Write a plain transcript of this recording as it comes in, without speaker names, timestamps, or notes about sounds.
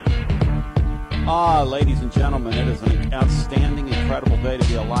Ladies and gentlemen, it is an outstanding, incredible day to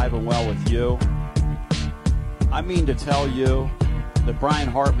be alive and well with you. I mean to tell you that Brian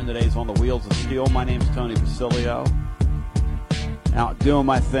Hartman today is on the wheels of steel. My name's Tony Basilio. Out doing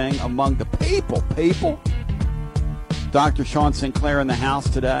my thing among the people. Dr. Sean Sinclair in the house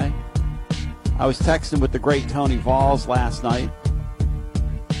today. I was texting with the great Tony Valls last night,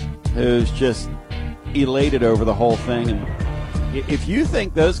 who's just elated over the whole thing. And if you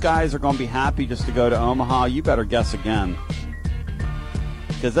think those guys are going to be happy just to go to Omaha, you better guess again.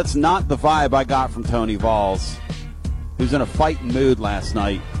 Because that's not the vibe I got from Tony Valls, who's in a fighting mood last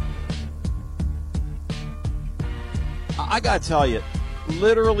night. I got to tell you,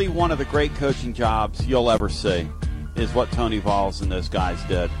 literally one of the great coaching jobs you'll ever see is what Tony Valls and those guys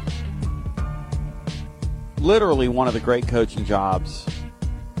did. Literally one of the great coaching jobs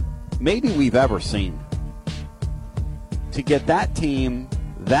maybe we've ever seen. To get that team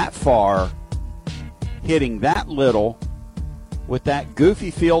that far, hitting that little, with that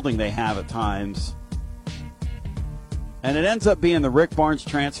goofy fielding they have at times, and it ends up being the Rick Barnes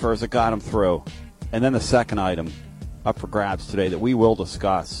transfers that got them through. And then the second item up for grabs today that we will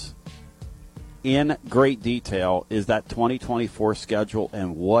discuss in great detail is that 2024 schedule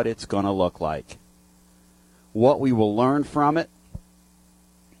and what it's going to look like. What we will learn from it.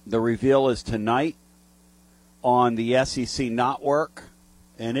 The reveal is tonight on the SEC Network,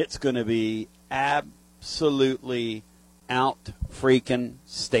 and it's going to be absolutely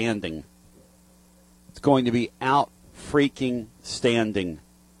out-freaking-standing. It's going to be out-freaking-standing.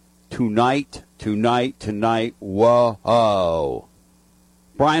 Tonight. Whoa.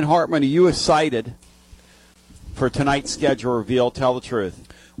 Brian Hartman, are you excited for tonight's schedule reveal? Tell the truth.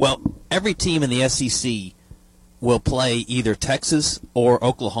 Well, every team in the SEC will play either Texas or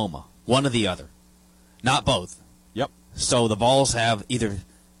Oklahoma, one or the other. Not both. Yep. So the Vols have either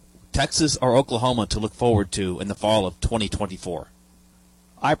Texas or Oklahoma to look forward to in the fall of 2024.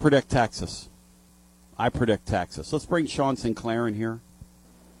 I predict Texas. Let's bring Sean Sinclair in here.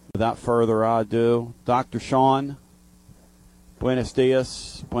 Without further ado, Dr. Sean, buenos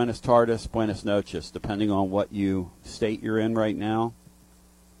dias, buenas tardes, buenas noches, depending on what you state you're in right now.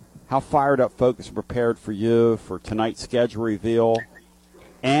 How fired up, focused, and prepared for you for tonight's schedule reveal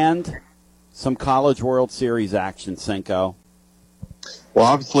and some College World Series action, Cinco? Well,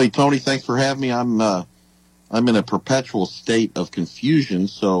 obviously, Tony, thanks for having me. I'm in a perpetual state of confusion,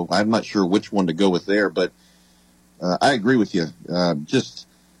 so I'm not sure which one to go with there. But I agree with you. Just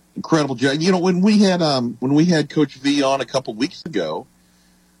incredible job. You know, when we had Coach V on a couple weeks ago,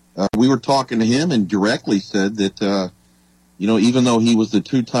 we were talking to him and directly said that even though he was the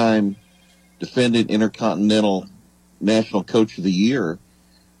two-time defendant Intercontinental National Coach of the Year,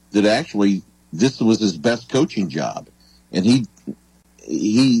 that actually this was his best coaching job, and he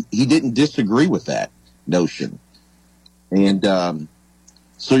didn't disagree with that notion. And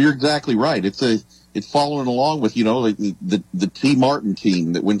so you're exactly right. It's following along with the T. Martin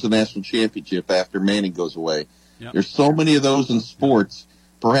team that wins the national championship after Manning goes away. Yep. There's so many of those in sports.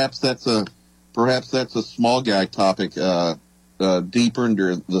 Perhaps that's a small guy topic deeper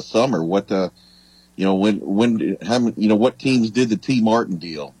into the summer. What what teams did the T. Martin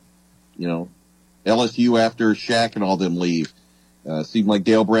deal? LSU after Shaq and all them leave. Seemed like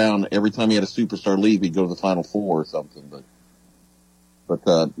Dale Brown, every time he had a superstar leave, he'd go to the Final Four or something. But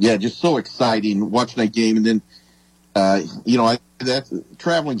just so exciting watching that game. And then,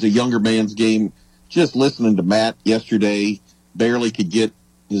 traveling's a younger man's game. Just listening to Matt yesterday, barely could get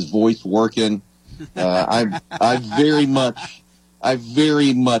his voice working. I very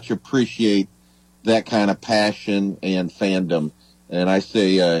much appreciate that kind of passion and fandom. And I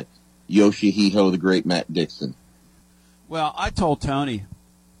say, Yoshi Hee Ho, the great Matt Dixon. Well, I told Tony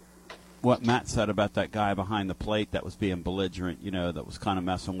what Matt said about that guy behind the plate that was being belligerent, that was kind of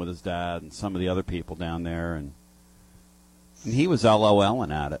messing with his dad and some of the other people down there. And he was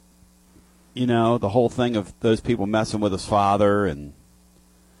LOLing at it. The whole thing of those people messing with his father and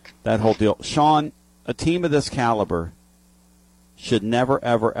that whole deal. Sean, a team of this caliber should never,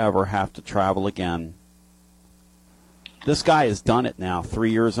 ever, ever have to travel again. This guy has done it now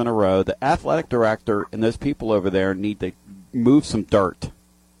 3 years in a row. The athletic director and those people over there need to move some dirt.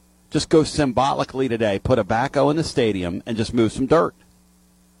 Just go symbolically today, put a backhoe in the stadium, and just move some dirt.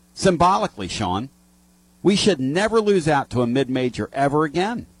 Symbolically, Sean. We should never lose out to a mid-major ever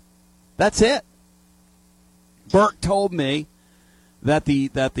again. That's it. Burke told me that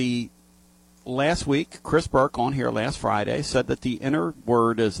the last week, Chris Burke on here last Friday said that the inner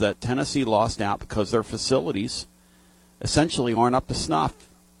word is that Tennessee lost out because their facilities essentially aren't up to snuff.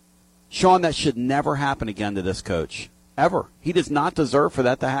 Sean, that should never happen again to this coach. Ever. He does not deserve for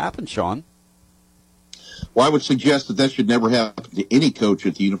that to happen, Sean. Well, I would suggest that should never happen to any coach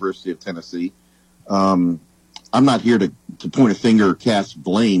at the University of Tennessee. I'm not here to point a finger or cast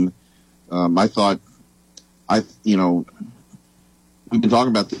blame. We've been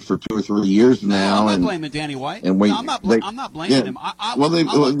talking about this for 2 or 3 years now. I'm not blaming Danny White. And I'm not blaming him.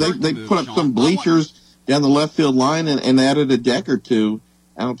 They put up some bleachers down the left field line and added a deck or two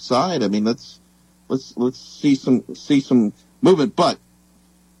outside. I mean, let's see some movement. But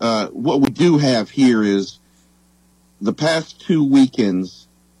what we do have here is the past 2 weekends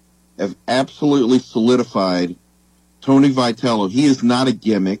have absolutely solidified Tony Vitello. He is not a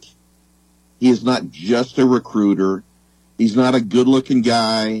gimmick. He is not just a recruiter. He's not a good-looking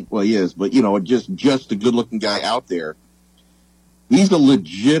guy. Well, he is, but, just a good-looking guy out there. He's a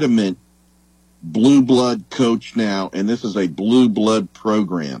legitimate blue blood coach now, and this is a blue blood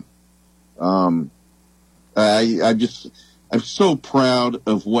program. I'm so proud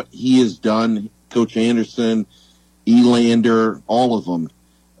of what he has done, Coach Anderson, Elander, all of them.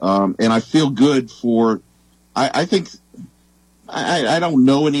 And I feel good for, I think, I don't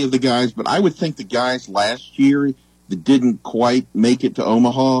know any of the guys, but I would think the guys last year that didn't quite make it to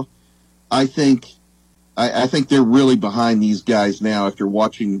Omaha, I think they're really behind these guys now after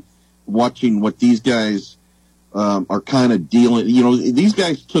watching what these guys are kind of dealing. These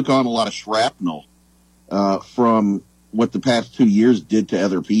guys took on a lot of shrapnel from what the past 2 years did to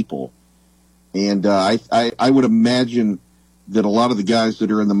other people. And I would imagine that a lot of the guys that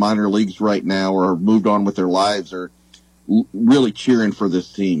are in the minor leagues right now or moved on with their lives are really cheering for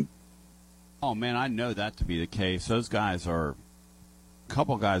this team. Oh, man, I know that to be the case. Those guys are – a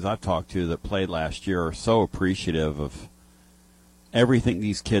couple guys I've talked to that played last year are so appreciative of everything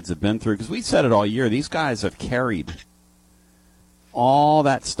these kids have been through. Because we said it all year. These guys have carried all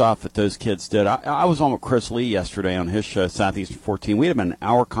that stuff that those kids did. I was on with Chris Lee yesterday on his show, Southeastern 14. We had an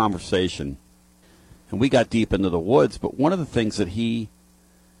hour conversation, and we got deep into the woods. But one of the things that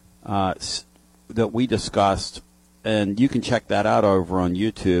that we discussed – and you can check that out over on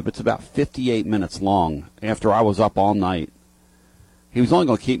YouTube. It's about 58 minutes long after I was up all night. He was only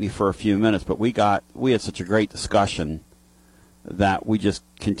going to keep me for a few minutes, but we had such a great discussion that we just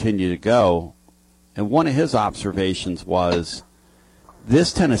continued to go. And one of his observations was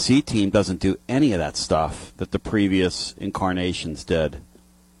this Tennessee team doesn't do any of that stuff that the previous incarnations did.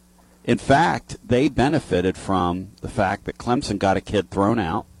 In fact, they benefited from the fact that Clemson got a kid thrown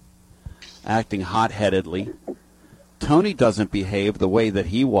out, acting hot-headedly. Tony doesn't behave the way that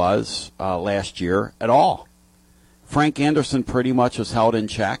he was last year at all. Frank Anderson pretty much was held in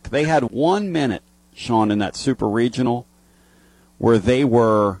check. They had 1 minute, Sean, in that super regional where they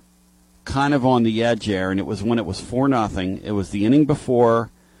were kind of on the edge there, and it was when it was 4-0. It was the inning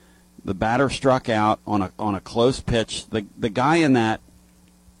before the batter struck out on a close pitch. The guy in that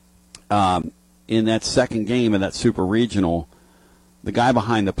second game of that super regional, the guy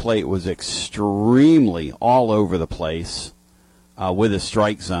behind the plate was extremely all over the place with his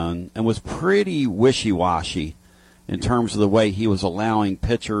strike zone and was pretty wishy-washy in terms of the way he was allowing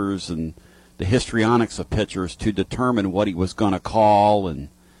pitchers and the histrionics of pitchers to determine what he was going to call. And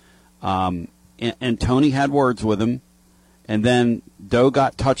Tony had words with him. And then Doe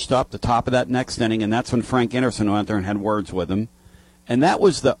got touched up the top of that next inning, and that's when Frank Anderson went there and had words with him. And that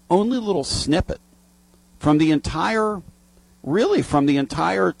was the only little snippet from the entire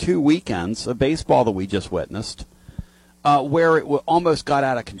 2 weekends of baseball that we just witnessed, where it almost got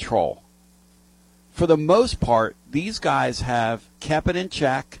out of control. For the most part, these guys have kept it in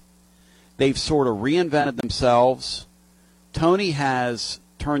check. They've sort of reinvented themselves. Tony has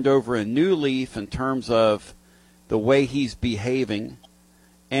turned over a new leaf in terms of the way he's behaving,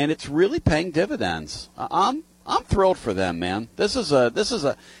 and it's really paying dividends. I'm thrilled for them, man. This is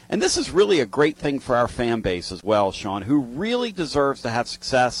really a great thing for our fan base as well, Sean, who really deserves to have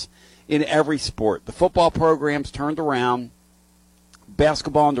success in every sport. The football program's turned around.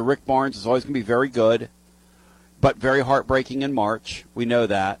 Basketball under Rick Barnes is always going to be very good, but very heartbreaking in March. We know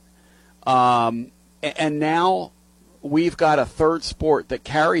that. And now we've got a third sport that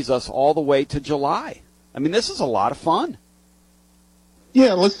carries us all the way to July. I mean, this is a lot of fun.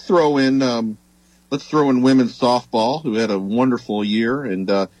 Yeah, let's throw in women's softball, who had a wonderful year, and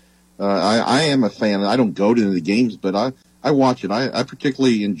I am a fan. I don't go to the games, but I watch it. I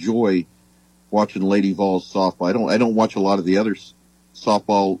particularly enjoy watching Lady Vols softball. I don't watch a lot of the other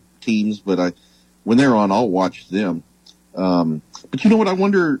softball teams, but when they're on, I'll watch them. But you know what? I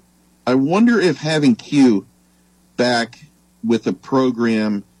wonder if having Q back with the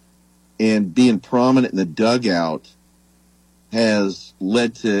program and being prominent in the dugout has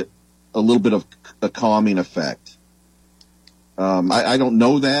led to a little bit of a calming effect. I don't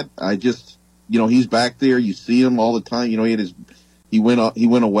know that. he's back there. You see him all the time. He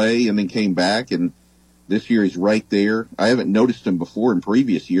went away and then came back, and this year he's right there. I haven't noticed him before in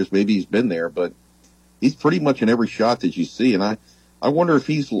previous years. Maybe he's been there, but he's pretty much in every shot that you see. And I wonder if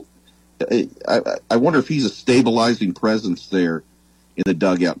he's a stabilizing presence there in the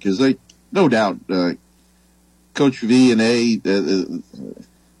dugout, because no doubt, Coach V and A,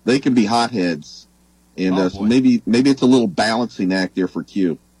 they can be hotheads, and so maybe it's a little balancing act there for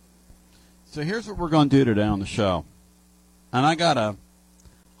Q. So here's what we're going to do today on the show, and I got a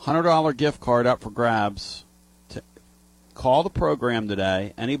 $100 gift card up for grabs. To call the program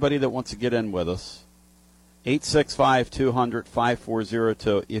today. Anybody that wants to get in with us,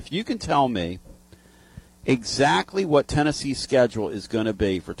 865-200-5402. If you can tell me exactly what Tennessee's schedule is going to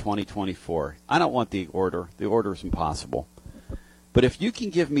be for 2024. I don't want the order. The order is impossible. But if you can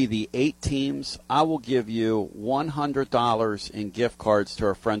give me the 8 teams, I will give you $100 in gift cards to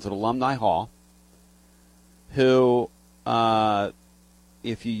our friends at Alumni Hall, who,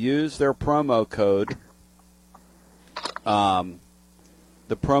 if you use their promo code,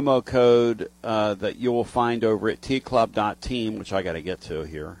 the promo code that you will find over at tclub.team, which I got to get to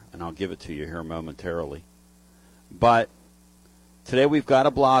here, and I'll give it to you here momentarily. But today we've got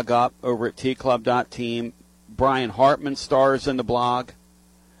a blog up over at tclub.team. Brian Hartman stars in the blog.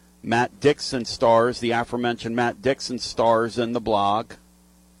 Matt Dixon stars, the aforementioned Matt Dixon stars in the blog.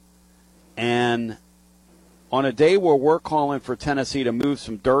 And on a day where we're calling for Tennessee to move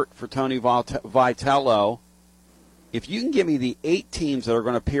some dirt for Tony Vitello, if you can give me the 8 teams that are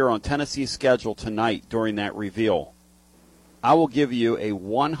going to appear on Tennessee's schedule tonight during that reveal, I will give you a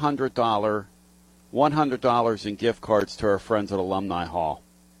 $100 in gift cards to our friends at Alumni Hall.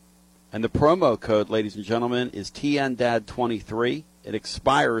 And the promo code, ladies and gentlemen, is TNDAD23. It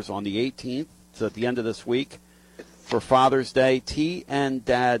expires on the 18th, so at the end of this week, for Father's Day.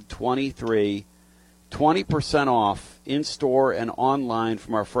 TNDAD23, 20% off in-store and online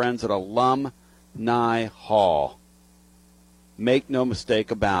from our friends at Alumni Hall. Make no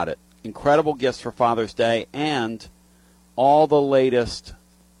mistake about it. Incredible gifts for Father's Day and all the latest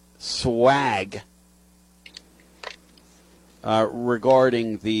swag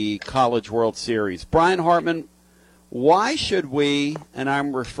regarding the College World Series. Brian Hartman, why should we, and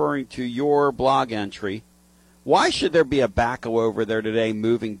I'm referring to your blog entry, why should there be a backhoe over there today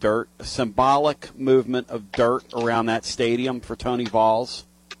moving dirt, a symbolic movement of dirt around that stadium for Tony Vols?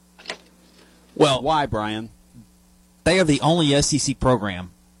 Well, why, Brian? They are the only SEC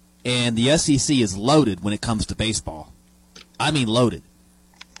program, and the SEC is loaded when it comes to baseball. I mean loaded.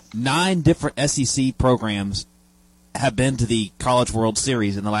 9 different SEC programs have been to the College World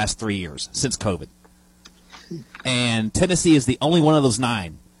Series in the last 3 years, since COVID. And Tennessee is the only one of those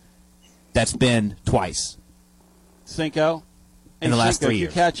 9 that's been twice. Cinco? In the last 3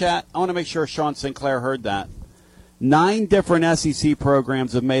 years. You catch that? I want to make sure Sean Sinclair heard that. 9 different SEC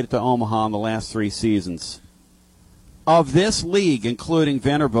programs have made it to Omaha in the last 3 seasons. Of this league, including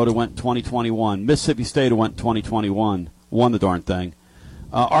Vanderbilt, who went in 2021, Mississippi State, who went in 2021, won the darn thing.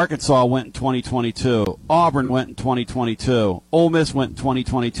 Arkansas went in 2022. Auburn went in 2022. Ole Miss went in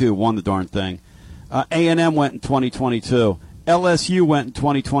 2022, won the darn thing. A&M went in 2022. LSU went in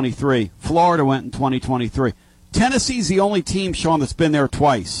 2023. Florida went in 2023. Tennessee's the only team, Sean, that's been there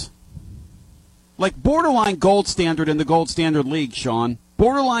twice. Like borderline gold standard in the gold standard league, Sean.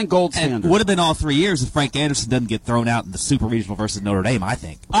 Borderline gold standard. And would have been all 3 years if Frank Anderson doesn't get thrown out in the Super Regional versus Notre Dame, I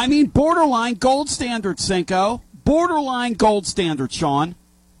think. I mean, borderline gold standard, Cinco. Borderline gold standard, Sean.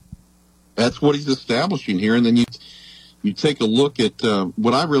 That's what he's establishing here. And then you take a look at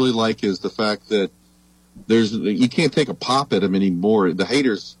what I really like is the fact that you can't take a pop at him anymore. The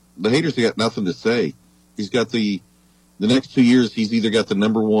haters got nothing to say. He's got the next 2 years, he's either got the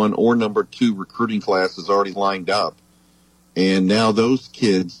number 1 or number 2 recruiting classes already lined up. And now those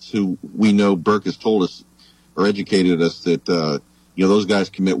kids who we know Burke has told us or educated us that, those guys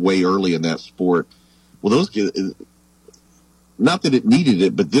commit way early in that sport. Well, those kids, not that it needed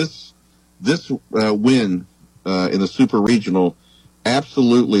it, but this win in the Super Regional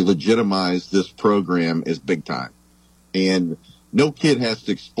absolutely legitimized this program as big time. And no kid has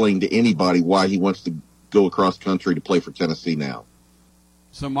to explain to anybody why he wants to go across country to play for Tennessee now.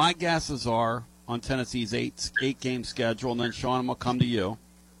 So my guesses are on Tennessee's 8-game schedule, and then, Sean, I'm going to come to you.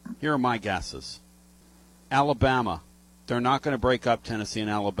 Here are my guesses. Alabama. They're not going to break up Tennessee and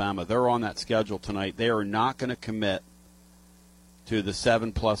Alabama. They're on that schedule tonight. They are not going to commit to the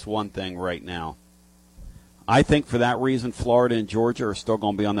 7+1 thing right now. I think for that reason, Florida and Georgia are still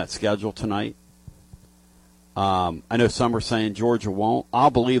going to be on that schedule tonight. I know some are saying Georgia won't.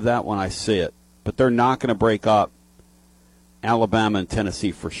 I'll believe that when I see it. But they're not going to break up Alabama and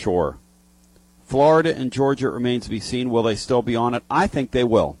Tennessee for sure. Florida and Georgia remains to be seen. Will they still be on it? I think they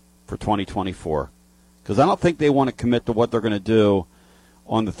will for 2024 because I don't think they want to commit to what they're going to do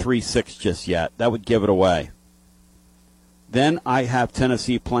on the 3-6 just yet. That would give it away. Then I have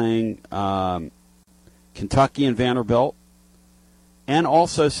Tennessee playing Kentucky and Vanderbilt and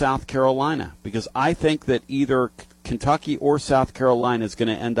also South Carolina because I think that either Kentucky or South Carolina is going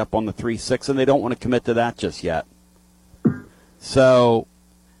to end up on the 3-6, and they don't want to commit to that just yet. So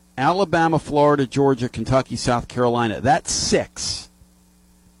Alabama, Florida, Georgia, Kentucky, South Carolina. That's 6.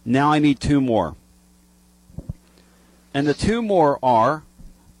 Now I need 2 more. And the 2 more are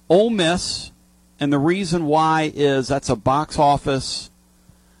Ole Miss, and the reason why is that's a box office.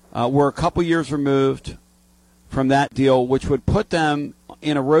 We're a couple years removed from that deal, which would put them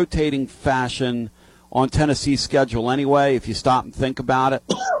in a rotating fashion on Tennessee's schedule anyway, if you stop and think about it.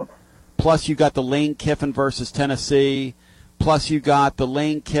 Plus, you got the Lane Kiffin versus Tennessee. Plus, you got the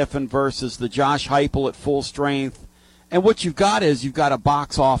Lane Kiffin versus the Josh Heupel at full strength. And what you've got is you've got a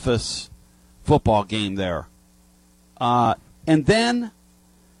box office football game there. And then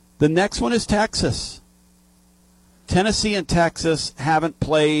the next one is Texas. Tennessee and Texas haven't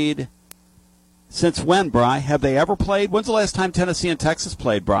played since when, Bri? Have they ever played? When's the last time Tennessee and Texas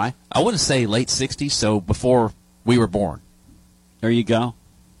played, Bri? I wouldn't say late 60s, so before we were born. There you go.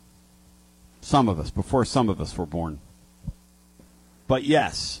 Some of us, before some of us were born. But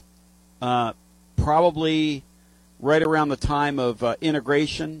yes, probably right around the time of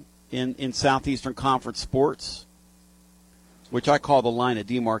integration in Southeastern Conference sports, which I call the line of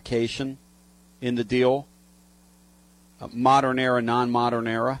demarcation in the deal. Modern era, non-modern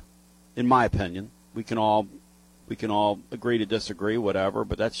era, in my opinion. We can all agree to disagree, whatever,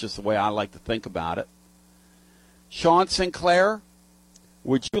 but that's just the way I like to think about it. Sean Sinclair,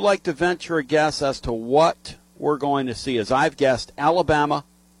 would you like to venture a guess as to what we're going to see? As I've guessed, Alabama,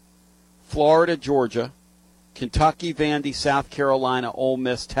 Florida, Georgia, Kentucky, Vandy, South Carolina, Ole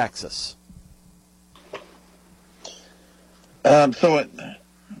Miss, Texas. So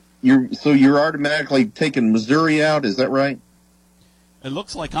you're automatically taking Missouri out, is that right? It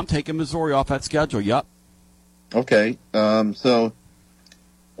looks like I'm taking Missouri off that schedule. Yep. Okay. So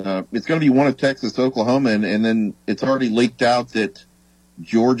it's going to be one of Texas, Oklahoma, and then it's already leaked out that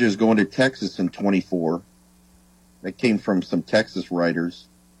Georgia is going to Texas in 24. That came from some Texas writers.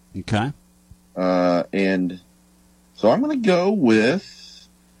 Okay. And so I'm going to go with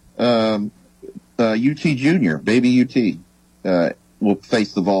UT Junior, baby UT. Will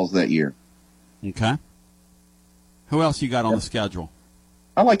face the Vols that year. Okay. Who else you got on the schedule?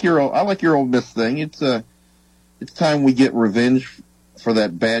 I like your Ole Miss thing. It's time we get revenge for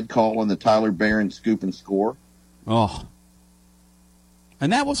that bad call on the Tyler Barron scoop and score. Oh.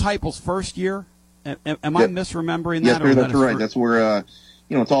 And that was Heupel's first year? Am I misremembering that? Yes, that's right. That's where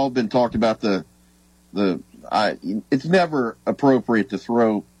it's all been talked about. It's never appropriate to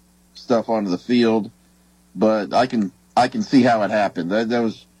throw stuff onto the field, but I can see how it happened. That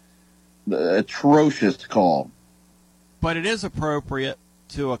was the atrocious call. But it is appropriate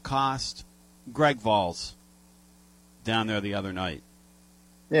to accost Greg Vols down there the other night.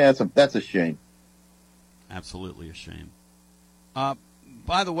 Yeah, that's a shame. Absolutely a shame.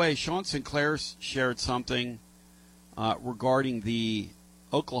 By the way, Sean Sinclair shared something regarding the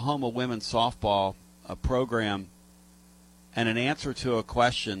Oklahoma women's softball program and an answer to a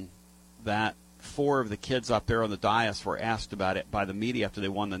question that 4 of the kids up there on the dais were asked about it by the media after they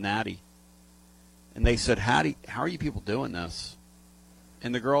won the Natty. And they said, how are you people doing this?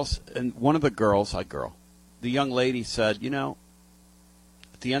 And one of the girls, the young lady said,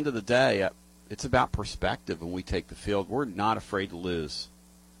 at the end of the day, it's about perspective when we take the field. We're not afraid to lose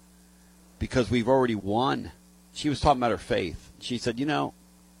because we've already won. She was talking about her faith. She said,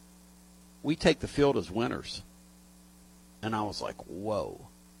 we take the field as winners. And I was like, whoa.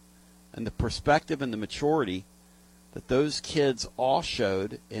 And the perspective and the maturity that those kids all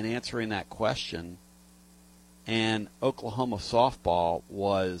showed in answering that question and Oklahoma softball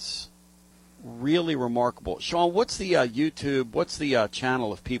was really remarkable. Sean, what's the YouTube, what's the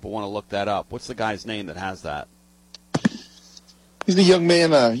channel if people want to look that up? What's the guy's name that has that? He's a young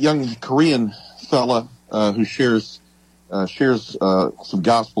man, a young Korean fella who shares some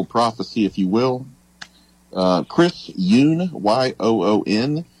gospel prophecy, if you will. Chris Yoon,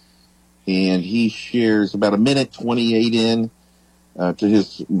 Yoon, and he shares about 1:28 in to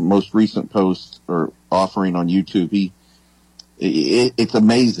his most recent post or offering on YouTube. It's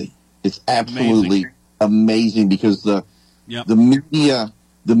amazing. It's absolutely amazing because the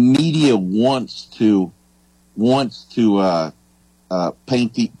media wants to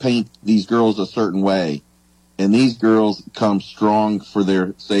paint these girls a certain way, and these girls come strong for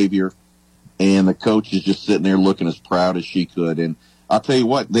their Savior, and the coach is just sitting there looking as proud as she could. And I'll tell you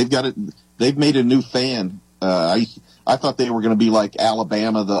what, they've made a new fan. I thought they were going to be like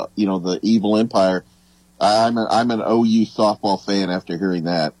Alabama, the evil empire. I'm an OU softball fan after hearing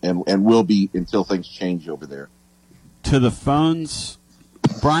that, and will be until things change over there. To the phones,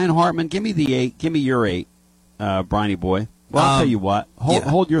 Brian Hartman, give me the 8. Give me your 8, Briney boy. Well, I'll tell you what.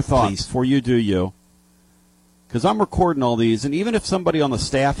 Hold your thoughts please. before you do you. Because I'm recording all these, and even if somebody on the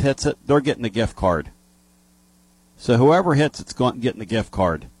staff hits it, they're getting the gift card. So whoever hits it's getting the gift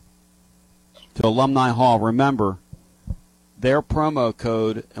card to Alumni Hall. Remember, their promo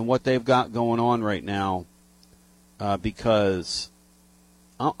code and what they've got going on right now, because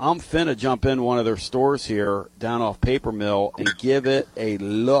I'm finna jump in one of their stores here down off Paper Mill and give it a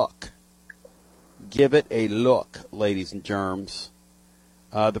look. Give it a look, ladies and germs.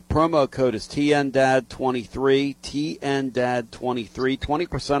 The promo code is TNDAD23, TNDAD23,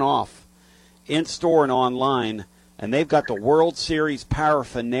 20% off in-store and online. And they've got the World Series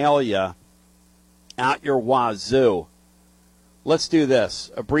paraphernalia out your wazoo. Let's do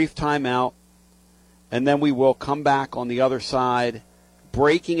this. A brief timeout, and then we will come back on the other side,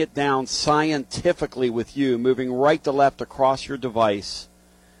 breaking it down scientifically with you, moving right to left across your device.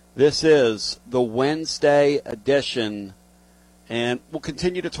 This is the Wednesday edition, and we'll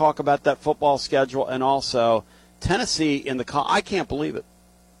continue to talk about that football schedule and also Tennessee in the – I can't believe it.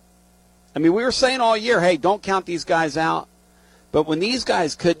 I mean, we were saying all year, hey, don't count these guys out. But when these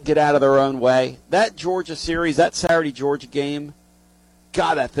guys couldn't get out of their own way, that Georgia series, that Saturday Georgia game,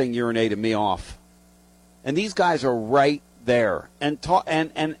 God, that thing urinated me off. And these guys are right there. And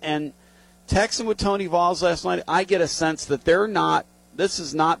texting with Tony Vols last night, I get a sense that they're not – this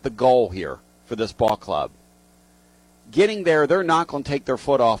is not the goal here for this ball club. Getting there, they're not going to take their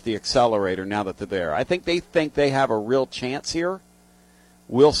foot off the accelerator now that they're there. I think they have a real chance here.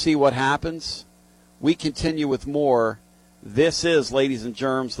 We'll see what happens. We continue with more. This is, ladies and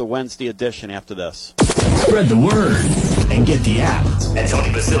germs, the Wednesday edition after this. Spread the word and get the app at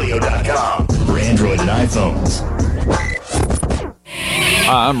TonyBasilio.com for Android and iPhones.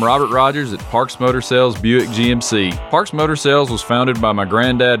 Hi, I'm Robert Rogers at Parks Motor Sales Buick GMC. Parks Motor Sales was founded by my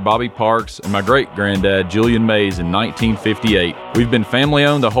granddad, Bobby Parks, and my great-granddad, Julian Mays, in 1958. We've been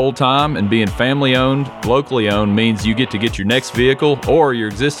family-owned the whole time, and being family-owned, locally-owned means you get to get your next vehicle or your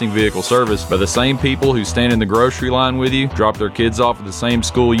existing vehicle serviced by the same people who stand in the grocery line with you, drop their kids off at the same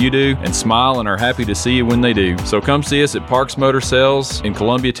school you do, and smile and are happy to see you when they do. So come see us at Parks Motor Sales in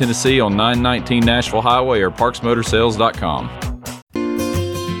Columbia, Tennessee on 919 Nashville Highway or parksmotorsales.com.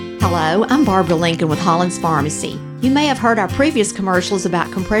 Hello, I'm Barbara Lincoln with Holland's Pharmacy. You may have heard our previous commercials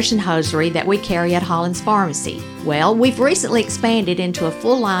about compression hosiery that we carry at Holland's Pharmacy. Well, we've recently expanded into a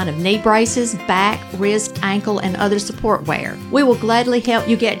full line of knee braces, back, wrist, ankle, and other support wear. We will gladly help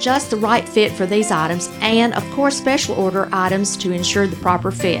you get just the right fit for these items and, of course, special order items to ensure the proper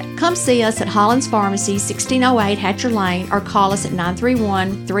fit. Come see us at Holland's Pharmacy, 1608 Hatcher Lane, or call us at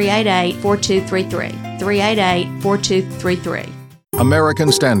 931-388-4233. 388-4233.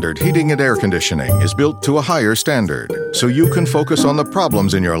 American Standard Heating and Air Conditioning is built to a higher standard, so you can focus on the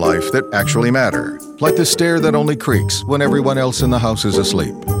problems in your life that actually matter, like the stair that only creaks when everyone else in the house is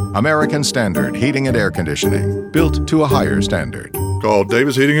asleep. American Standard Heating and Air Conditioning, built to a higher standard. Call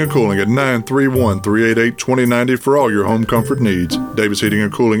Davis Heating and Cooling at 931-388-2090 for all your home comfort needs. Davis Heating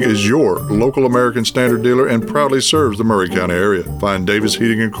and Cooling is your local American Standard dealer and proudly serves the Murray County area. Find Davis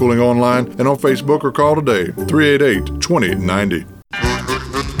Heating and Cooling online and on Facebook or call today, 388-2090.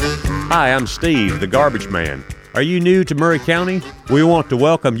 Hi, I'm Steve, the Garbage Man. Are you new to Murray County? We want to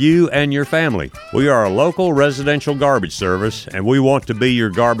welcome you and your family. We are a local residential garbage service, and we want to be your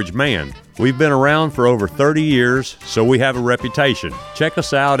garbage man. We've been around for over 30 years, so we have a reputation. Check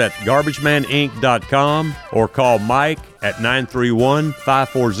us out at garbagemaninc.com or call Mike at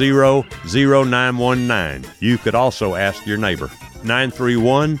 931-540-0919. You could also ask your neighbor.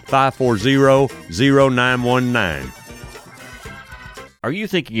 931-540-0919. Are you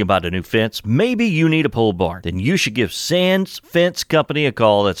thinking about a new fence? Maybe you need a pole barn. Then you should give Sands Fence Company a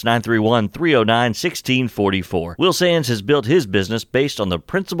call. That's 931-309-1644. Will Sands has built his business based on the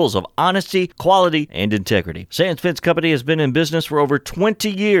principles of honesty, quality, and integrity. Sands Fence Company has been in business for over 20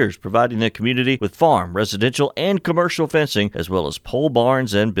 years, providing the community with farm, residential, and commercial fencing, as well as pole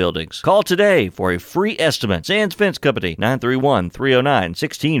barns and buildings. Call today for a free estimate. Sands Fence Company,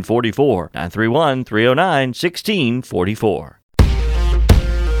 931-309-1644. 931-309-1644.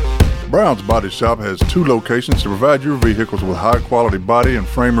 Brown's Body Shop has 2 locations to provide your vehicles with high-quality body and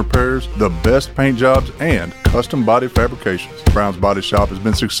frame repairs, the best paint jobs, and custom body fabrications. Brown's Body Shop has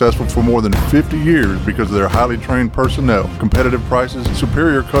been successful for more than 50 years because of their highly trained personnel, competitive prices,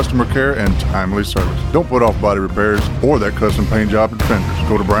 superior customer care, and timely service. Don't put off body repairs or that custom paint job and fenders.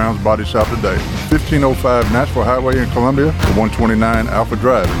 Go to Brown's Body Shop today, 1505 Nashville Highway in Columbia, or 129 Alpha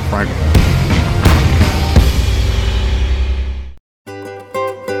Drive in Franklin.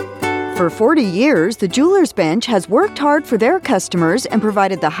 For 40 years, the Jewelers Bench has worked hard for their customers and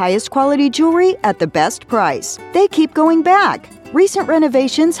provided the highest quality jewelry at the best price. They keep going back. Recent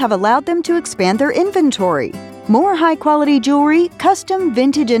renovations have allowed them to expand their inventory. More high-quality jewelry, custom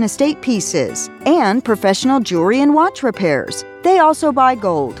vintage and estate pieces, and professional jewelry and watch repairs. They also buy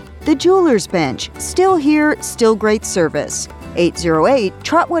gold. The Jewelers Bench, still here, still great service. 808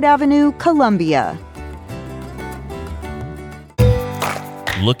 Trotwood Avenue, Columbia.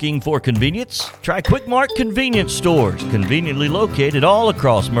 Looking for convenience? Try Quick Mart Convenience Stores, conveniently located all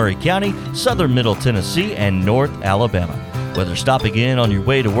across Murray County, southern Middle Tennessee, and North Alabama. Whether stopping in on your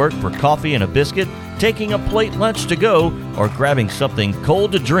way to work for coffee and a biscuit, taking a plate lunch to go, or grabbing something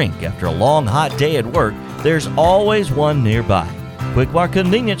cold to drink after a long hot day at work, there's always one nearby. Quick Mart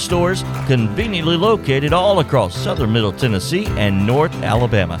Convenience Stores, conveniently located all across southern Middle Tennessee and North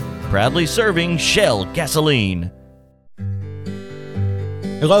Alabama. Proudly serving Shell gasoline.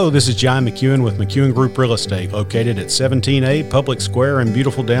 Hello, this is John McEwen with McEwen Group Real Estate, located at 17A Public Square in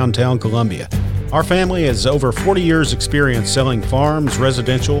beautiful downtown Columbia. Our family has over 40 years experience selling farms,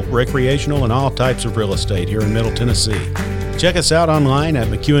 residential, recreational, and all types of real estate here in Middle Tennessee. Check us out online at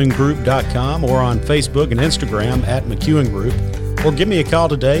McEwenGroup.com or on Facebook and Instagram at McEwen Group, or give me a call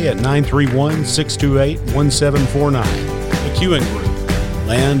today at 931-628-1749. McEwen Group.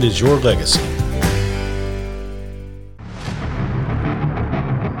 Land is your legacy.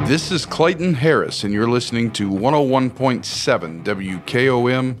 This is Clayton Harris, and you're listening to 101.7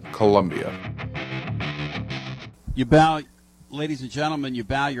 WKOM Columbia. You bow, ladies and gentlemen, you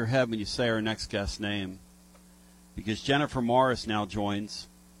bow your head when you say our next guest's name, because Jennifer Morris now joins.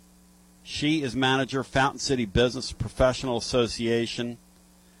 She is manager, Fountain City Business Professional Association.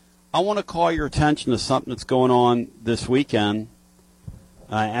 I want to call your attention to something that's going on this weekend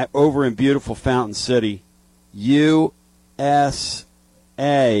over in beautiful Fountain City, USA.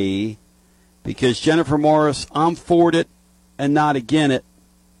 Because Jennifer Morris, I'm for it and not against it.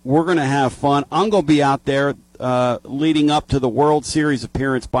 We're going to have fun. I'm going to be out there leading up to the World Series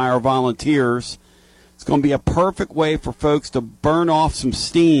appearance by our volunteers. It's going to be a perfect way for folks to burn off some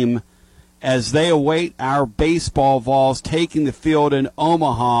steam as they await our baseball Vols taking the field in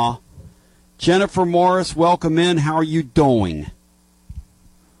Omaha. Jennifer Morris, welcome in. How are you doing?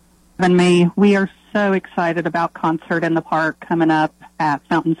 And me, we are so excited about Concert in the Park coming up at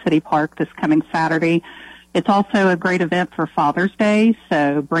Fountain City Park this coming Saturday. It's also a great event for Father's Day,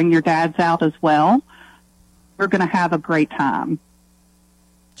 so bring your dads out as well. We're going to have a great time.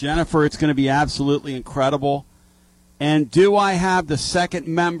 Jennifer, it's going to be absolutely incredible. And do I have the second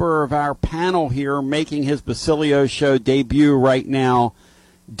member of our panel here making his Basilio show debut right now?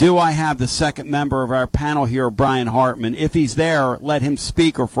 Do I have the second member of our panel here, Brian Hartman? If he's there, let him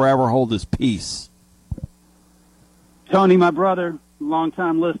speak or forever hold his peace. Tony, my brother,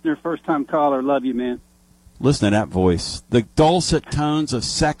 long-time listener, first-time caller. Love you, man. Listen to that voice. The dulcet tones of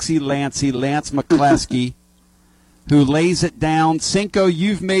sexy Lance McCleskey, who lays it down. Cinco,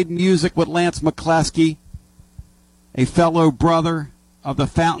 you've made music with Lance McCleskey, a fellow brother of the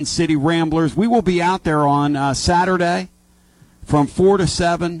Fountain City Ramblers. We will be out there on Saturday from 4 to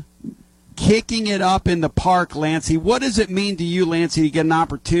 7, kicking it up in the park, Lancey. What does it mean to you, Lancey, to get an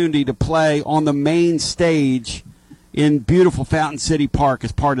opportunity to play on the main stage in beautiful Fountain City Park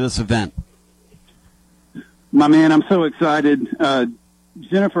as part of this event? My man, I'm so excited.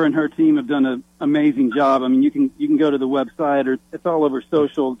 Jennifer and her team have done an amazing job. I mean, you can go to the website, or it's all over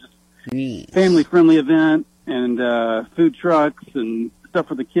social. Just family-friendly event, and food trucks and stuff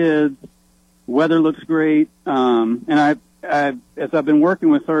for the kids. Weather looks great, and I as I've been working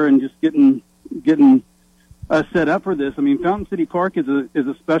with her and just getting us set up for this. I mean, Fountain City Park is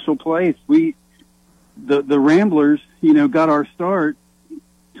a special place. The Ramblers, got our start.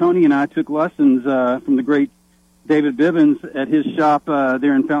 Tony and I took lessons from the great David Bibbins at his shop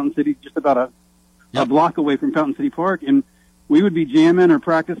there in Fountain City, just about a block away from Fountain City Park. And we would be jamming or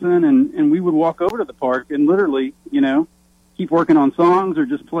practicing, and we would walk over to the park and literally, keep working on songs or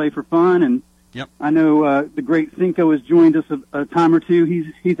just play for fun. And I know the great Cinco has joined us a time or two.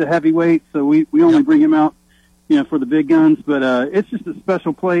 He's a heavyweight, so we only bring him out, for the big guns. But it's just a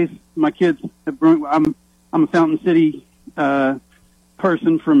special place. My kids have grown. I'm a Fountain City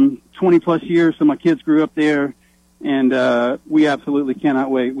person from 20 plus years, so my kids grew up there, and we absolutely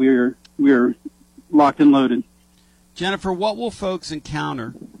cannot wait. We're locked and loaded. Jennifer, what will folks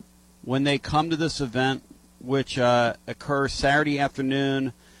encounter when they come to this event, which occurs Saturday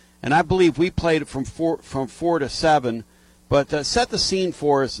afternoon? And I believe we played it from 4 to 7. But set the scene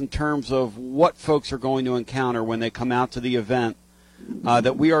for us in terms of what folks are going to encounter when they come out to the event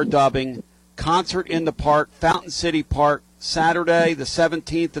that we are dubbing Concert in the Park, Fountain City Park, Saturday, the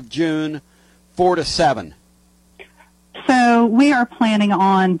 17th of June, 4 to 7. So we are planning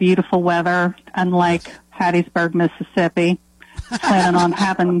on beautiful weather, unlike Hattiesburg, Mississippi. Planning on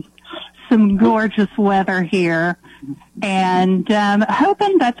having some gorgeous weather here, and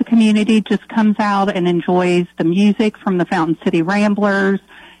hoping that the community just comes out and enjoys the music from the Fountain City Ramblers,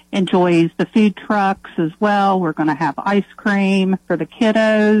 enjoys the food trucks as well. We're going to have ice cream for the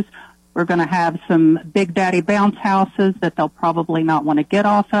kiddos. We're going to have some Big Daddy bounce houses that they'll probably not want to get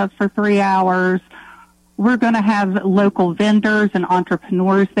off of for 3 hours. We're going to have local vendors and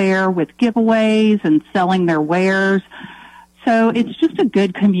entrepreneurs there with giveaways and selling their wares. So it's just a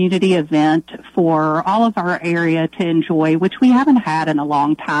good community event for all of our area to enjoy, which we haven't had in a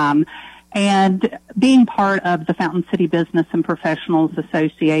long time. And being part of the Fountain City Business and Professionals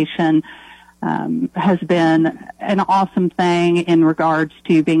Association has been an awesome thing in regards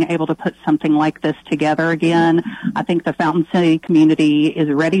to being able to put something like this together again. I think the Fountain City community is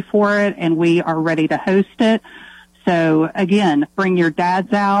ready for it, and we are ready to host it. So, again, bring your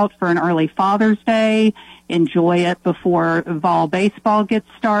dads out for an early Father's Day. Enjoy it before Vol baseball gets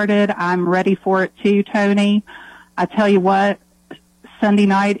started. I'm ready for it too, Tony. I tell you what, Sunday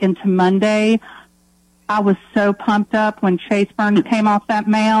night into Monday, I was so pumped up when Chase Burns came off that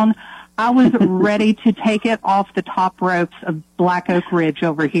mound. I was ready to take it off the top ropes of Black Oak Ridge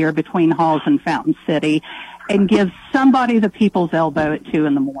over here between Halls and Fountain City and give somebody the people's elbow at 2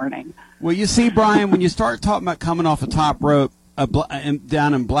 in the morning. Well, you see, Brian, when you start talking about coming off the top rope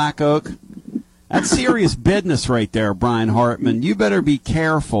down in Black Oak, that's serious business right there, Brian Hartman. You better be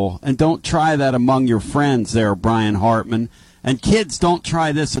careful and don't try that among your friends there, Brian Hartman. And kids, don't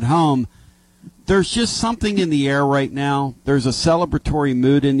try this at home. There's just something in the air right now. There's a celebratory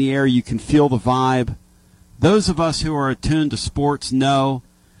mood in the air. You can feel the vibe. Those of us who are attuned to sports know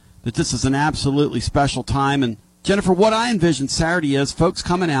that this is an absolutely special time. And, Jennifer, what I envision Saturday is folks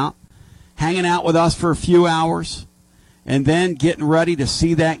coming out, hanging out with us for a few hours, and then getting ready to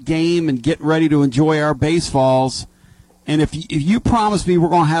see that game and getting ready to enjoy our baseballs. And if you promise me we're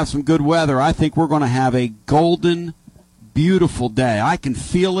going to have some good weather, I think we're going to have a golden, beautiful day. I can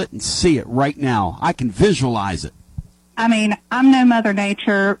feel it and see it right now. I can visualize it. I mean, I'm no Mother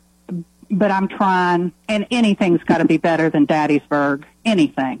Nature, but I'm trying, and anything's got to be better than Daddiesburg.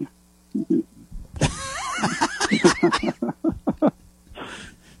 Anything.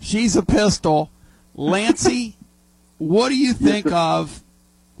 She's a pistol. Lancey, what do you think of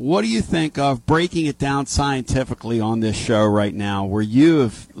breaking it down scientifically on this show right now, where you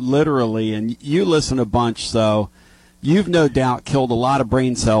have literally, and you listen a bunch, so you've no doubt killed a lot of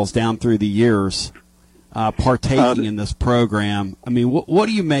brain cells down through the years partaking in this program. I mean, what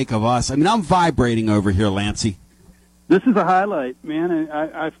do you make of us? I mean, I'm vibrating over here, Lancey. This is a highlight, man, and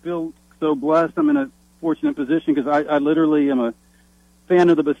I feel so blessed. I'm in a fortunate position because I literally am a fan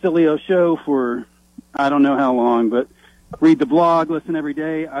of the Basilio show for I don't know how long, but read the blog, listen every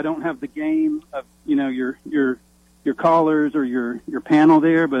day. I don't have the game of, your callers or your panel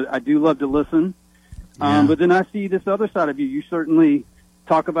there, but I do love to listen. Yeah. But then I see this other side of you. You certainly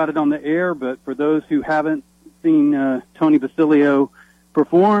talk about it on the air, but for those who haven't seen Tony Basilio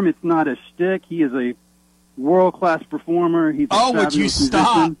perform, it's not a shtick. He is a world-class performer. He's a would you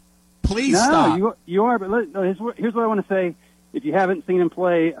stop? musician. Please stop. No, you are, but here's what I want to say. If you haven't seen him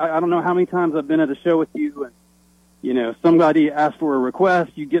play, I don't know how many times I've been at a show with you, and somebody asks for a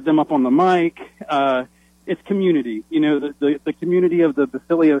request, you get them up on the mic. It's community. The community of the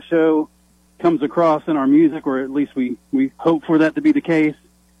Basilio show comes across in our music, or at least we hope for that to be the case.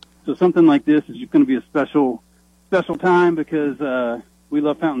 So something like this is going to be a special time because we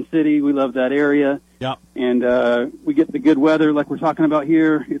love Fountain City, we love that area. Yep. And we get the good weather like we're talking about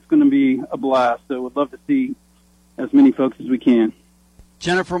here. It's going to be a blast. So we'd love to see as many folks as we can.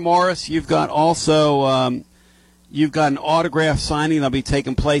 Jennifer Morris, you've got also you've got an autograph signing that'll be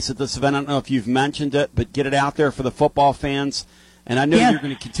taking place at this event. I don't know if you've mentioned it, but get it out there for the football fans. And I know you're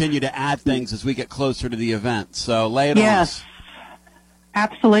going to continue to add things as we get closer to the event. So lay it on us.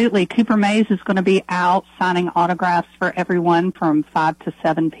 Absolutely. Cooper Mays is going to be out signing autographs for everyone from 5 to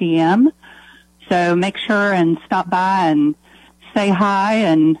 7 p.m. So make sure and stop by and say hi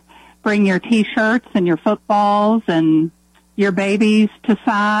and bring your T-shirts and your footballs and, your babies to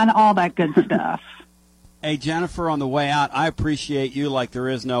sign, all that good stuff. Hey, Jennifer, on the way out, I appreciate you like there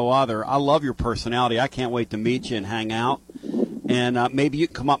is no other. I love your personality. I can't wait to meet you and hang out. And maybe you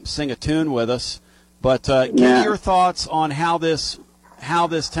can come up and sing a tune with us. But give me your thoughts on how this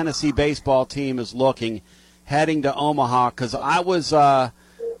Tennessee baseball team is looking heading to Omaha. Because I was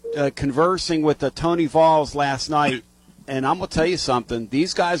conversing with Tony Valls last night, and I'm going to tell you something.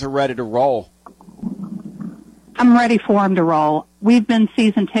 These guys are ready to roll. I'm ready for them to roll. We've been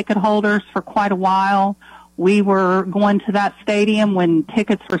season ticket holders for quite a while. We were going to that stadium when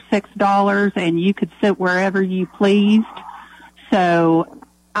tickets were $6 and you could sit wherever you pleased. So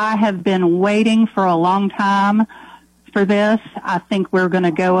I have been waiting for a long time for this. I think we're going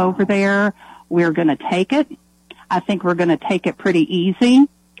to go over there. We're going to take it. I think we're going to take it pretty easy.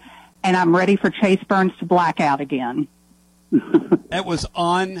 And I'm ready for Chase Burns to black out again. That was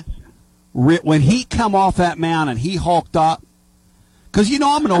when he come off that mound and he hulked up. Because,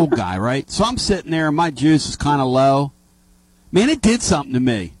 I'm an old guy, right? So I'm sitting there and my juice is kind of low. Man, it did something to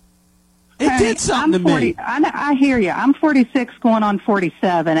me. It did something to me. I hear you. I'm 46 going on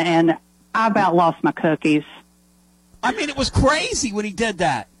 47, and I about lost my cookies. I mean, it was crazy when he did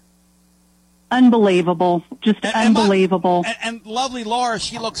that. Unbelievable. Just unbelievable. And lovely Laura,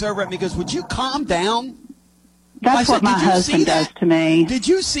 she looks over at me and goes, would you calm down? That's what my husband does to me. Did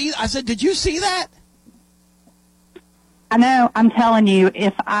you see? I said, did you see that? I know. I'm telling you,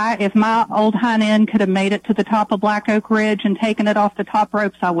 if my old hind end could have made it to the top of Black Oak Ridge and taken it off the top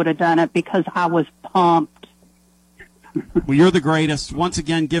ropes, I would have done it because I was pumped. Well, you're the greatest. Once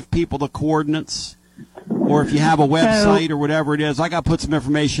again, give people the coordinates, or if you have a website or whatever it is. I got to put some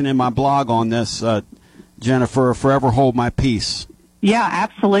information in my blog on this, Jennifer. Forever hold my peace. Yeah,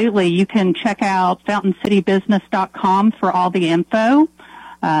 absolutely. You can check out FountainCityBusiness.com for all the info.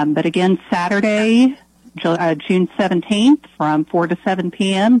 But again, Saturday, June 17th from 4 to 7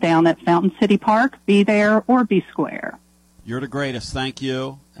 p.m. down at Fountain City Park. Be there or be square. You're the greatest. Thank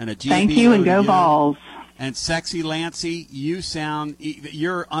you. And a GB Thank you, and go Vols. And Sexy Lancey,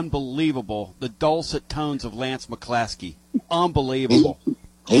 you're unbelievable. The dulcet tones of Lance McClaskey. Unbelievable.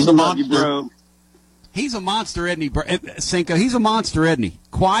 He's a monster, bro. He's a monster, isn't he, Cinco? He's a monster, isn't he?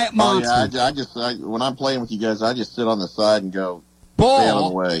 Quiet monster. Oh, yeah, when I'm playing with you guys, I just sit on the side and go, Bull. Stay out of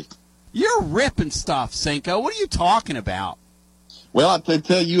the way. You're ripping stuff, Cinco. What are you talking about? Well, I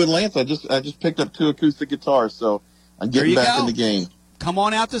tell you and Lance, I just picked up 2 acoustic guitars, so I'm getting back in the game. Come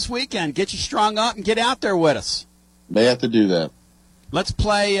on out this weekend. Get you strung up and get out there with us. May have to do that. Let's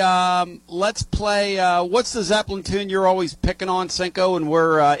play. What's the Zeppelin tune you're always picking on, Cinco, and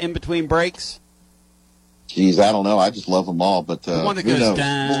we're in between breaks? Jeez, I don't know. I just love them all, but the one that who goes,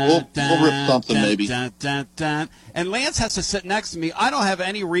 knows? We'll rip something maybe. And Lance has to sit next to me. I don't have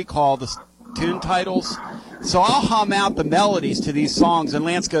any recall of the tune titles, so I'll hum out the melodies to these songs. And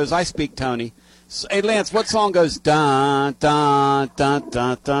Lance goes, "I speak Tony." So, hey, Lance, what song goes dun dun dun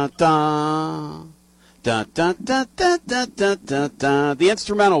dun dun dun? Dun, dun, dun, dun, dun, dun, dun, dun. The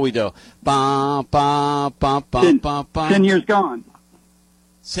instrumental we do. Bum, bum, bum, bum, bum, bum. 10 years gone.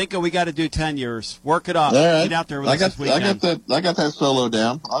 Cinco, we got to do 10 years. Work it up. All right. Get out there with us this weekend. I got that solo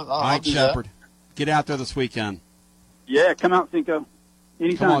down. All right, Shepard. Get out there this weekend. Yeah, come out, Cinco.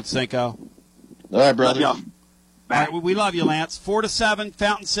 Anytime. Come on, Cinco. All right, brother. All right, we love you, Lance. 4 to 7,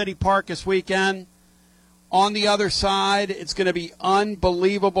 Fountain City Park this weekend. On the other side, it's going to be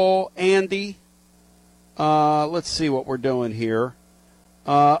unbelievable, Andy. Let's see what we're doing here.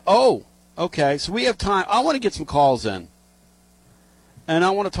 Okay, so we have time. I want to get some calls in. And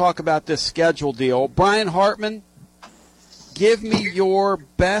I want to talk about this schedule deal. Brian Hartman, give me your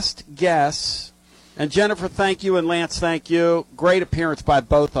best guess. And Jennifer, thank you, and Lance, thank you. Great appearance by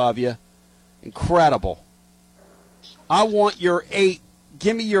both of you. Incredible. I want your 8.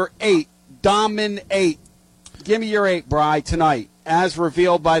 Give me your 8. Domin 8. Give me your 8, Bri, tonight, as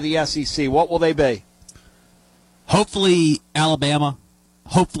revealed by the SEC. What will they be? Hopefully Alabama,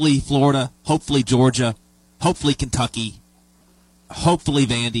 hopefully Florida, hopefully Georgia, hopefully Kentucky, hopefully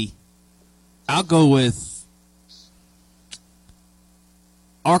Vandy. I'll go with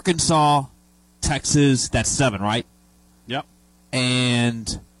Arkansas, Texas. That's 7, right? Yep.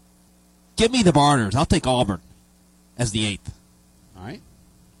 And give me the Barners. I'll take Auburn as the 8th. All right.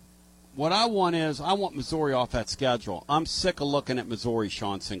 What I want is I want Missouri off that schedule. I'm sick of looking at Missouri,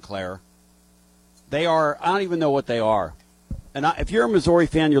 Sean Sinclair. They are, I don't even know what they are. And if you're a Missouri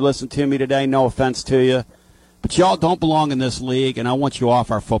fan, you're listening to me today, no offense to you. But y'all don't belong in this league, and I want you off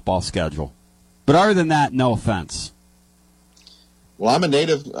our football schedule. But other than that, no offense. Well, I'm a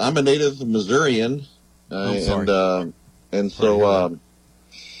native Missourian, and so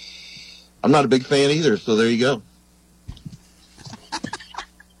I'm not a big fan either. So there you go.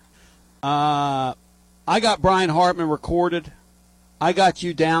 I got Brian Hartman recorded. I got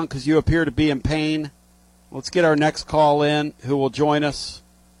you down because you appear to be in pain. Let's get our next call in, who will join us,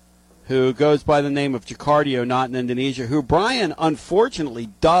 who goes by the name of Jacardio, not in Indonesia, who Brian, unfortunately,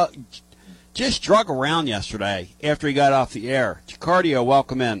 just drug around yesterday after he got off the air. Jacardio,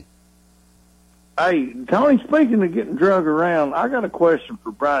 welcome in. Hey, Tony, speaking of getting drug around, I got a question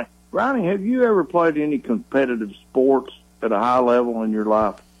for Brian. Brian, have you ever played any competitive sports at a high level in your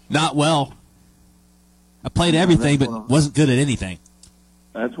life? Not well. I played everything, but wasn't good at anything.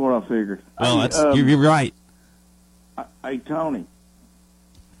 That's what I figured. Well, you're right. Hey, Tony,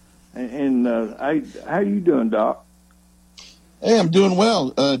 and how you doing, Doc? Hey, I'm doing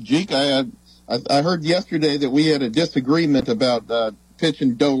well, Jeek. I heard yesterday that we had a disagreement about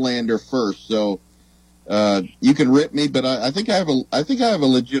pitching Dolander first, so you can rip me, but I think I have a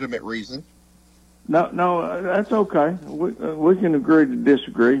legitimate reason. No, that's okay. We can agree to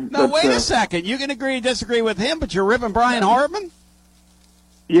disagree. No, wait a second. You can agree to disagree with him, but you're ripping Brian Hartman?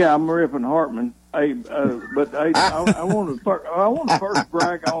 Yeah, I'm ripping Hartman. Hey, but I want to first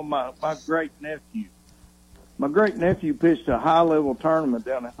brag on my great nephew. My great nephew pitched a high level tournament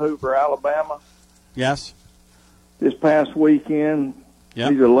down in Hoover, Alabama. Yes. This past weekend.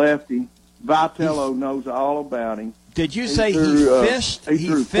 Yep. He's a lefty. Vitello knows all about him. Did you say he fished?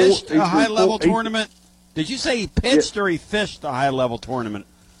 He fished a high level tournament. Did you say he pitched or he fished a high level tournament?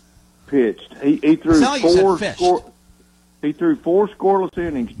 Pitched. He threw He threw 4 scoreless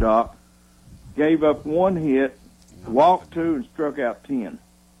innings, Doc. Gave up 1 hit, walked 2, and struck out 10.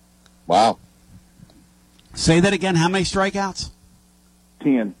 Wow. Say that again. How many strikeouts?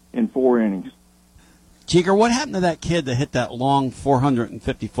 10 in 4 innings. Jeeker, what happened to that kid that hit that long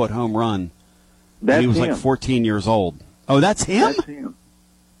 450-foot home run? That's he was him. like 14 years old. Oh, that's him? That's him.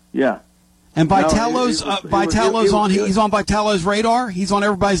 Yeah. And Vitello's he's on Vitello's radar? He's on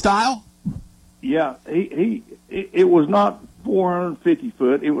everybody's dial? Yeah. It was not 450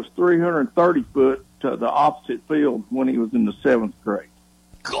 foot. It was 330 foot to the opposite field when he was in the 7th grade.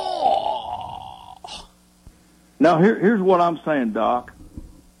 Now, here's what I'm saying, Doc.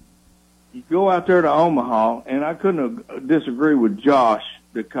 You go out there to Omaha, and I couldn't have disagree with Josh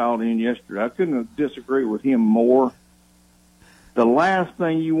that called in yesterday. I couldn't have disagree with him more. The last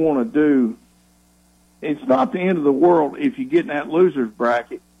thing you want to do, it's not the end of the world if you get in that loser's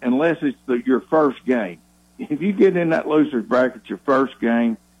bracket, unless it's your first game. If you get in that loser's bracket your first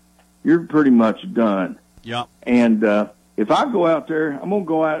game, you're pretty much done. Yep. And if I go out there, I'm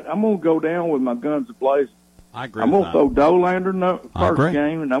gonna go down with my guns ablazing. I agree. I'm gonna throw Dolander the I first agree.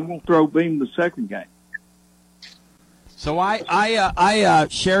 game, and I'm gonna throw Beam the second game. So I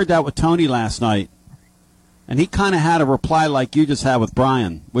shared that with Tony last night, and he kind of had a reply like you just had with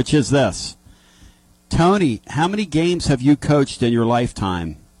Brian, which is this. Tony, how many games have you coached in your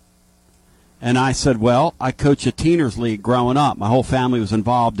lifetime? And I said, well, I coached a teeners league growing up. My whole family was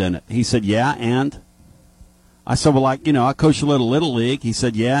involved in it. He said, yeah, and? I said, well, I coached a little league. He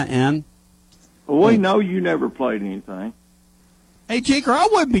said, yeah, and? Well, we know you never played anything. Hey, Jeeker, I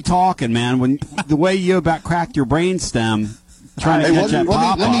wouldn't be talking, man, when the way you about cracked your brainstem trying to catch that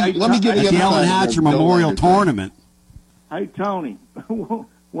pop-up let me give you at the Ellen Hatcher Memorial Tournament. Hey, Tony,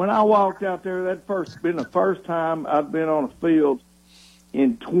 when I walked out there, been the first time I'd been on a field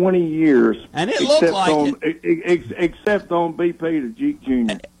in 20 years. And it looked like except on BP to Jeek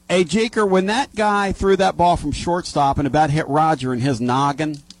Jr. Hey, Jeeker, when that guy threw that ball from shortstop and about hit Roger in his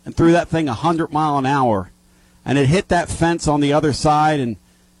noggin and threw that thing 100 mile an hour, and it hit that fence on the other side,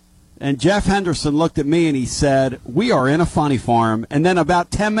 and Jeff Henderson looked at me and he said, we are in a funny farm. And then about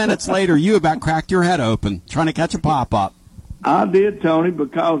 10 minutes later, you about cracked your head open trying to catch a pop-up. I did, Tony,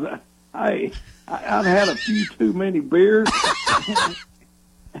 because I'd had a few too many beers,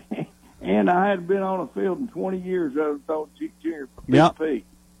 and I had been on a field in 20 years. I was told Jeek Jr. for BP.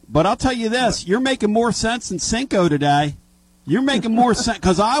 But I'll tell you this, you're making more sense than Cinco today. You're making more sense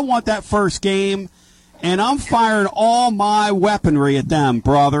because I want that first game, and I'm firing all my weaponry at them,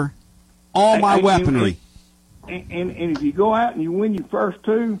 brother. All my weaponry. And if you go out and you win your first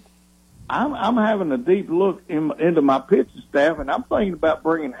 2, I'm having a deep look into my pitching staff, and I'm thinking about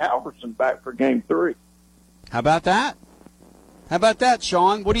bringing Halverson back for Game 3. How about that? How about that,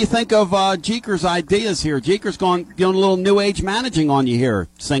 Sean? What do you think of Jeeker's ideas here? Jeeker's going a little new age managing on you here,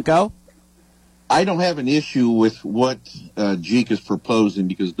 Cinco. I don't have an issue with what Jeek is proposing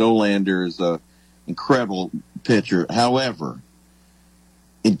because Dolander is an incredible pitcher. However,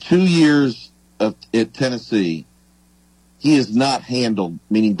 in 2 years at Tennessee, he has not handled,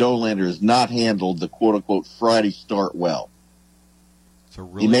 meaning Dolander has not handled the quote-unquote Friday start well.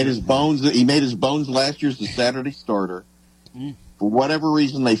 He made his bones last year as the Saturday starter. For whatever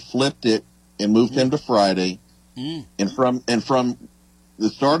reason, they flipped it and moved him to Friday. And from the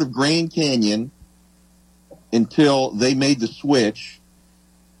start of Grand Canyon until they made the switch,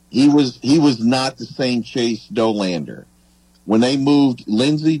 he was not the same Chase Dolander. When they moved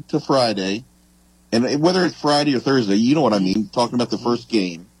Lindsey to Friday, and whether it's Friday or Thursday, you know what I mean, talking about the first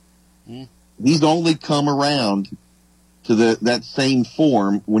game, he's only come around to that same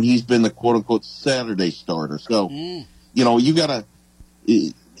form when he's been the quote-unquote Saturday starter. So, you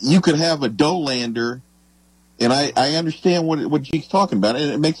could have a Dolander, and I understand what Jeke's talking about,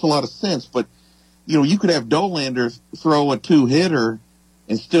 and it makes a lot of sense, but, you could have Dolander throw a 2-hitter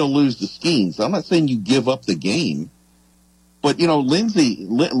and still lose the Skeens. I'm not saying you give up the game, but,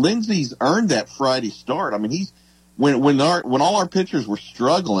 Lindsey's earned that Friday start. I mean, when all our pitchers were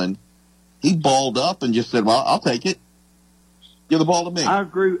struggling, he balled up and just said, well, I'll take it. Give the ball to me. I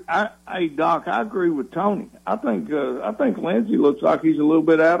agree. Hey, Doc, I agree with Tony. I think Lindsey looks like he's a little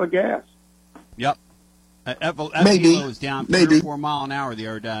bit out of gas. Yep. Maybe. was down 3 or 4 mile an hour the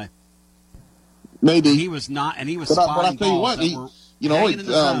other day. Maybe. He was not, and he was but spotting I tell you balls what, that were hanging in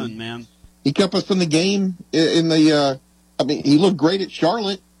the zone, man. He kept us in the game in the. He looked great at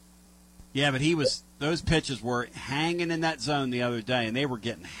Charlotte. Yeah, but those pitches were hanging in that zone the other day, and they were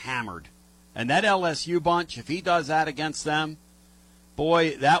getting hammered. And that LSU bunch, if he does that against them,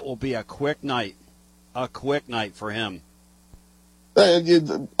 boy, that will be a quick night. A quick night for him.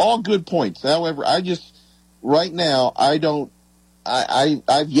 All good points. However, right now,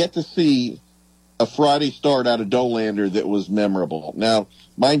 I've yet to see a Friday start out of Dolander that was memorable. Now,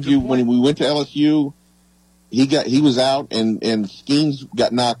 mind you, when we went to LSU, he was out and Skeens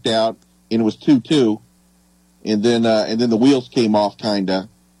got knocked out and it was 2-2, and then the wheels came off kinda,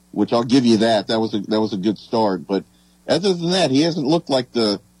 which I'll give you that. That was a good start, but other than that, he hasn't looked like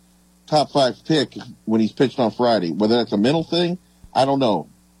the top 5 pick when he's pitched on Friday. Whether that's a mental thing, I don't know,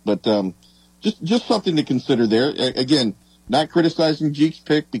 but just something to consider there. Again, not criticizing Jeke's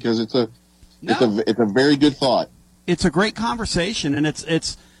pick because it's a very good thought. It's a great conversation, and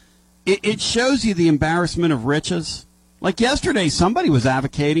it shows you the embarrassment of riches. Like yesterday, somebody was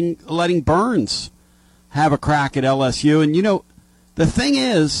advocating letting Burns have a crack at LSU, and the thing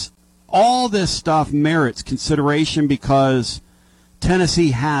is, all this stuff merits consideration because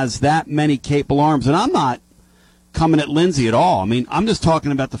Tennessee has that many capable arms, and I'm not coming at Lindsey at all. I mean, I'm just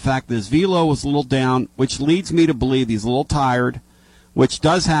talking about the fact that his velo was a little down, which leads me to believe he's a little tired, which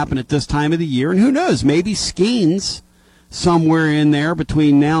does happen at this time of the year. And who knows, maybe Skeens somewhere in there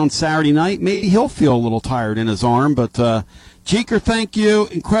between now and Saturday night, maybe he'll feel a little tired in his arm. But, Jeker, thank you.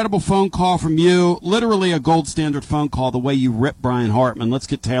 Incredible phone call from you. Literally a gold standard phone call, the way you ripped Brian Hartman. Let's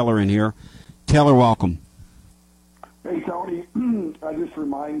get Taylor in here. Taylor, welcome. Hey, Tony. I just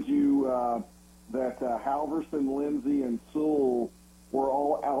remind you that Halverson, Lindsey, and Sewell were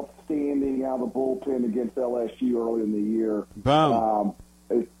all outstanding out of the bullpen against LSU early in the year. Boom.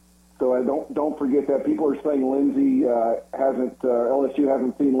 So I don't forget that. People are saying Lindsey LSU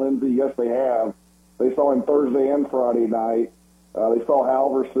hasn't seen Lindsey. Yes, they have. They saw him Thursday and Friday night. They saw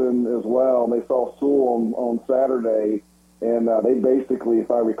Halverson as well, and they saw Sewell on Saturday. And they basically, if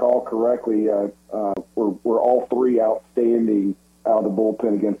I recall correctly, were all three outstanding out of the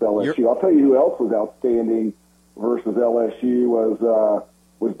bullpen against LSU. I'll tell you who else was outstanding versus LSU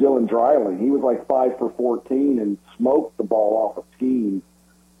was Dylan Dreiling. He was like 5 for 14 and smoked the ball off of Skeens.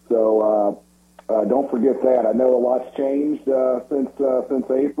 So don't forget that. I know a lot's changed since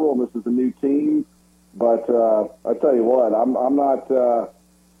April, and this is a new team. But I tell you what, I'm not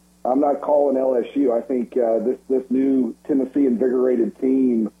calling LSU. I think this new Tennessee invigorated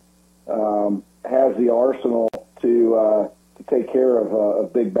team has the arsenal to take care of a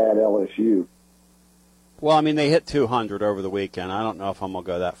big bad LSU. Well, I mean, they hit 200 over the weekend. I don't know if I'm going to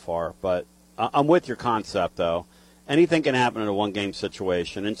go that far, but I'm with your concept, though. Anything can happen in a one-game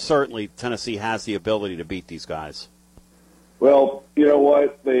situation, and certainly Tennessee has the ability to beat these guys. Well, you know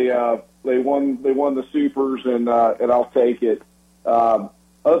what? They won the Supers, and I'll take it.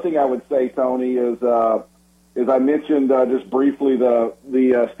 Other thing I would say, Tony, is I mentioned just briefly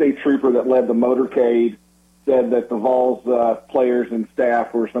the state trooper that led the motorcade said that the Vols players and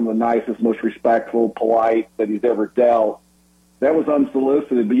staff were some of the nicest, most respectful, polite that he's ever dealt. That was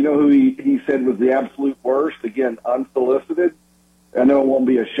unsolicited, but you know who he said was the absolute worst? Again, unsolicited. I know it won't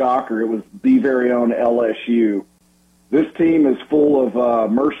be a shocker. It was the very own LSU. This team is full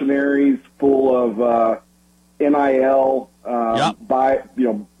of mercenaries, full of NIL,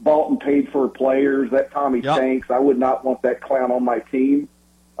 bought and paid for players. That Tommy Tanks, I would not want that clown on my team.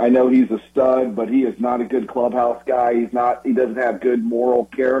 I know he's a stud, but he is not a good clubhouse guy. He doesn't have good moral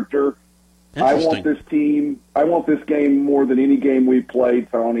character. I want this game more than any game we've played,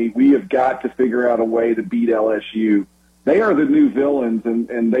 Tony. We have got to figure out a way to beat LSU. They are the new villains,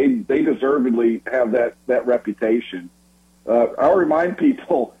 and they deservedly have that reputation. I'll remind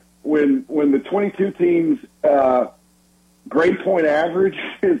people, when the 22 teams grade point average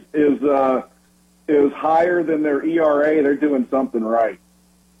is higher than their ERA, they're doing something right.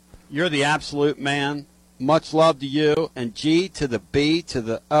 You're the absolute man. Much love to you. And G to the B to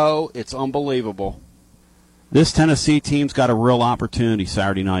the O, it's unbelievable. This Tennessee team's got a real opportunity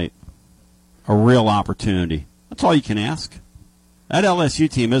Saturday night. A real opportunity. That's all you can ask. That LSU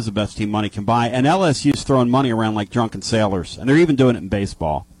team is the best team money can buy, and LSU's throwing money around like drunken sailors, and they're even doing it in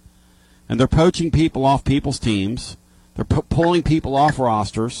baseball. And they're poaching people off people's teams. They're pulling people off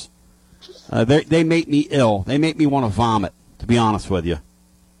rosters. They make me ill. They make me want to vomit, to be honest with you.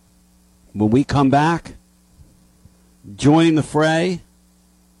 When we come back, joining the fray,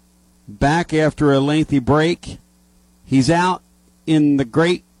 back after a lengthy break, he's out in the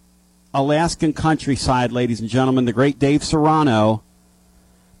great Alaskan countryside, ladies and gentlemen, the great Dave Serrano.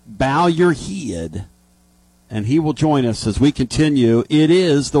 Bow your head, and he will join us as we continue. It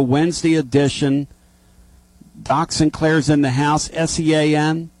is the Wednesday edition. Doc Sinclair's in the house,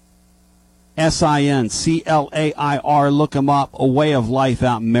 SEANSINCLAIR. Look him up, A Way of Life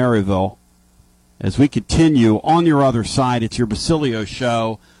out in Maryville. As we continue on your other side, it's your Basilio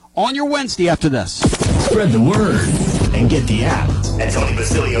show on your Wednesday after this. Spread the word and get the app at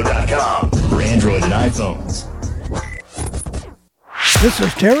TonyBasilio.com for Android and iPhones. This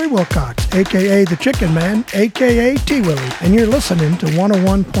is Terry Wilcox, a.k.a. The Chicken Man, a.k.a. T-Willie, and you're listening to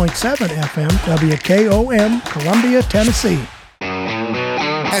 101.7 FM WKOM, Columbia, Tennessee.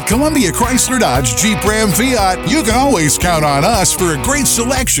 At Columbia Chrysler Dodge Jeep Ram Fiat, you can always count on us for a great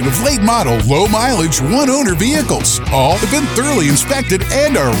selection of late model, low mileage, one owner vehicles. All have been thoroughly inspected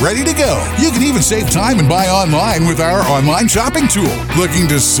and are ready to go. You can even save time and buy online with our online shopping tool. Looking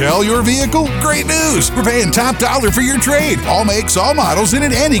to sell your vehicle? Great news! We're paying top dollar for your trade. All makes, all models, and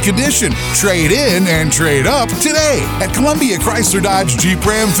in any condition. Trade in and trade up today. At Columbia Chrysler Dodge Jeep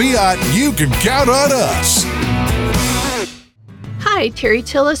Ram Fiat, you can count on us. Hi, Terry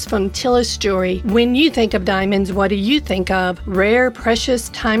Tillis from Tillis Jewelry. When you think of diamonds, what do you think of? Rare, precious,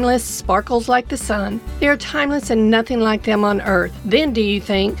 timeless, sparkles like the sun. They are timeless and nothing like them on earth. Then do you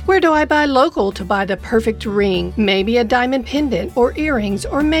think, where do I buy local to buy the perfect ring? Maybe a diamond pendant or earrings,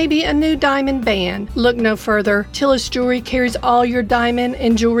 or maybe a new diamond band. Look no further. Tillis Jewelry carries all your diamond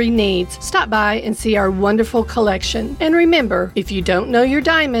and jewelry needs. Stop by and see our wonderful collection. And remember, if you don't know your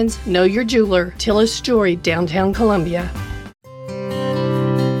diamonds, know your jeweler. Tillis Jewelry, downtown Columbia.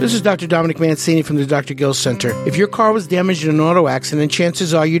 This is Dr. Dominic Mancini from the Dr. Gill Center. If your car was damaged in an auto accident,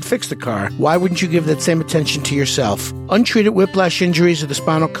 chances are you'd fix the car. Why wouldn't you give that same attention to yourself? Untreated whiplash injuries of the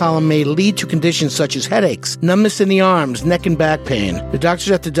spinal column may lead to conditions such as headaches, numbness in the arms, neck and back pain. The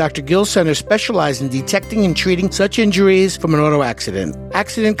doctors at the Dr. Gill Center specialize in detecting and treating such injuries from an auto accident.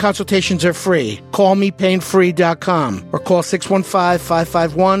 Accident consultations are free. Call mepainfree.com or call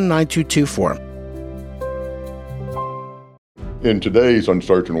 615-551-9224. In today's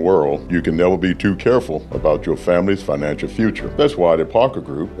uncertain world, you can never be too careful about your family's financial future. That's why the Parker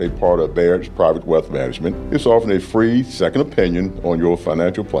Group, a part of Baird's Private Wealth Management, is offering a free second opinion on your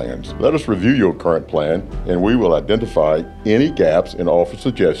financial plans. Let us review your current plan, and we will identify any gaps and offer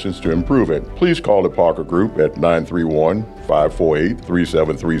suggestions to improve it. Please call the Parker Group at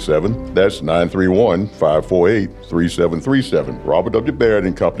 931-548-3737. That's 931-548-3737. Robert W.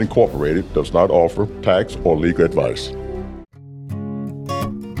 Baird & Company Incorporated does not offer tax or legal advice.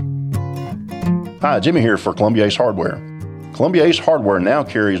 Hi, Jimmy here for Columbia Ace Hardware. Columbia Ace Hardware now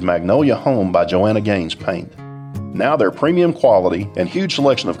carries Magnolia Home by Joanna Gaines paint. Now their premium quality and huge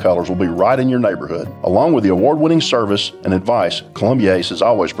selection of colors will be right in your neighborhood. Along with the award-winning service and advice Columbia Ace has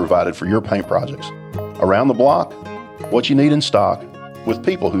always provided for your paint projects. Around the block, what you need in stock, with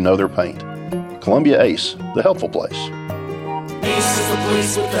people who know their paint. Columbia Ace, the helpful place. Ace is the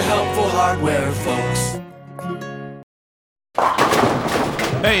place with the helpful hardware, folks.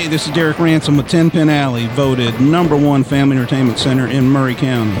 Hey, this is Derek Ransom with 10 Pin Alley, voted #1 family entertainment center in Murray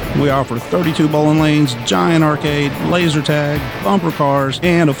County. We offer 32 bowling lanes, giant arcade, laser tag, bumper cars,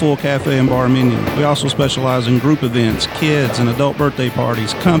 and a full cafe and bar menu. We also specialize in group events, kids and adult birthday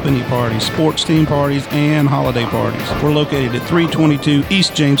parties, company parties, sports team parties, and holiday parties. We're located at 322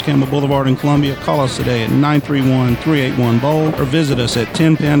 East James Campbell Boulevard in Columbia. Call us today at 931-381-BOWL or visit us at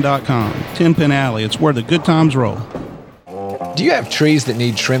 10pin.com. 10 Pin Alley, it's where the good times roll. Do you have trees that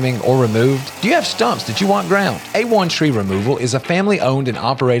need trimming or removed? Do you have stumps that you want ground? A1 Tree Removal is a family-owned and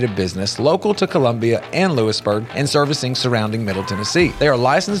operated business local to Columbia and Lewisburg and servicing surrounding Middle Tennessee. They are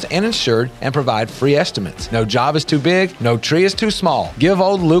licensed and insured and provide free estimates. No job is too big, no tree is too small. Give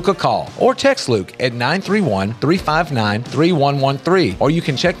old Luke a call or text Luke at 931-359-3113, or you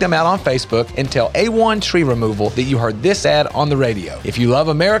can check them out on Facebook and tell A1 Tree Removal that you heard this ad on the radio. If you love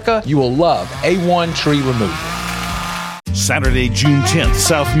America, you will love A1 Tree Removal. Saturday, June 10th,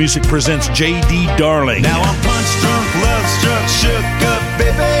 South Music presents J.D. Darling. Now I'm punch drunk, love struck, shook up,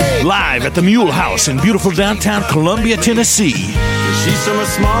 baby. Live at the Mule House in beautiful downtown Columbia, Tennessee. She's from a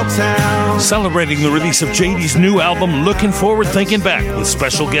small town. Celebrating the release of J.D.'s new album, Looking Forward, Thinking Back, with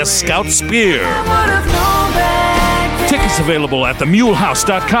special guest Scout Spear. Tickets available at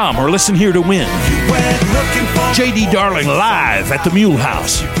themulehouse.com or listen here to win. J.D. Darling live at the Mule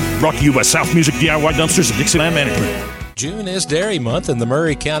House. Brought to you by South Music DIY Dumpsters and Dixieland Management. June is Dairy Month, and the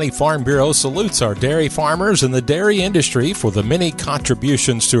Murray County Farm Bureau salutes our dairy farmers and the dairy industry for the many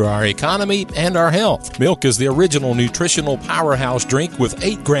contributions to our economy and our health. Milk is the original nutritional powerhouse drink with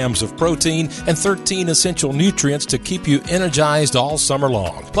 8 grams of protein and 13 essential nutrients to keep you energized all summer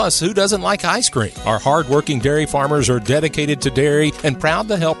long. Plus, who doesn't like ice cream? Our hardworking dairy farmers are dedicated to dairy and proud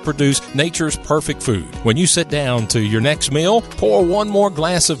to help produce nature's perfect food. When you sit down to your next meal, pour one more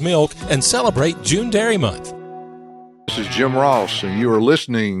glass of milk and celebrate June Dairy Month. This is Jim Ross, and you are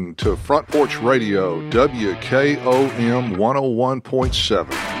listening to Front Porch Radio, WKOM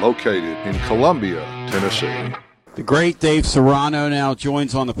 101.7, located in Columbia, Tennessee. The great Dave Serrano now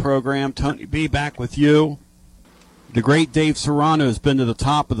joins on the program. Tony B, back with you. The great Dave Serrano has been to the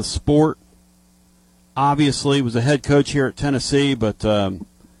top of the sport. Obviously, was a head coach here at Tennessee, but during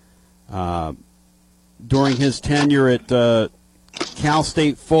his tenure at Cal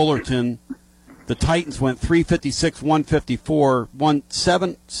State Fullerton, the Titans went 356-154, won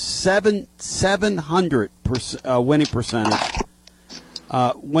 700 winning percentage.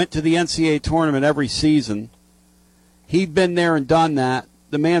 Went to the NCAA tournament every season. He'd been there and done that.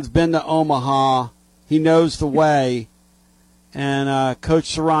 The man's been to Omaha. He knows the way. And Coach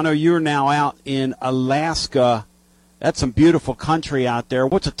Serrano, you're now out in Alaska. That's some beautiful country out there.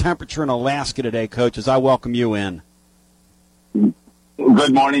 What's the temperature in Alaska today, Coach, as I welcome you in?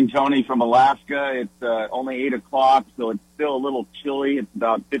 Good morning, Tony, from Alaska. It's only 8 o'clock, so it's still a little chilly. It's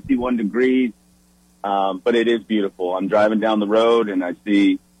about 51 degrees, but it is beautiful. I'm driving down the road, and I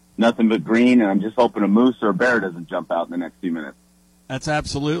see nothing but green, and I'm just hoping a moose or a bear doesn't jump out in the next few minutes. That's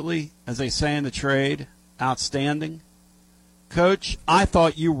absolutely, as they say in the trade, outstanding. Coach, I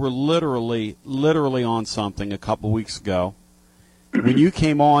thought you were literally on something a couple weeks ago when you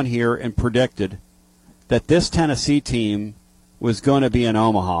came on here and predicted that this Tennessee team was going to be in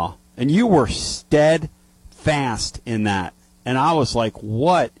Omaha, and you were steadfast in that. And I was like,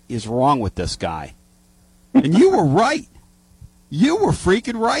 what is wrong with this guy? And you were right. You were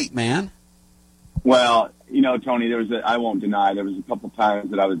freaking right, man. Well, Tony, I won't deny, there was a couple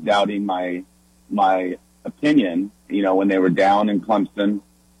times that I was doubting my opinion, when they were down in Clemson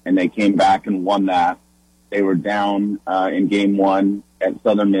and they came back and won that. They were down in game 1 at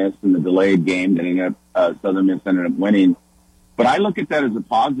Southern Miss in the delayed game that Southern Miss ended up winning. But I look at that as a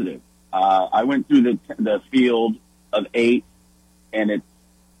positive. I went through the field of 8, and it's,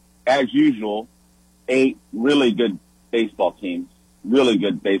 as usual, 8 really good baseball teams,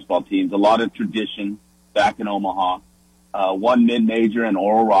 a lot of tradition back in Omaha. One mid-major and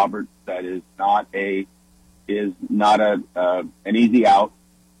Oral Roberts that is not an easy out.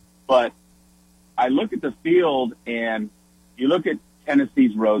 But I look at the field, and you look at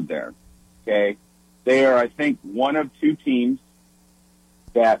Tennessee's road there, okay? They are, I think, one of 2 teams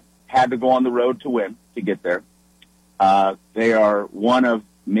that had to go on the road to win to get there. They are one of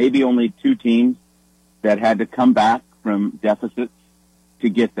maybe only 2 teams that had to come back from deficits to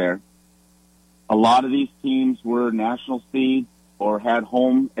get there. A lot of these teams were national seeds or had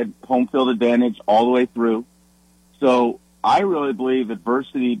home field advantage all the way through. So I really believe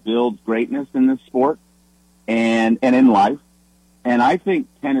adversity builds greatness in this sport and in life. And I think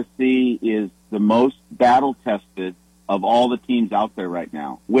Tennessee is the most battle-tested of all the teams out there right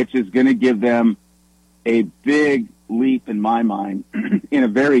now, which is going to give them a big leap in my mind in a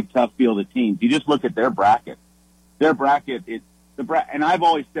very tough field of teams. You just look at their bracket. And I've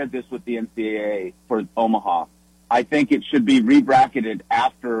always said this with the NCAA for Omaha. I think it should be re-bracketed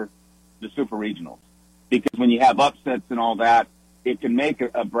after the Super Regionals, because when you have upsets and all that, it can make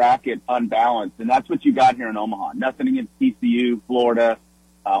a bracket unbalanced, and that's what you got here in Omaha. Nothing against TCU, Florida,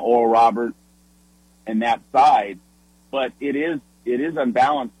 Oral Roberts, and that side. But it is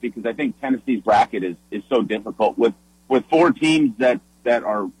unbalanced because I think Tennessee's bracket is so difficult with with 4 teams that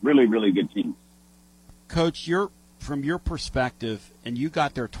are really, really good teams. Coach, from your perspective, and you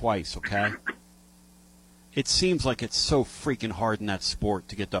got there twice, okay? It seems like it's so freaking hard in that sport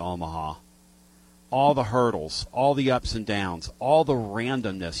to get to Omaha. All the hurdles, all the ups and downs, all the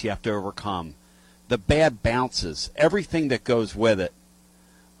randomness you have to overcome, the bad bounces, everything that goes with it.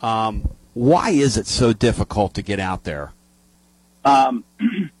 Why is it so difficult to get out there?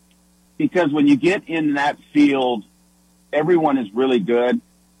 Because when you get in that field, everyone is really good,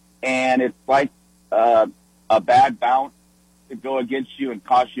 and it's like a bad bounce could go against you and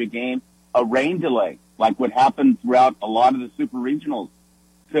cost you a game. A rain delay, like what happened throughout a lot of the super regionals,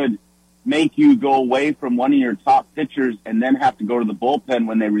 could make you go away from one of your top pitchers and then have to go to the bullpen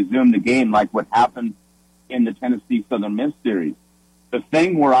when they resume the game, like what happened in the Tennessee Southern Miss series. The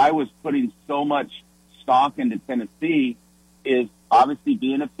thing where I was putting so much stock into Tennessee is obviously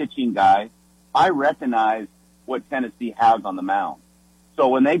being a pitching guy. I recognize what Tennessee has on the mound. So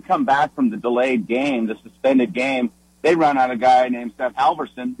when they come back from the delayed game, the suspended game, they run out a guy named Seth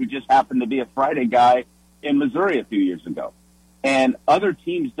Halverson, who just happened to be a Friday guy in Missouri a few years ago. And other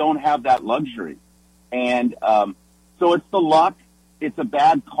teams don't have that luxury. And so it's the luck. It's a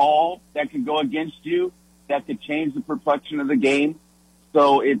bad call that could go against you, that could change the complexion of the game.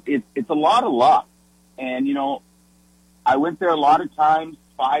 So it's a lot of luck. And, you know, I went there a lot of times,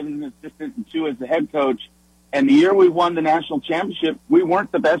 5 as an assistant and 2 as the head coach. And the year we won the national championship, we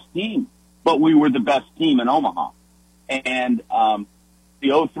weren't the best team, but we were the best team in Omaha. And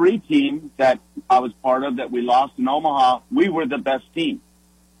the 03 team that I was part of that we lost in Omaha, we were the best team,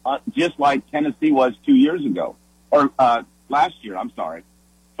 just like Tennessee was 2 years ago, or last year, I'm sorry.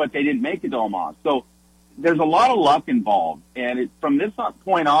 But they didn't make it to Omaha. So there's a lot of luck involved. And from this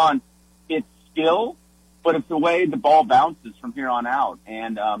point on, it's skill, but it's the way the ball bounces from here on out.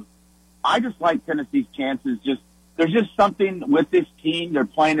 And I just like Tennessee's chances. There's just something with this team. They're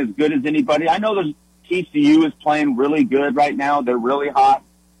playing as good as anybody. I know TCU is playing really good right now. They're really hot.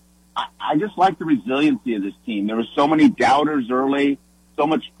 I just like the resiliency of this team. There were so many doubters early, so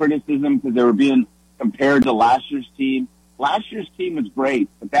much criticism because they were being compared to last year's team. Last year's team was great,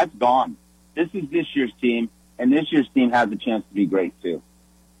 but that's gone. This is this year's team, and this year's team has a chance to be great too.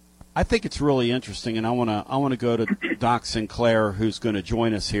 I think it's really interesting, and I want to go to Doc Sinclair, who's going to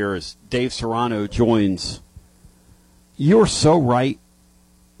join us here as Dave Serrano joins. You're so right.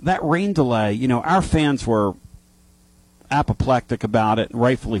 That rain delay, you know, our fans were apoplectic about it, and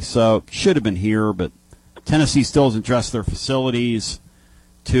rightfully so. Should have been here, but Tennessee still has addressed their facilities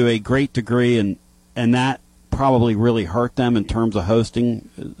to a great degree, and that probably really hurt them in terms of hosting,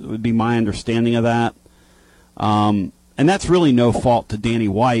 would be my understanding of that. And that's really no fault to Danny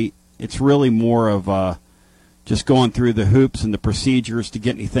White. It's really more of just going through the hoops and the procedures to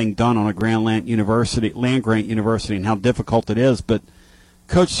get anything done on a land-grant university, and how difficult it is. But,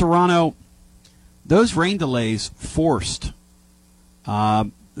 Coach Serrano, those rain delays forced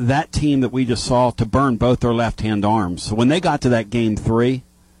that team that we just saw to burn both their left-hand arms. So when they got to that Game 3,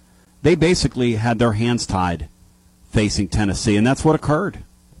 they basically had their hands tied facing Tennessee, and that's what occurred.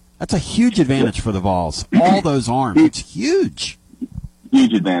 That's a huge advantage for the Vols. All those arms. It's huge.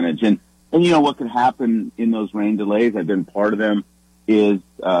 Huge advantage. And you know what could happen in those rain delays, I've been part of them, is,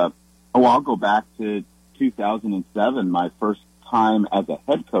 I'll go back to 2007, my first time as a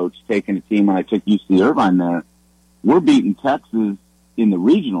head coach taking a team when I took UC Irvine there. We're beating Texas in the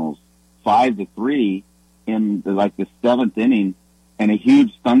regionals 5-3 in the 7th inning, and a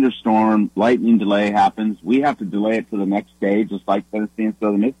huge thunderstorm, lightning delay happens. We have to delay it to the next day, just like Tennessee and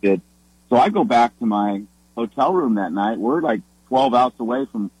Southern Miss did. So I go back to my hotel room that night. We're like 12 outs away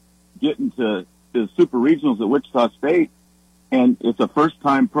from getting to the super regionals at Wichita State, and it's a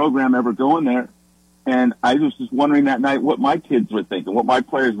first-time program ever going there. And I was just wondering that night what my kids were thinking, what my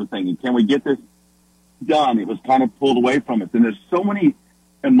players were thinking. Can we get this done? It was kind of pulled away from us. And there's so many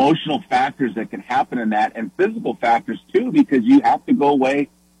emotional factors that can happen in that, and physical factors too, because you have to go away.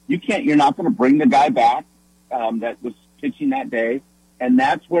 You're not going to bring the guy back that was pitching that day. And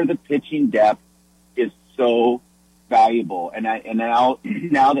that's where the pitching depth is so valuable. And now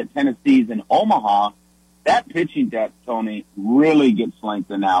that Tennessee's in Omaha, that pitching depth, Tony, really gets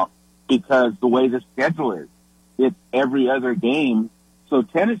lengthened out because the way the schedule is, it's every other game. So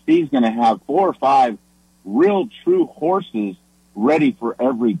Tennessee's going to have 4 or 5 real true horses ready for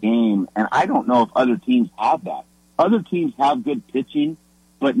every game. And I don't know if other teams have that. Other teams have good pitching,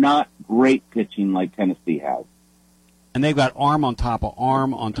 but not great pitching like Tennessee has. And they've got arm on top of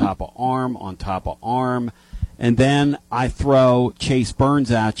arm on top of arm on top of arm. And then I throw Chase Burns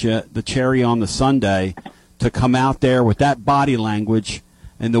at you, the cherry on the sundae, to come out there with that body language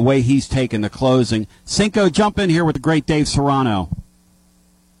and the way he's taken the closing. Cinco, jump in here with the great Dave Serrano.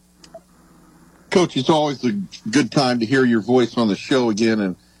 Coach, it's always a good time to hear your voice on the show again,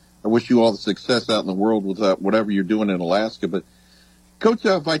 and I wish you all the success out in the world with whatever you're doing in Alaska. But Coach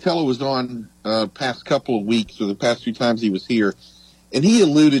Vitello was on past couple of weeks, or the past few times he was here, and he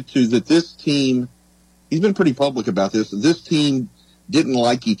alluded to that this team, he's been pretty public about this team didn't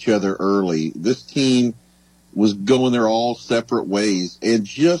like each other early. This team was going their all separate ways, and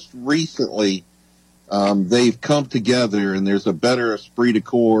just recently they've come together, and there's a better esprit de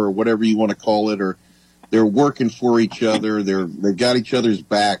corps, or whatever you want to call it, or they're working for each other. They've got each other's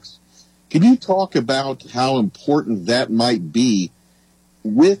backs. Can you talk about how important that might be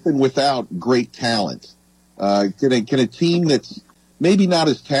with and without great talent? Can a team that's maybe not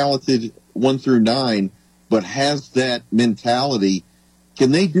as talented 1 through 9, but has that mentality,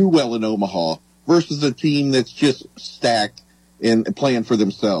 can they do well in Omaha versus a team that's just stacked and playing for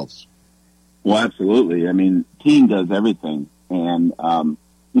themselves? Well, absolutely. I mean, team does everything. And,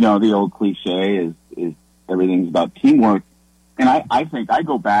 the old cliche is everything's about teamwork. And I think I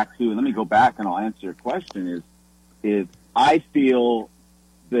go back to, and let me go back and I'll answer your question, is I feel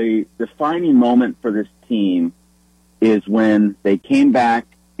the defining moment for this team is when they came back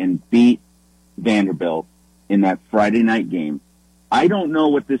and beat Vanderbilt in that Friday night game. I don't know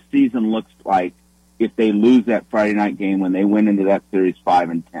what this season looks like if they lose that Friday night game when they went into that series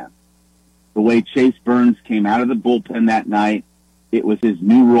 5-10. The way Chase Burns came out of the bullpen that night, it was his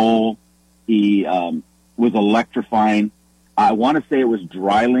new role. He was electrifying. I want to say it was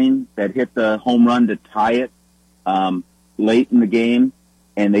Dreiling that hit the home run to tie it late in the game,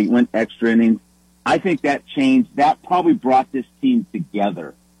 and they went extra innings. I think that changed. That probably brought this team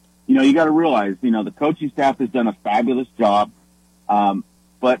together. You got to realize, the coaching staff has done a fabulous job,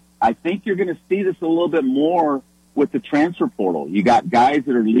 but I think you're going to see this a little bit more with the transfer portal. You got guys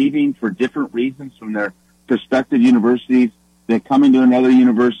that are leaving for different reasons from their prospective universities. They're coming to another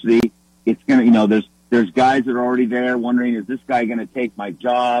university. It's going to, there's guys that are already there wondering, is this guy going to take my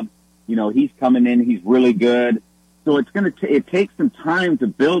job? He's coming in. He's really good. So it takes some time to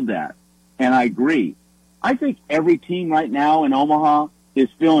build that. And I agree. I think every team right now in Omaha is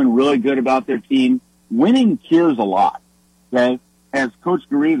feeling really good about their team. Winning cures a lot. Okay. As Coach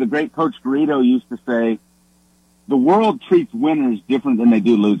Garrido, the great Coach Garrido used to say, the world treats winners different than they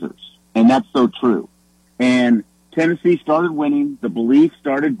do losers. And that's so true. And Tennessee started winning. The belief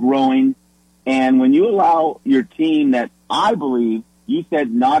started growing. And when you allow your team that I believe, you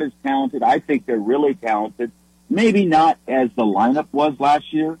said not as talented, I think they're really talented. Maybe not as the lineup was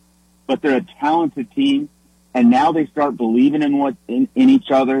last year, but they're a talented team. And now they start believing in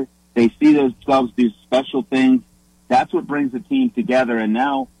each other. They see themselves do special things. That's what brings the team together. And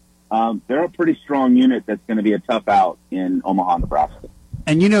now they're a pretty strong unit that's going to be a tough out in Omaha, Nebraska.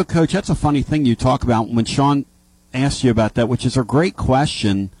 And Coach, that's a funny thing you talk about when Sean asked you about that, which is a great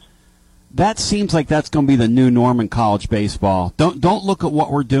question. That seems like that's going to be the new norm in college baseball. Don't look at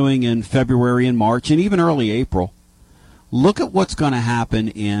what we're doing in February and March and even early April. Look at what's going to happen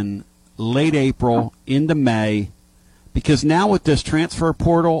in late April into May, because now with this transfer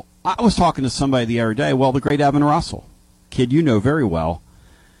portal, I was talking to somebody the other day, the great Evan Russell, kid you know very well,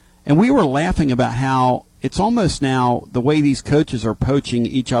 and we were laughing about how it's almost now the way these coaches are poaching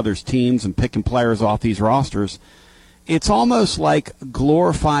each other's teams and picking players off these rosters. It's almost like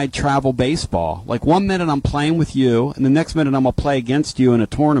glorified travel baseball. Like 1 minute I'm playing with you, and the next minute I'm going to play against you in a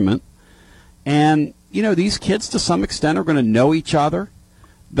tournament. And, these kids to some extent are going to know each other.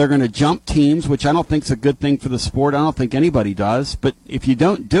 They're going to jump teams, which I don't think is a good thing for the sport. I don't think anybody does. But if you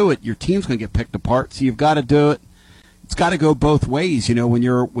don't do it, your team's going to get picked apart. So you've got to do it. It's got to go both ways. When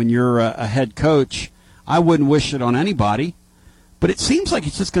you're a head coach, I wouldn't wish it on anybody. But it seems like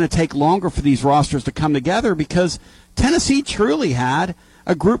it's just going to take longer for these rosters to come together because Tennessee truly had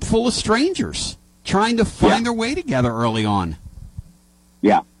a group full of strangers trying to find their way together early on.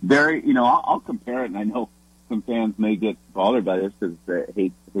 Yeah, very. I'll compare it, and I know some fans may get bothered by this because they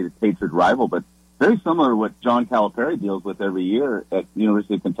hate hatred rival, but very similar to what John Calipari deals with every year at the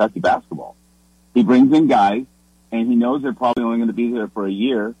University of Kentucky basketball. He brings in guys, and he knows they're probably only going to be there for a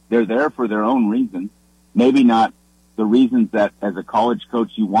year. They're there for their own reasons, maybe not the reasons that as a college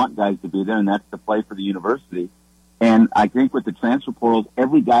coach you want guys to be there, and that's to play for the university. And I think with the transfer portals,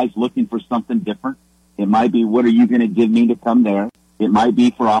 every guy's looking for something different. It might be, what are you going to give me to come there? It might be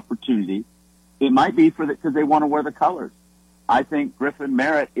for opportunity. It might be because they want to wear the colors. I think Griffin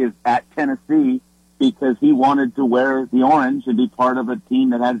Merritt is at Tennessee because he wanted to wear the orange and be part of a team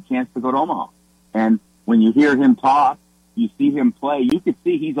that had a chance to go to Omaha. And when you hear him talk, you see him play, you can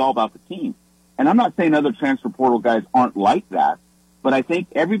see he's all about the team. And I'm not saying other transfer portal guys aren't like that, But I think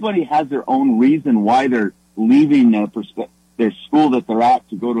everybody has their own reason why they're leaving their school that they're at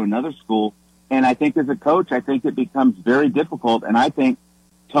to go to another school. And I think as a coach, I think it becomes very difficult. And I think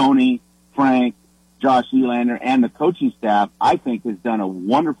Tony, Frank, Josh Elander, and the coaching staff, I think, has done a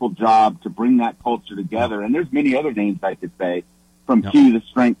wonderful job to bring that culture together. And there's many other names I could say, from Q, the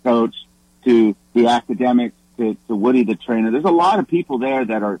strength coach, to the academics, to Woody, the trainer. There's a lot of people there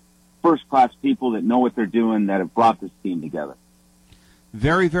that are first-class people that know what they're doing that have brought this team together.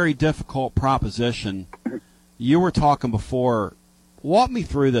 Very, very difficult proposition. You were talking before. Walk me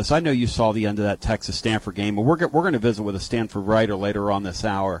through this. I know you saw the end of that Texas-Stanford game, but we're going to visit with a Stanford writer later on this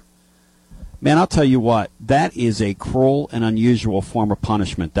hour. Man, I'll tell you what, that is a cruel and unusual form of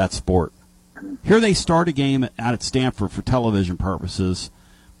punishment, that sport. Here they start a game out at Stanford for television purposes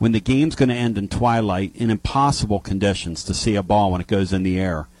when the game's going to end in twilight in impossible conditions to see a ball when it goes in the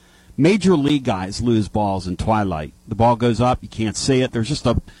air. Major league guys lose balls in twilight. The ball goes up, you can't see it. There's just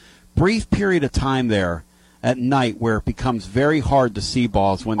a brief period of time there at night where it becomes very hard to see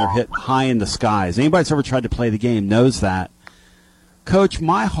balls when they're hit high in the skies. Anybody that's ever tried to play the game knows that. Coach,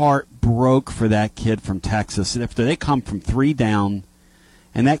 my heart broke for that kid from Texas. And after they come from 3 down,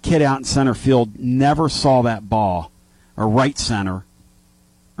 and that kid out in center field never saw that ball, or right center,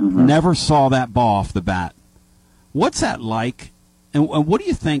 never saw that ball off the bat. What's that like? And what do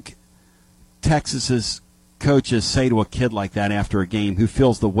you think Texas's coaches say to a kid like that after a game who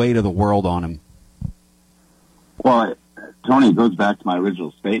feels the weight of the world on him? Well, Tony, it goes back to my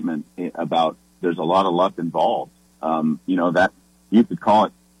original statement about there's a lot of luck involved. That you could call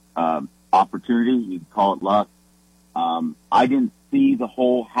it opportunity, you could call it luck. I didn't see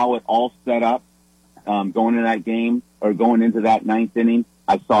how it all set up going into that game or going into that 9th inning.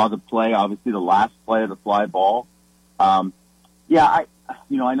 I saw the play, obviously the last play of the fly ball. I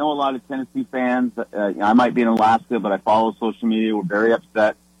know a lot of Tennessee fans. I might be in Alaska, but I follow social media. We're very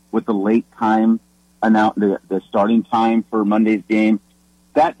upset with the late time, the starting time for Monday's game.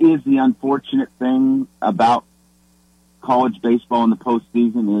 That is the unfortunate thing about college baseball in the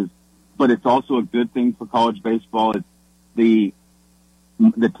postseason but it's also a good thing for college baseball. It's the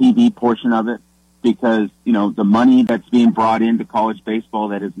TV portion of it, because, the money that's being brought into college baseball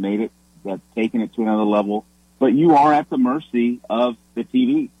that has made it, that's taken it to another level. But you are at the mercy of the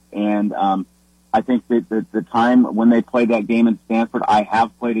TV. And I think that the time when they played that game in Stanford, I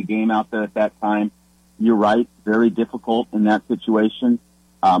have played a game out there at that time. You're right, very difficult in that situation.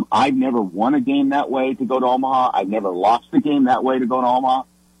 I've never won a game that way to go to Omaha. I've never lost a game that way to go to Omaha.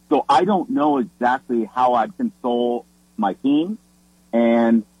 So I don't know exactly how I'd console my team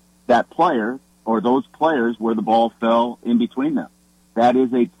and that player or those players where the ball fell in between them. That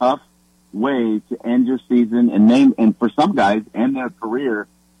is a tough way to end your season and for some guys end their career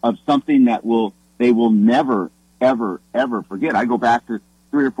of something that they will never, ever, ever forget. I go back to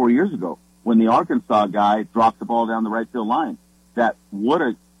 3 or 4 years ago when the Arkansas guy dropped the ball down the right field line. That would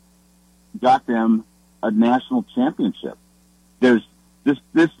have got them a national championship.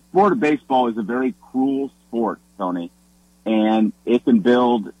 This sport of baseball is a very cruel sport, Tony, and it can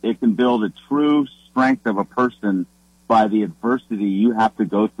build a true strength of a person by the adversity you have to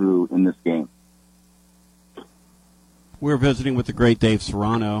go through in this game. We're visiting with the great Dave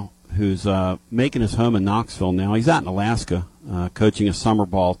Serrano, who's making his home in Knoxville now. He's out in Alaska coaching a summer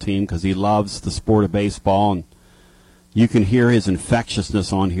ball team because he loves the sport of baseball, and you can hear his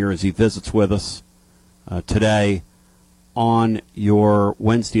infectiousness on here as he visits with us today on your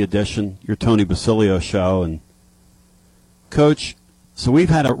Wednesday edition, your Tony Basilio show. And, Coach, so we've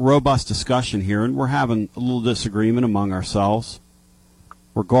had a robust discussion here, and we're having a little disagreement among ourselves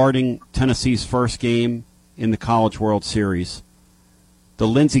regarding Tennessee's first game in the College World Series. The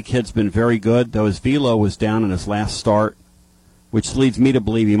Lindsey kid's been very good, though his velo was down in his last start, which leads me to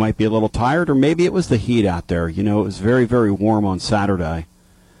believe he might be a little tired, or maybe it was the heat out there. It was very, very warm on Saturday,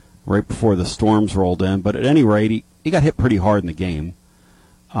 right before the storms rolled in. But at any rate, he got hit pretty hard in the game.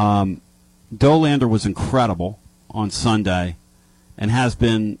 Dolander was incredible on Sunday and has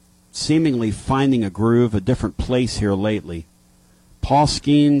been seemingly finding a groove, a different place here lately. Paul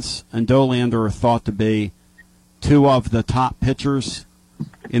Skeens and Dolander are thought to be 2 of the top pitchers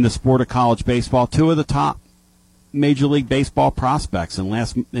in the sport of college baseball, 2 of the top Major League Baseball prospects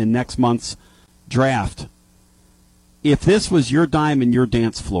in next month's draft. If this was your dime and your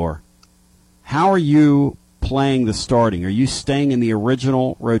dance floor, how are you playing the starting? Are you staying in the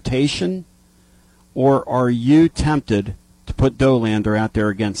original rotation, or are you tempted to put Dolander out there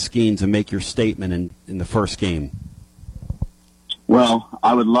against Skeens and make your statement in the first game? Well,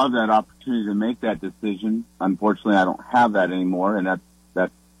 I would love that opportunity to make that decision. Unfortunately, I don't have that anymore, and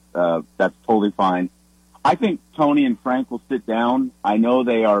that's totally fine. I think Tony and Frank will sit down. I know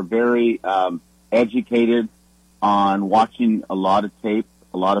they are very educated on watching a lot of tape,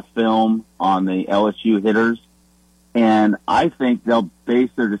 a lot of film on the LSU hitters. And I think they'll base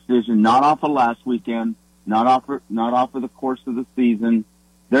their decision not off of last weekend, not off of the course of the season.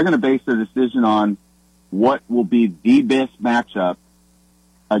 They're going to base their decision on what will be the best matchup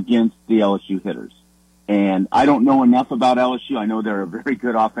against the LSU hitters. And I don't know enough about LSU. I know they're a very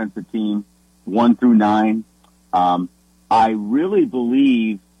good offensive team, 1 through 9. I really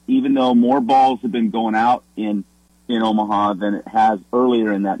believe, even though more balls have been going out in Omaha than it has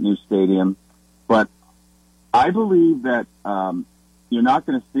earlier in that new stadium, but I believe that you're not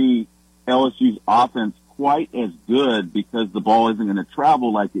going to see LSU's offense quite as good because the ball isn't going to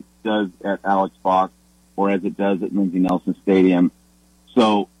travel like it does at Alex Fox or as it does at Lindsey Nelson Stadium.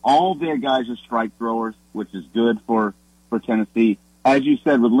 So all their guys are strike throwers, which is good for Tennessee. As you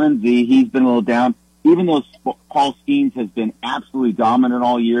said with Lindsey, he's been a little down. Even though Paul Skeens has been absolutely dominant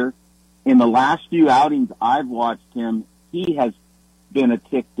all year, in the last few outings I've watched him, he has been a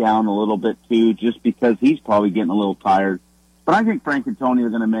tick down a little bit too, just because he's probably getting a little tired. But I think Frank and Tony are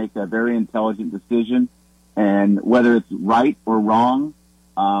going to make a very intelligent decision, and whether it's right or wrong,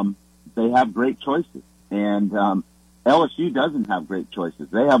 they have great choices. And LSU doesn't have great choices.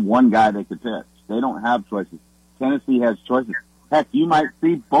 They have one guy they could pitch. They don't have choices. Tennessee has choices. Heck, you might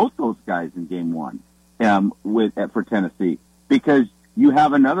see both those guys in game one for Tennessee, because you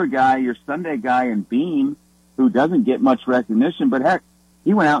have another guy, your Sunday guy in Beam, who doesn't get much recognition, but heck,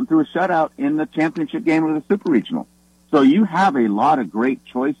 he went out and threw a shutout in the championship game of the Super Regional. So you have a lot of great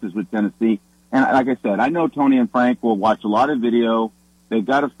choices with Tennessee. And like I said, I know Tony and Frank will watch a lot of video. They've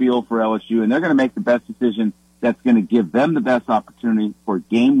got a feel for LSU, and they're going to make the best decision that's going to give them the best opportunity for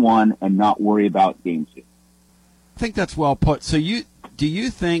game one and not worry about game two. I think that's well put. So do you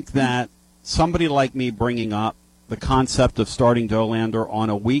think that somebody like me bringing up the concept of starting Dolander on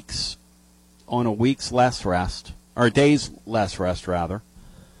a week's less rest, or a day's less rest rather,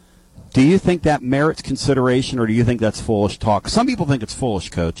 do you think that merits consideration, or do you think that's foolish talk? Some people think it's foolish,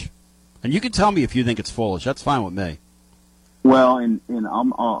 Coach. And you can tell me if you think it's foolish. That's fine with me. Well,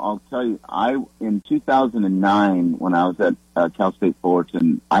 I'll tell you, in 2009, when I was at Cal State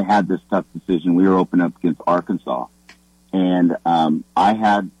Fullerton, I had this tough decision. We were opening up against Arkansas, and I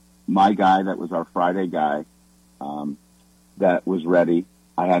had my guy that was our Friday guy that was ready.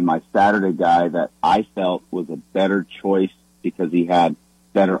 I had my Saturday guy that I felt was a better choice because he had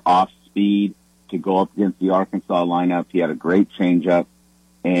better off speed to go up against the Arkansas lineup. He had a great changeup,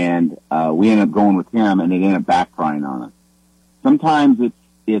 and we ended up going with him, and it ended up backfiring on us. Sometimes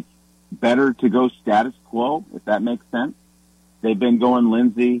it's better to go status quo, if that makes sense. They've been going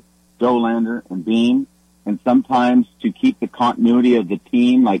Lindsey, Dolander, and Beam, and sometimes to keep the continuity of the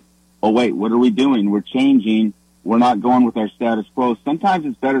team, like, oh, wait, what are we doing? We're changing. We're not going with our status quo. Sometimes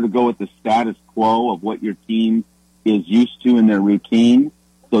it's better to go with the status quo of what your team is used to in their routine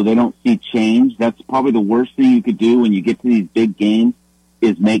so they don't see change. That's probably the worst thing you could do when you get to these big games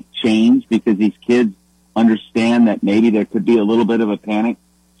is make change, because these kids understand that maybe there could be a little bit of a panic.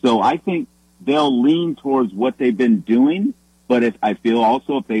 So I think they'll lean towards what they've been doing, but if they feel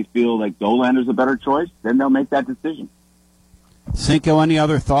like Dolander's a better choice, then they'll make that decision. Cinco, any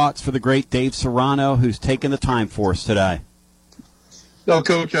other thoughts for the great Dave Serrano, who's taken the time for us today? No,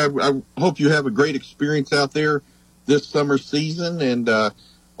 Coach, I hope you have a great experience out there this summer season, and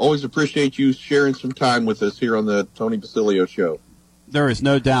always appreciate you sharing some time with us here on the Tony Basilio Show. There is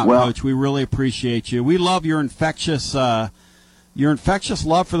no doubt, Coach. We really appreciate you. We love your infectious love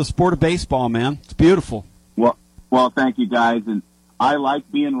for the sport of baseball, man. It's beautiful. Well, thank you, guys. And I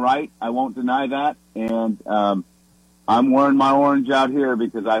like being right. I won't deny that. And I'm wearing my orange out here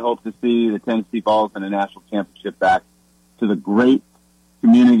because I hope to see the Tennessee Vols in a national championship back to the great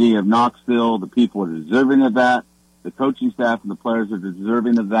community of Knoxville. The people are deserving of that. The coaching staff and the players are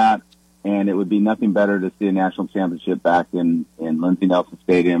deserving of that. And it would be nothing better to see a national championship back in Lindsey Nelson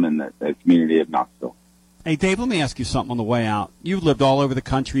Stadium and the community of Knoxville. Hey, Dave, let me ask you something on the way out. You've lived all over the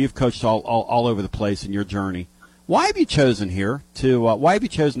country. You've coached all over the place in your journey. Why have you chosen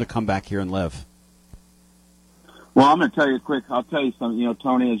to come back here and live? Well, I'm going to tell you I'll tell you something. You know,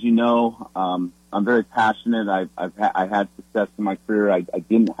 Tony, as you know, I'm very passionate. I had success in my career. I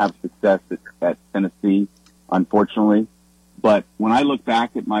didn't have success at Tennessee, unfortunately. But when I look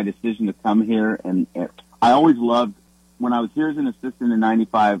back at my decision to come here, and I always loved, when I was here as an assistant in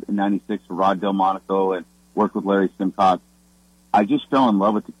 95 and 96 for Rod Delmonico and worked with Larry Simcox, I just fell in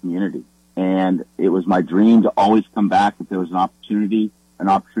love with the community. And it was my dream to always come back if there was an opportunity. An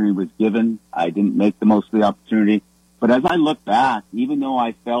opportunity was given. I didn't make the most of the opportunity. But as I look back, even though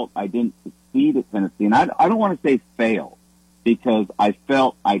I felt I didn't succeed at Tennessee. And I don't want to say fail, because I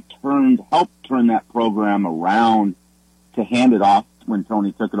felt I helped turn that program around to hand it off when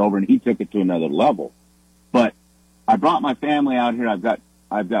Tony took it over, and he took it to another level. But I brought my family out here. I've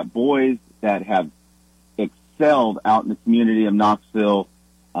got boys that have excelled out in the community of Knoxville.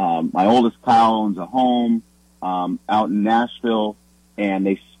 My oldest Kyle owns a home out in Nashville, and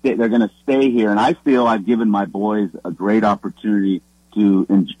they're going to stay here. And I feel I've given my boys a great opportunity to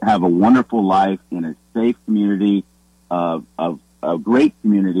have a wonderful life in a safe community, of a great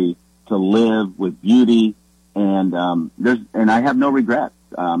community to live with beauty. And I have no regrets.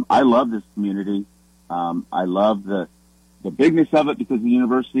 I love this community. I love the bigness of it because of the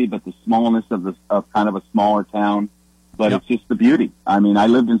university, but the smallness of kind of a smaller town. But It's just the beauty. I mean, I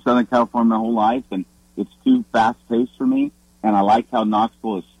lived in Southern California my whole life, and it's too fast-paced for me. And I like how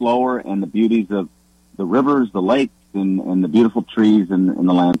Knoxville is slower, and the beauties of the rivers, the lakes, and the beautiful trees and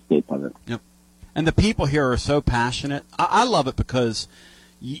the landscape of it. Yep. And the people here are so passionate. I love it because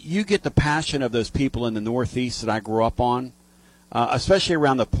you get the passion of those people in the Northeast that I grew up on, especially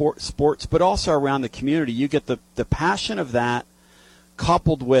around the sports, but also around the community. You get the passion of that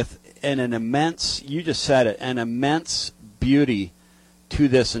coupled with an immense, you just said it, an immense beauty to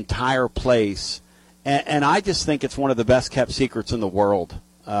this entire place. And I just think it's one of the best-kept secrets in the world,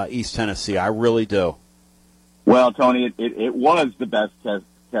 East Tennessee. I really do. Well, Tony, it was the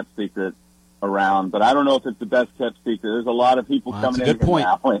best-kept secret around, but I don't know if it's the best-kept secret. There's a lot of people coming in here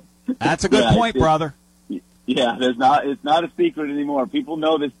now. That's a good point, brother. Yeah, it's not a secret anymore. People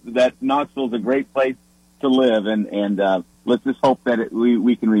know that Knoxville's a great place to live, and let's just hope that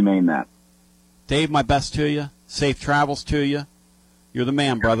we can remain that. Dave, my best to you. Safe travels to you. You're the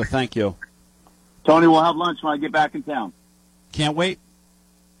man, brother. Thank you. Tony, we'll have lunch when I get back in town. Can't wait.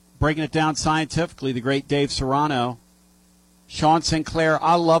 Breaking it down scientifically, the great Dave Serrano. Sean Sinclair,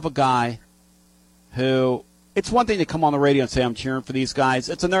 I love a guy who, it's one thing to come on the radio and say I'm cheering for these guys.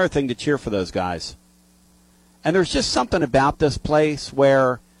 It's another thing to cheer for those guys. And there's just something about this place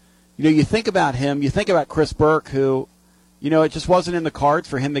where, you think about him, you think about Chris Burke, who, it just wasn't in the cards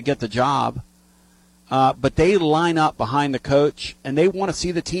for him to get the job. But they line up behind the coach, and they want to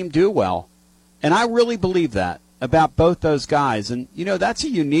see the team do well. And I really believe that about both those guys. And, that's a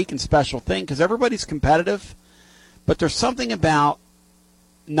unique and special thing because everybody's competitive. But there's something about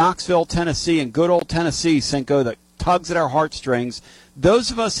Knoxville, Tennessee, and good old Tennessee, Cinco, that tugs at our heartstrings.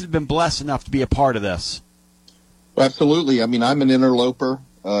 Those of us that have been blessed enough to be a part of this. Absolutely. I mean, I'm an interloper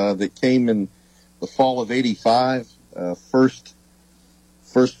that came in the fall of '85. First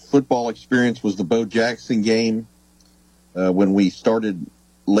football experience was the Bo Jackson game when we started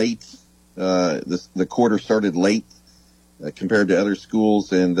late. The quarter started late compared to other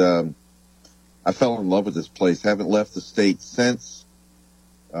schools, and I fell in love with this place. Haven't left the state since.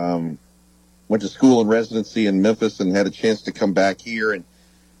 Went to school and residency in Memphis and had a chance to come back here and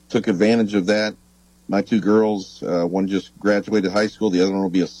took advantage of that. My two girls, one just graduated high school, the other one will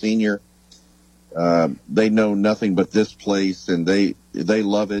be a senior. They know nothing but this place, and they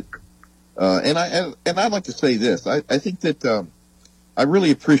love it. And I'd like to say this: I think that I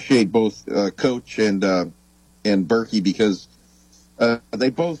really appreciate both Coach and Berkey because they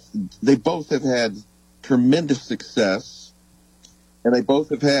both have had tremendous success, and they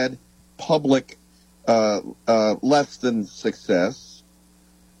both have had public less than success.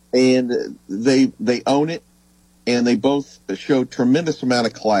 And they own it, and they both show tremendous amount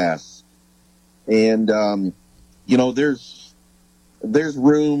of class. And there's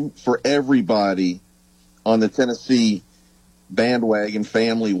room for everybody on the Tennessee bandwagon,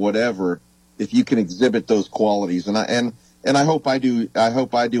 family, whatever, if you can exhibit those qualities. And I hope I do. I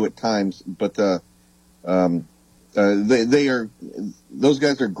hope I do at times. But they are, those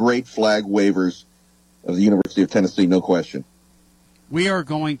guys are great flag wavers of the University of Tennessee, no question. We are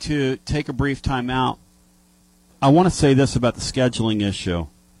going to take a brief time out. I want to say this about the scheduling issue.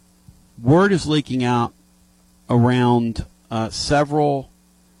 Word is leaking out around several,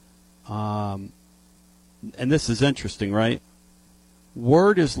 and this is interesting, right?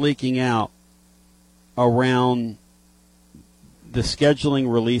 Word is leaking out around the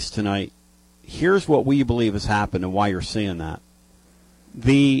scheduling release tonight. Here's what we believe has happened and why you're seeing that.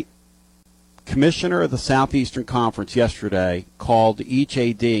 The commissioner of the Southeastern Conference yesterday called each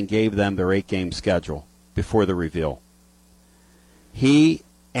AD and gave them their 8-game schedule before the reveal. He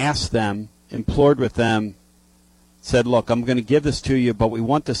asked them, implored with them, said, look, I'm going to give this to you, but we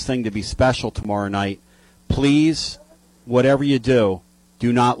want this thing to be special tomorrow night. Please, whatever you do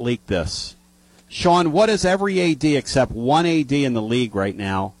not leak this. Sean, what is every AD except one AD in the league right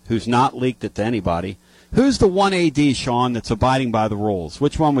now who's not leaked it to anybody? Who's the one AD, Sean, that's abiding by the rules?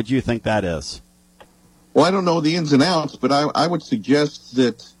 Which one would you think that is? Well, I don't know the ins and outs, but I would suggest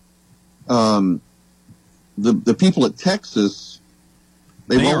that the people at Texas,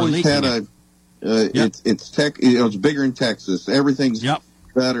 they've always had a it's tech. It's bigger in Texas. Everything's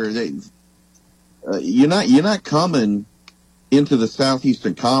better. You're not coming into the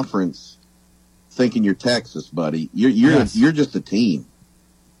Southeastern Conference thinking you're Texas, buddy. You're just a team.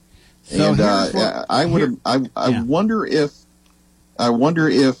 So and I wonder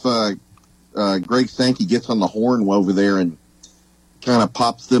if Greg Sankey gets on the horn over there and kind of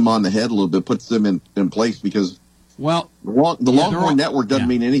pops them on the head a little bit, puts them in place, because the Longhorn Network doesn't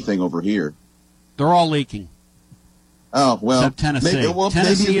mean anything over here. They're all leaking. Oh, well. Except Tennessee.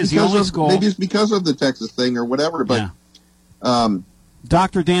 Tennessee is the only school. Maybe it's because of the Texas thing or whatever, but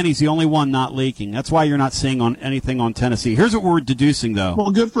Dr. Danny's the only one not leaking. That's why you're not seeing anything on Tennessee. Here's what we're deducing, though. Well,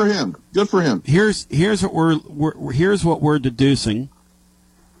 good for him. Good for him. Here's what we're deducing.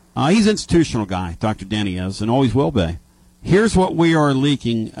 He's an institutional guy, Dr. Danny is, and always will be. Here's what we are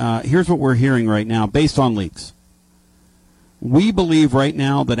leaking. Here's what we're hearing right now, based on leaks. We believe right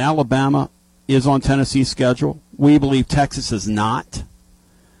now that Alabama is on Tennessee's schedule. We believe Texas is not.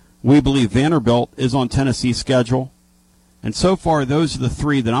 We believe Vanderbilt is on Tennessee's schedule. And so far, those are the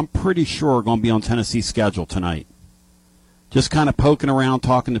three that I'm pretty sure are going to be on Tennessee's schedule tonight. Just kind of poking around,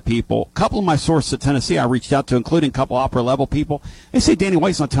 talking to people. A couple of my sources at Tennessee I reached out to, including a couple upper-level people. They say Danny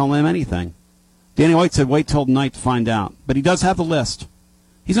White's not telling them anything. Danny White said wait till tonight to find out. But he does have the list.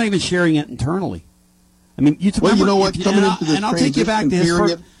 He's not even sharing it internally. I mean, you know what? Coming into this I'll take you back to his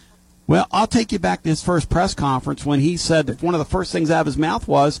period. I'll take you back to his first press conference when he said that one of the first things out of his mouth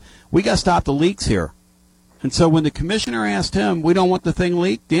was, we got to stop the leaks here. And so when the commissioner asked him, we don't want the thing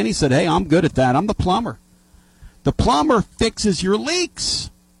leaked, Danny said, hey, I'm good at that. I'm the plumber. The plumber fixes your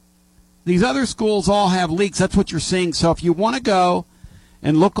leaks. These other schools all have leaks. That's what you're seeing. So if you want to go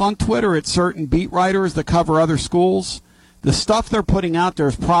and look on Twitter at certain beat writers that cover other schools, the stuff they're putting out there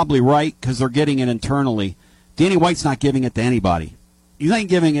is probably right because they're getting it internally. Danny White's not giving it to anybody. He's not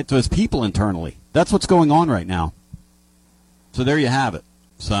giving it to his people internally. That's what's going on right now. So there you have it.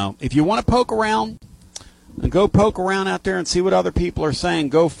 So if you want to poke around, and go poke around out there and see what other people are saying,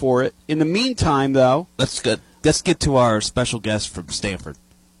 go for it. In the meantime, though, let's get to our special guest from Stanford.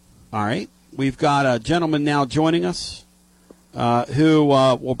 All right. We've got a gentleman now joining us who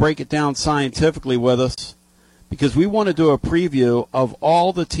will break it down scientifically with us, because we want to do a preview of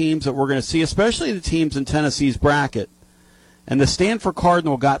all the teams that we're going to see, especially the teams in Tennessee's bracket. And the Stanford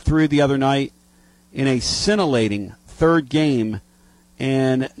Cardinal got through the other night in a scintillating third game.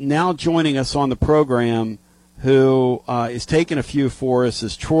 And now joining us on the program, who is taking a few for us,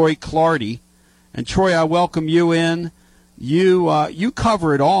 is Troy Clardy. And Troy, I welcome you in. You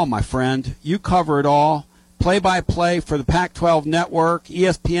cover it all, my friend. You cover it all. Play-by-play for the Pac-12 Network,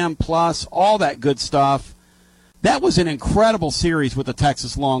 ESPN Plus, all that good stuff. That was an incredible series with the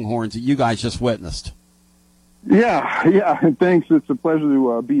Texas Longhorns that you guys just witnessed. Yeah, and thanks. It's a pleasure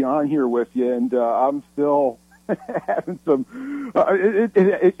to be on here with you, and I'm still having some.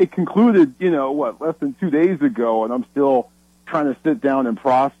 It concluded, less than 2 days ago, and I'm still trying to sit down and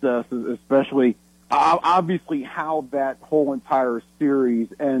process, especially obviously how that whole entire series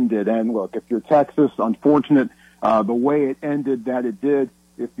ended. And look, if you're Texas, unfortunate the way it ended that it did.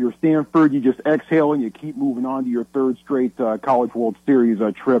 If you're Stanford, you just exhale and you keep moving on to your third straight College World Series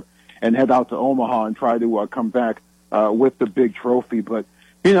trip and head out to Omaha and try to come back with the big trophy. But,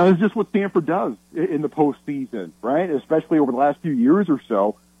 it's just what Stanford does in the postseason, right? Especially over the last few years or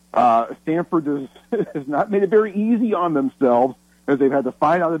so. Stanford has not made it very easy on themselves, as they've had to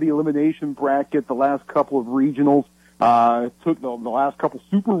fight out of the elimination bracket the last couple of regionals. Took the last couple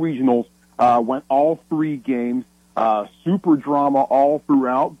super regionals, went all 3 games, super drama all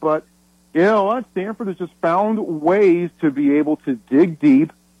throughout. But, Stanford has just found ways to be able to dig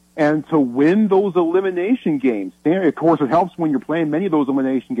deep and to win those elimination games. Of course, it helps when you're playing many of those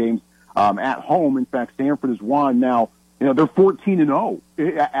elimination games at home. In fact, Stanford has won now. They're 14-0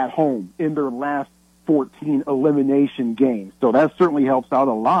 at home in their last 14 elimination games. So that certainly helps out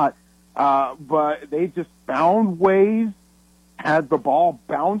a lot. But they just found ways, had the ball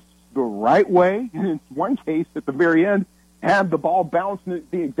bounce the right way, and in one case, at the very end, had the ball bounce in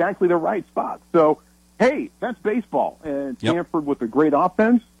exactly the right spot. So, hey, that's baseball. And Stanford with a great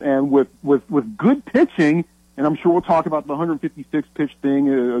offense and with good pitching, and I'm sure we'll talk about the 156-pitch thing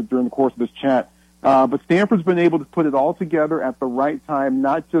during the course of this chat. But Stanford's been able to put it all together at the right time,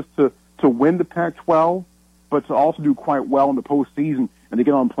 not just to win the Pac-12, but to also do quite well in the postseason and to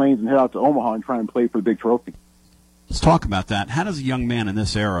get on planes and head out to Omaha and try and play for the big trophy. Let's talk about that. How does a young man in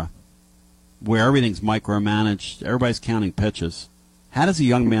this era where everything's micromanaged, everybody's counting pitches. How does a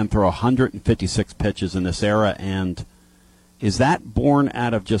young man throw 156 pitches in this era, and is that born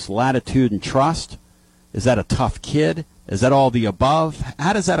out of just latitude and trust? Is that a tough kid? Is that all the above?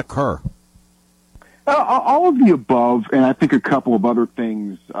 How does that occur? All of the above, and I think a couple of other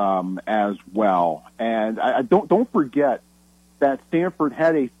things as well. And I don't forget that Stanford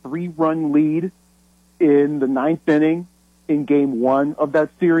had a 3-run lead in the 9th inning in Game 1 of that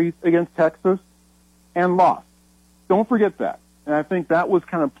series against Texas and lost. Don't forget that. And I think that was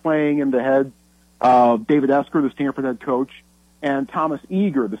kind of playing in the heads of David Esker, the Stanford head coach, and Thomas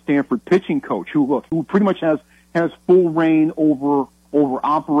Eager, the Stanford pitching coach, who pretty much has full reign over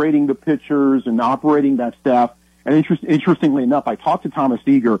operating the pitchers and operating that staff. And interestingly enough, I talked to Thomas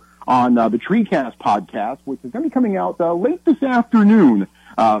Eager on the TreeCast podcast, which is going to be coming out late this afternoon.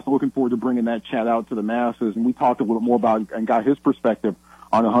 So looking forward to bringing that chat out to the masses. And we talked a little more about and got his perspective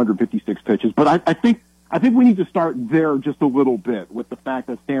on 156 pitches. But I think we need to start there just a little bit with the fact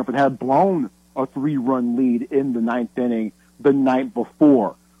that Stanford had blown a 3-run lead in the 9th inning the night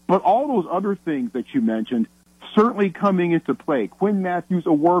before. But all those other things that you mentioned certainly coming into play. Quinn Matthews, a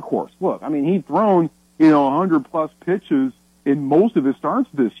workhorse. Look, I mean, he'd thrown, 100-plus pitches in most of his starts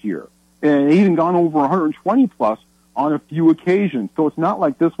this year. And he'd even gone over 120-plus on a few occasions. So it's not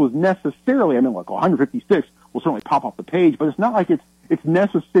like this was necessarily, 156 will certainly pop off the page, but it's not like it's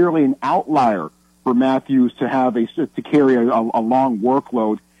necessarily an outlier for Matthews to have to carry a long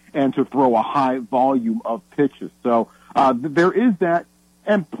workload and to throw a high volume of pitches. So there is that.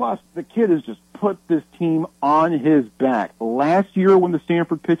 And plus, the kid has just put this team on his back. Last year, when the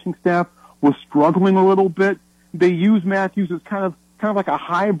Stanford pitching staff was struggling a little bit, they used Matthews as kind of like a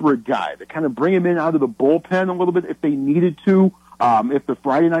hybrid guy to kind of bring him in out of the bullpen a little bit if they needed to, if the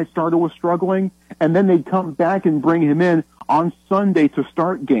Friday night starter was struggling, and then they'd come back and bring him in on Sunday to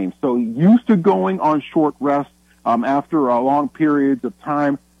start games. So used to going on short rest after long periods of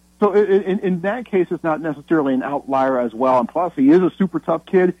time. So in that case, it's not necessarily an outlier as well. And plus, he is a super tough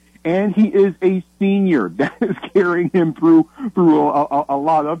kid, and he is a senior. That is carrying him through a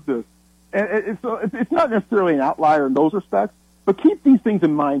lot of this. And so it's not necessarily an outlier in those respects, but keep these things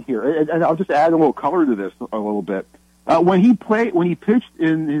in mind here. And I'll just add a little color to this a little bit. When he pitched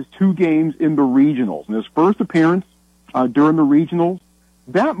in his 2 games in the regionals, in his first appearance during the regionals,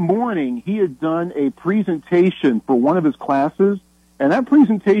 that morning he had done a presentation for one of his classes, and that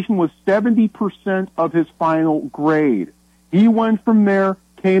presentation was 70% of his final grade. He went from there,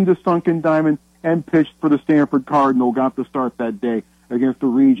 came to Sunken Diamond, and pitched for the Stanford Cardinal, got the start that day against the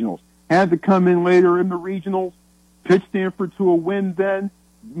regionals. Had to come in later in the regionals, pitched Stanford to a win then,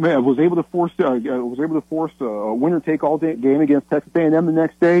 was able to force a winner-take-all game against Texas A&M the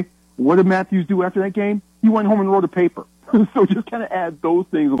next day. What did Matthews do after that game? He went home and wrote a paper. So just kind of add those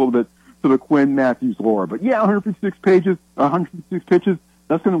things a little bit to the Quinn Matthews lore. But yeah, 156 pitches,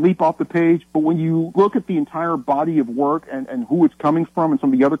 that's going to leap off the page. But when you look at the entire body of work and who it's coming from and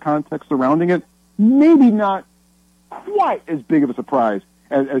some of the other context surrounding it, maybe not quite as big of a surprise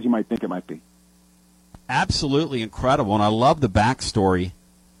as you might think it might be. Absolutely incredible, and I love the backstory.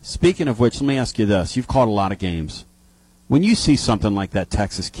 Speaking of which, let me ask you this. You've called a lot of games. When you see something like that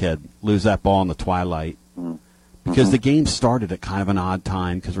Texas kid lose that ball in the twilight, because the game started at kind of an odd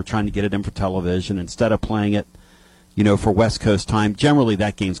time because we're trying to get it in for television instead of playing it, for West Coast time. Generally,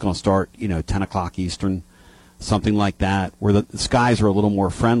 that game's going to start, 10 o'clock Eastern, something like that, where the skies are a little more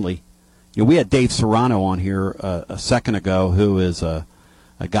friendly. We had Dave Serrano on here a second ago, who is a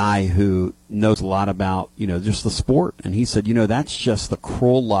guy who knows a lot about, just the sport. And he said, that's just the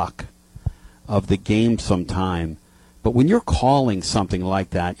cruel luck of the game sometime. But when you're calling something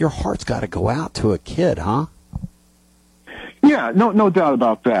like that, your heart's got to go out to a kid, huh? Yeah, no doubt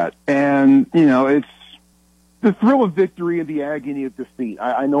about that. And, it's the thrill of victory and the agony of defeat.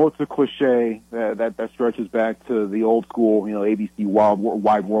 I know it's a cliche that stretches back to the old school, ABC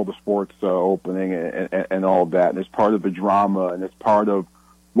Wide World of Sports opening and all of that. And it's part of the drama, and it's part of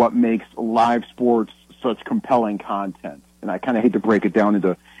what makes live sports such compelling content. And I kind of hate to break it down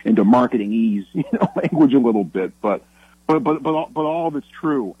into marketing ease, language a little bit, but all of it's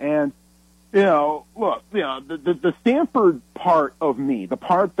true. And look, the Stanford part of me, the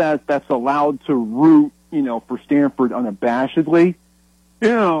part that's allowed to root, for Stanford unabashedly,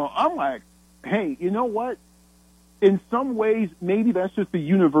 I'm like, hey, you know what? In some ways, maybe that's just the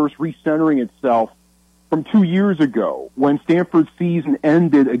universe recentering itself from 2 years ago when Stanford's season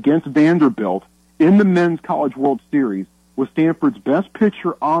ended against Vanderbilt in the Men's College World Series with Stanford's best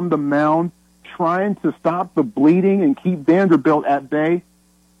pitcher on the mound trying to stop the bleeding and keep Vanderbilt at bay.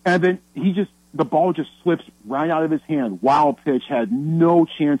 And then the ball just slips right out of his hand. Wild pitch, had no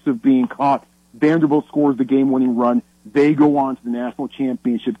chance of being caught. Vanderbilt scores the game-winning run. They go on to the national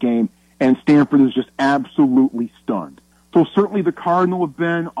championship game, and Stanford is just absolutely stunned. So certainly the Cardinal have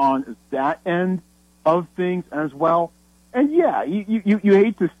been on that end of things as well. And yeah, you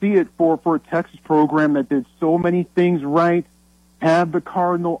hate to see it for a Texas program that did so many things right, have the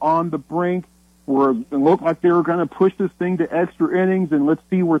Cardinal on the brink, where it looked like they were going to push this thing to extra innings, and let's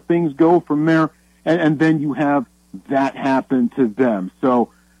see where things go from there. And then you have that happen to them. So,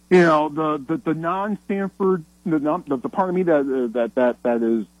 the non-Stanford, the part of me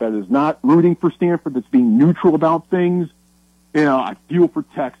that is not rooting for Stanford, that's being neutral about things, I feel for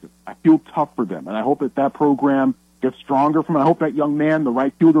Texas. I feel tough for them, and I hope that program gets stronger from it. I hope that young man, the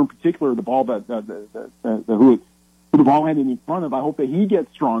right fielder in particular, the ball who the ball landed in front of, I hope that he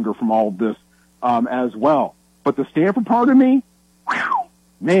gets stronger from all of this as well. But the Stanford part of me,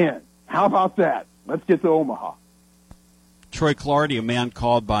 man, how about that? Let's get to Omaha. Troy Clardy, a man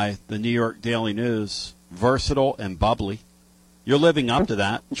called by the New York Daily News versatile and bubbly. You're living up to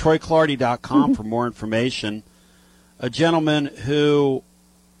that. TroyClardy.com for more information. A gentleman who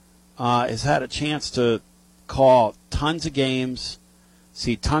has had a chance to call tons of games,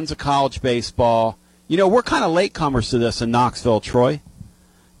 see tons of college baseball. We're kind of latecomers to this in Knoxville, Troy.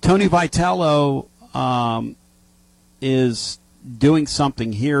 Tony Vitello is doing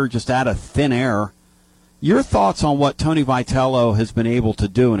something here just out of thin air. Your thoughts on what Tony Vitello has been able to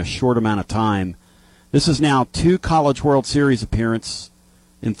do in a short amount of time? This is now 2 College World Series appearances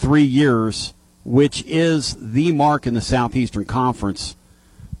in 3 years, which is the mark in the Southeastern Conference,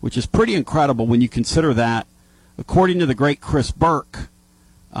 which is pretty incredible when you consider that, according to the great Chris Burke,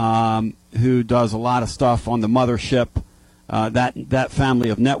 who does a lot of stuff on the mothership, that family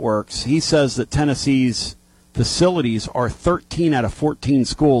of networks, he says that Tennessee's facilities are 13 out of 14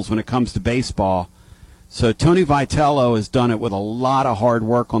 schools when it comes to baseball. So Tony Vitello has done it with a lot of hard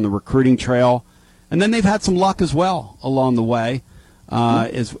work on the recruiting trail. And then they've had some luck as well along the way,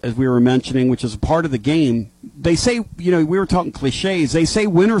 as we were mentioning, which is a part of the game. They say, we were talking cliches, they say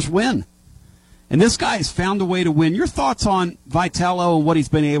winners win. And this guy has found a way to win. Your thoughts on Vitello and what he's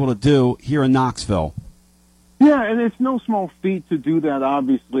been able to do here in Knoxville? Yeah, and it's no small feat to do that,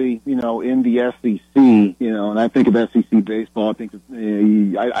 obviously, in the SEC, and I think of SEC baseball, I think of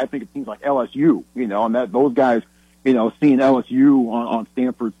teams like LSU, and that those guys, seeing LSU on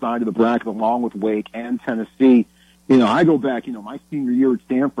Stanford's side of the bracket along with Wake and Tennessee, I go back, my senior year at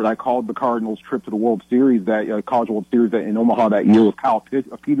Stanford, I called the Cardinals' trip to the World Series, College World Series in Omaha that year with Kyle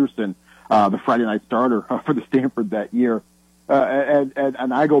Peterson, the Friday night starter for the Stanford that year.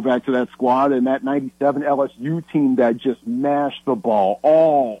 And I go back to that squad and that 97 LSU team that just mashed the ball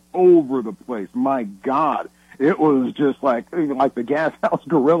all over the place. My God, it was just like the Gas House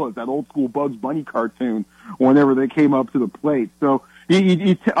Gorillas, that old school Bugs Bunny cartoon, whenever they came up to the plate. So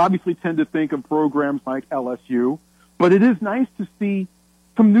you obviously tend to think of programs like LSU, but it is nice to see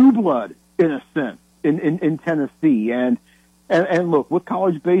some new blood, in a sense, in Tennessee. And look, with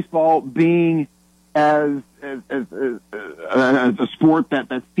college baseball being as a sport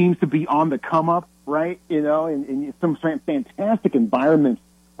that seems to be on the come up, right? In some fantastic environments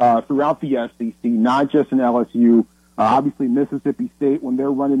throughout the SEC, not just in LSU. Obviously, Mississippi State, when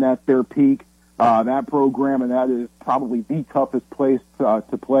they're running at their peak, that program, and that is probably the toughest place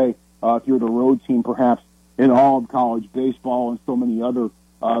to play if you're the road team, perhaps in all of college baseball, and so many other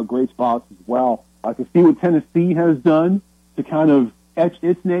great spots as well. To see what Tennessee has done to kind of etch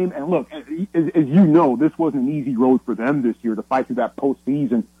its name. And look, as you know, this wasn't an easy road for them this year to fight through that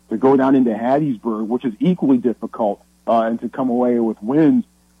postseason, to go down into Hattiesburg, which is equally difficult, and to come away with wins.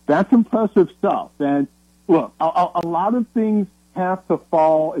 That's impressive stuff. And look, a lot of things have to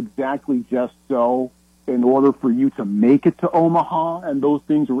fall exactly just so in order for you to make it to Omaha, and those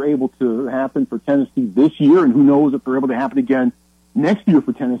things were able to happen for Tennessee this year, and who knows if they're able to happen again next year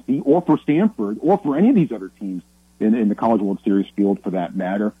for Tennessee or for Stanford or for any of these other teams in the College World Series field, for that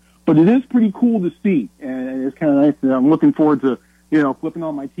matter. But it is pretty cool to see, and it's kind of nice. And I'm looking forward to, flipping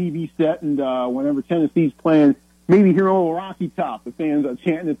on my TV set, and whenever Tennessee's playing, maybe hear a little Rocky Top, the fans are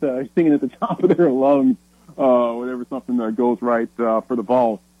chanting singing at the top of their lungs, whenever something goes right for the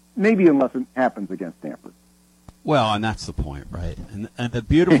ball. Maybe unless it happens against Stanford. Well, and that's the point, right? And the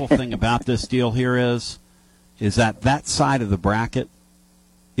beautiful thing about this deal here is that side of the bracket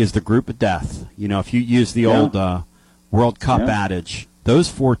is the group of death. If you use the old World Cup adage, those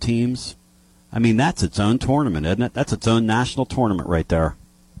 4 teams, I mean, that's its own tournament, isn't it? That's its own national tournament right there.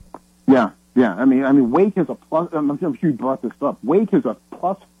 Yeah. I mean, Wake has a plus. I'm sure you brought this up. Wake has a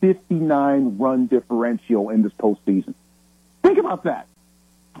plus 59 run differential in this postseason. Think about that.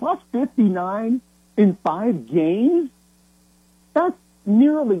 Plus 59 in 5 games? That's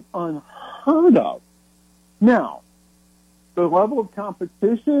nearly unheard unheard of. Now, the level of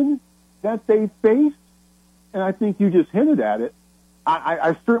competition that they face, and I think you just hinted at it,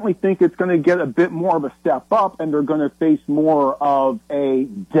 I certainly think it's going to get a bit more of a step up, and they're going to face more of a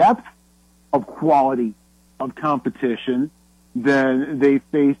depth of quality of competition than they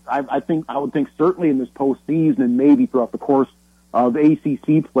faced. I would think certainly in this postseason and maybe throughout the course of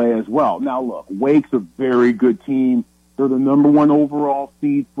ACC play as well. Now, look, Wake's a very good team. They're the number one overall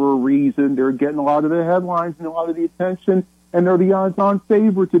seed for a reason. They're getting a lot of the headlines and a lot of the attention, and they're the odds-on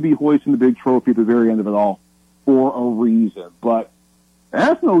favorite to be hoisting the big trophy at the very end of it all for a reason. But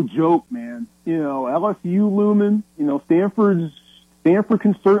that's no joke, man. LSU looming. Stanford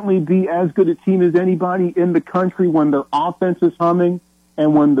can certainly be as good a team as anybody in the country when their offense is humming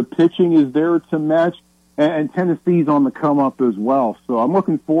and when the pitching is there to match. And Tennessee's on the come up as well. So I'm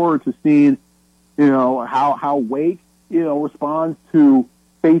looking forward to seeing, how Wake, responds to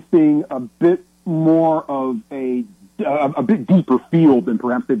facing a bit more of a bit deeper field than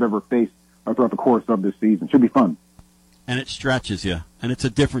perhaps they've ever faced throughout the course of this season. Should be fun. And it stretches you. And it's a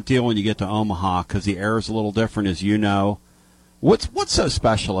different deal when you get to Omaha because the air is a little different, as you know. What's so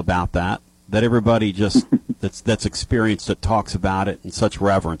special about that everybody just that's experienced it talks about it in such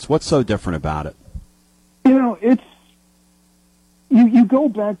reverence? What's so different about it? It's you go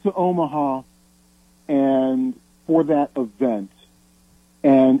back to Omaha and for that event,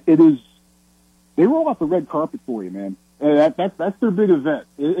 and they roll out the red carpet for you, man. That's their big event.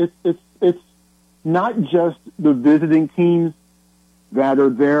 It's not just the visiting teams that are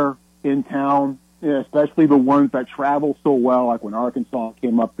there in town, especially the ones that travel so well, like when Arkansas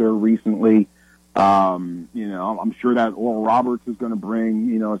came up there recently. I'm sure that Oral Roberts is going to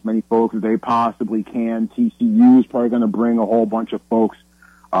bring, as many folks as they possibly can. TCU is probably going to bring a whole bunch of folks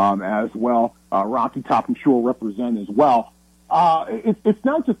as well. Rocky Top, I'm sure, will represent as well. It's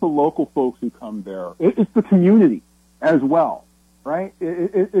not just the local folks who come there. It's the community as well, right?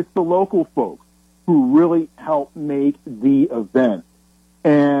 It's the local folks who really help make the event.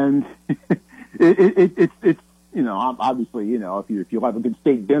 And it's obviously, if you have a good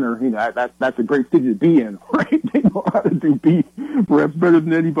steak dinner, that's a great city to be in, right? They know how to do beef perhaps better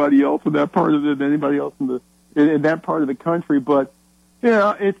than anybody else in that part of in that part of the country. But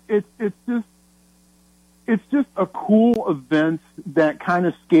it's just a cool event that kind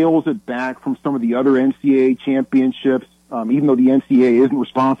of scales it back from some of the other NCAA championships. Even though the NCAA isn't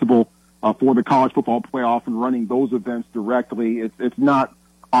responsible for the college football playoff and running those events directly, it's not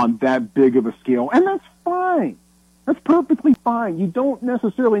on that big of a scale, and that's fine. That's perfectly fine. You don't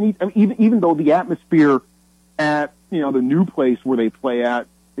necessarily need, even though the atmosphere at, the new place where they play at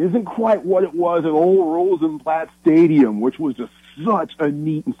isn't quite what it was at old Rosenblatt Stadium, which was just such a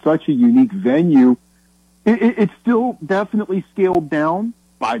neat and such a unique venue. It's still definitely scaled down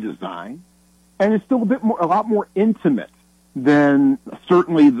by design, and it's still a lot more intimate than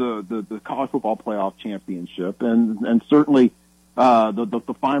certainly the college football playoff championship, and certainly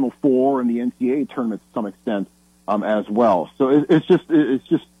the Final Four and the NCAA tournament to some extent as well. So it's just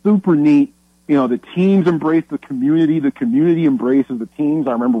super neat. The teams embrace the community embraces the teams.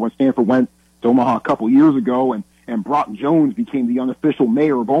 I remember when Stanford went to Omaha a couple years ago, and Brock Jones became the unofficial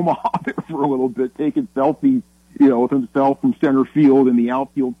mayor of Omaha there for a little bit, taking selfies, with himself from center field and the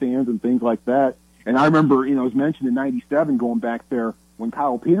outfield stands and things like that. And I remember, it was mentioned in '97 going back there when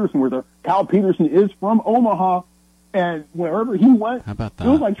Kyle Peterson was there. Kyle Peterson is from Omaha. And wherever he went, how about that? It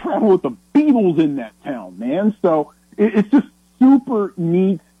was like traveling with the Beatles in that town, man. So it's just super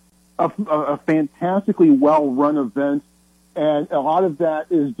neat, a fantastically well-run event. And a lot of that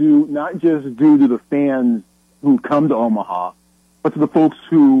is not just due to the fans who come to Omaha, but to the folks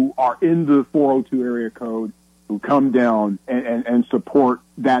who are in the 402 area code who come down and support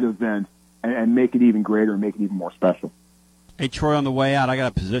that event and make it even greater and make it even more special. Hey, Troy, on the way out, I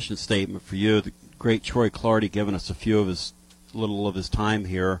got a position statement for you. The great Troy Clardy giving us a little of his time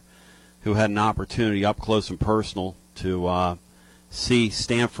here, who had an opportunity up close and personal to see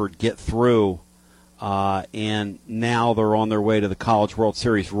Stanford get through, and now they're on their way to the College World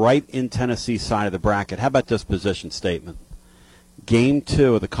Series right in Tennessee's side of the bracket. How about this position statement? Game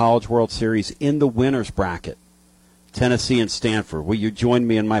 2 of the College World Series in the winner's bracket, Tennessee and Stanford. Will you join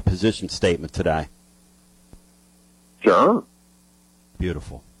me in my position statement today? Sure.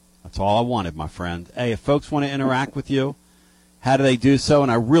 Beautiful. That's all I wanted, my friend. Hey, if folks want to interact with you, how do they do so?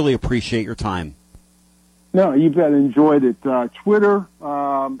 And I really appreciate your time. No, you bet. Enjoyed it. Twitter,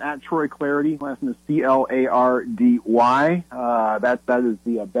 at Troy Clardy. Last name is Clardy. That is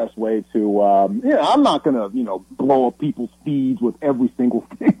the best way to, I'm not going to, blow up people's feeds with every single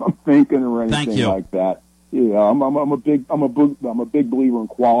thing I'm thinking or anything like that. I'm a big believer in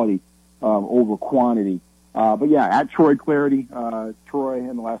quality over quantity. But yeah, at Troy Clardy, Troy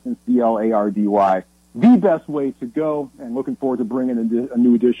and the last name CLARDY, the best way to go. And looking forward to bringing a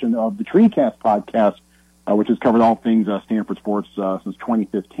new edition of the TreeCast podcast, which has covered all things Stanford sports since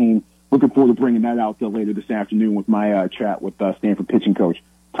 2015. Looking forward to bringing that out later this afternoon with my chat with Stanford pitching coach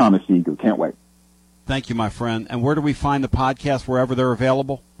Thomas Seager. Can't wait. Thank you, my friend. And where do we find the podcast? Wherever they're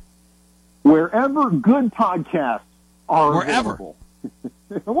available? Wherever good podcasts are available.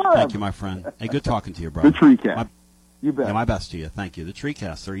 Wherever. Thank you, my friend. Hey, good talking to you, brother. The TreeCast. You bet. Yeah, my best to you. Thank you. The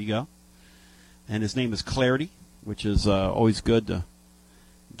TreeCast. There you go. And his name is Clardy, which is always good to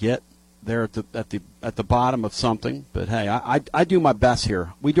get there at the bottom of something. But hey, I do my best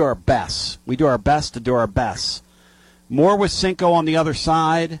here. We do our best. We do our best to do our best. More with Cinco on the other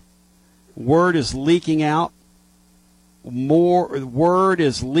side. Word is leaking out. More word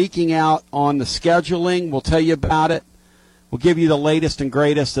is leaking out on the scheduling. We'll tell you about it. We'll give you the latest and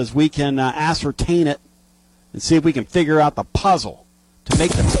greatest as we can ascertain it and see if we can figure out the puzzle to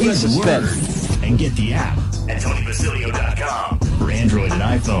make the pieces fit. And get the app at TonyBasilio.com for Android and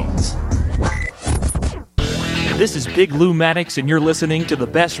iPhones. This is Big Lou Maddox, and you're listening to the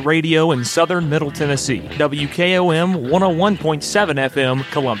best radio in southern Middle Tennessee. WKOM 101.7 FM,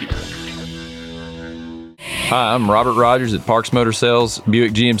 Columbia. Hi, I'm Robert Rogers at Parks Motor Sales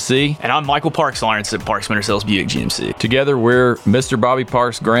Buick GMC. And I'm Michael Parks Lawrence at Parks Motor Sales Buick GMC. Together, we're Mr. Bobby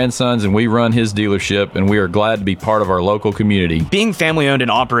Parks' grandsons, and we run his dealership, and we are glad to be part of our local community. Being family-owned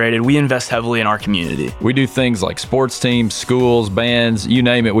and operated, we invest heavily in our community. We do things like sports teams, schools, bands, you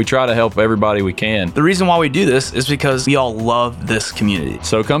name it. We try to help everybody we can. The reason why we do this is because we all love this community.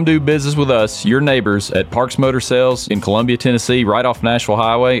 So come do business with us, your neighbors, at Parks Motor Sales in Columbia, Tennessee, right off Nashville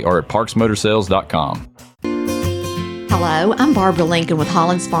Highway, or at parksmotorsales.com. Hello, I'm Barbara Lincoln with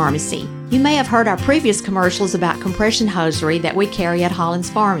Hollins Pharmacy. You may have heard our previous commercials about compression hosiery that we carry at Hollins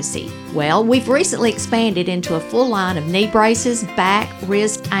Pharmacy. Well, we've recently expanded into a full line of knee braces, back,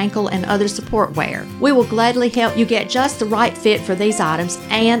 wrist, ankle, and other support wear. We will gladly help you get just the right fit for these items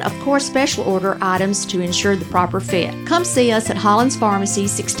and, of course, special order items to ensure the proper fit. Come see us at Hollins Pharmacy,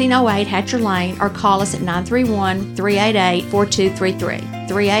 1608 Hatcher Lane, or call us at 931-388-4233.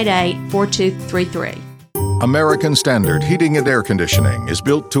 388-4233. American Standard Heating and Air Conditioning is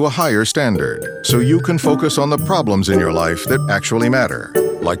built to a higher standard, so you can focus on the problems in your life that actually matter,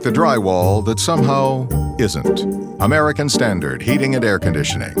 like the drywall that somehow isn't. American Standard Heating and Air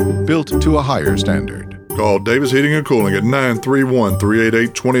Conditioning, built to a higher standard. Call Davis Heating and Cooling at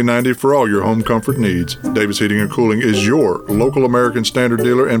 931-388-2090 for all your home comfort needs. Davis Heating and Cooling is your local American Standard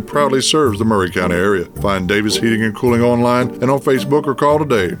dealer and proudly serves the Murray County area. Find Davis Heating and Cooling online and on Facebook or call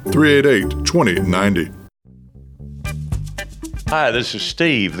today, 388-2090. Hi, this is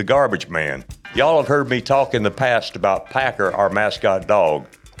Steve, the garbage man. Y'all have heard me talk in the past about Packer, our mascot dog.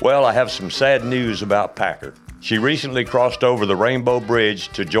 Well, I have some sad news about Packer. She recently crossed over the Rainbow Bridge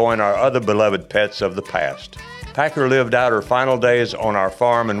to join our other beloved pets of the past. Packer lived out her final days on our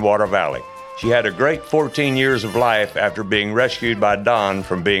farm in Water Valley. She had a great 14 years of life after being rescued by Don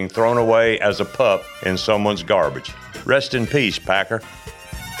from being thrown away as a pup in someone's garbage. Rest in peace, Packer.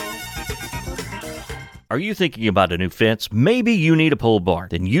 Are you thinking about a new fence? Maybe you need a pole barn.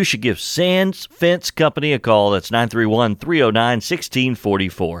 Then you should give Sands Fence Company a call. That's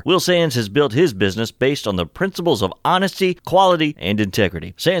 931-309-1644. Will Sands has built his business based on the principles of honesty, quality, and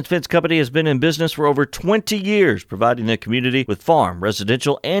integrity. Sands Fence Company has been in business for over 20 years, providing the community with farm,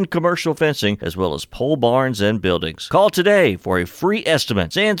 residential, and commercial fencing, as well as pole barns and buildings. Call today for a free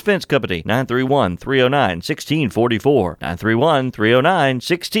estimate. Sands Fence Company, 931-309-1644.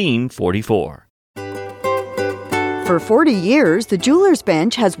 931-309-1644. For 40 years, the Jewelers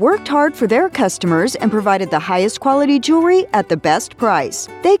Bench has worked hard for their customers and provided the highest quality jewelry at the best price.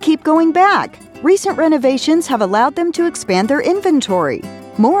 They keep going back. Recent renovations have allowed them to expand their inventory.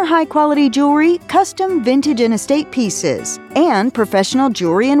 More high-quality jewelry, custom vintage and estate pieces, and professional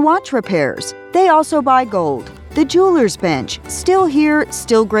jewelry and watch repairs. They also buy gold. The Jewelers Bench, still here,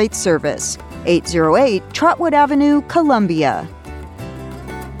 still great service. 808 Trotwood Avenue, Columbia.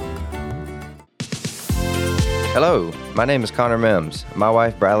 Hello, my name is Connor Mims. My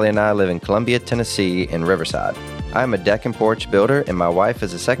wife Bradley and I live in Columbia, Tennessee in Riverside. I am a deck and porch builder and my wife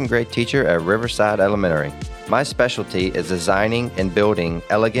is a second grade teacher at Riverside Elementary. My specialty is designing and building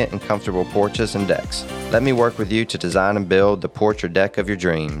elegant and comfortable porches and decks. Let me work with you to design and build the porch or deck of your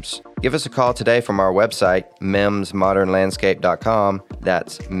dreams. Give us a call today from our website, mimsmodernlandscape.com.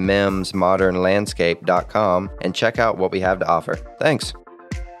 That's mimsmodernlandscape.com and check out what we have to offer. Thanks.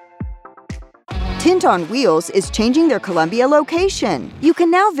 Tint on Wheels is changing their Columbia location. You can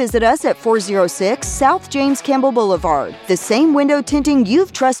now visit us at 406 South James Campbell Boulevard. The same window tinting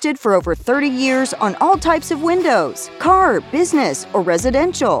you've trusted for over 30 years on all types of windows, car, business, or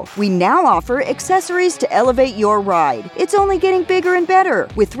residential. We now offer accessories to elevate your ride. It's only getting bigger and better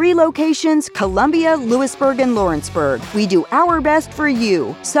with 3 locations: Columbia, Lewisburg, and Lawrenceburg. We do our best for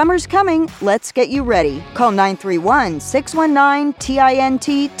you. Summer's coming. Let's get you ready. Call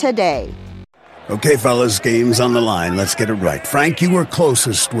 931-619-TINT today. Okay, fellas, game's on the line. Let's get it right. Frank, you were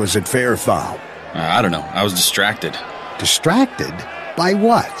closest. Was it fair or foul? I don't know. I was distracted. Distracted? By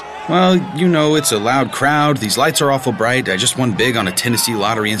what? Well, you know, it's a loud crowd. These lights are awful bright. I just won big on a Tennessee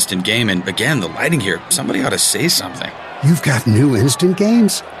Lottery instant game. And again, the lighting here. Somebody ought to say something. You've got new instant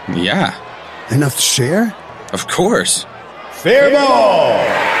games? Yeah. Enough to share? Of course. Fair ball!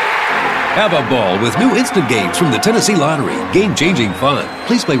 Have a ball with new instant games from the Tennessee Lottery. Game-changing fun.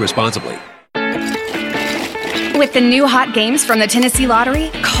 Please play responsibly. With the new hot games from the Tennessee Lottery,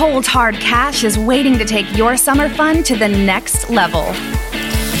 cold hard cash is waiting to take your summer fun to the next level.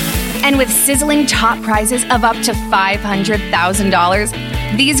 And with sizzling top prizes of up to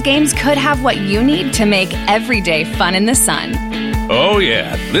 $500,000, these games could have what you need to make every day fun in the sun. Oh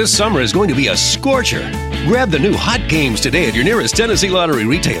yeah, this summer is going to be a scorcher. Grab the new hot games today at your nearest Tennessee Lottery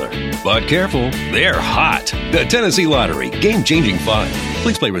retailer. But careful, they're hot. The Tennessee Lottery, game-changing fun.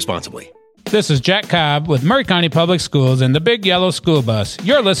 Please play responsibly. This is Jack Cobb with Murray County Public Schools and the Big Yellow School Bus.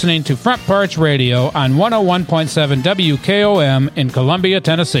 You're listening to Front Porch Radio on 101.7 WKOM in Columbia,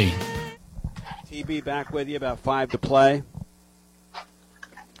 Tennessee. TB back with you, about 5 to play.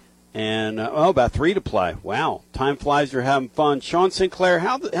 And, about 3 to play. Wow. Time flies, you're having fun. Sean Sinclair,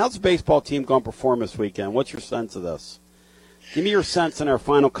 how's the baseball team going to perform this weekend? What's your sense of this? Give me your sense in our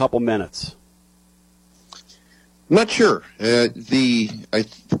final couple minutes. I'm not sure.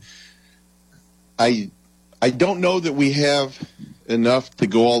 I don't know that we have enough to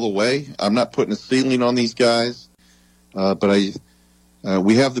go all the way. I'm not putting a ceiling on these guys, but we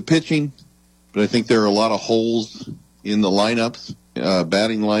have the pitching, but I think there are a lot of holes in the lineups,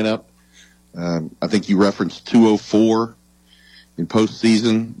 batting lineup. I think you referenced 204 in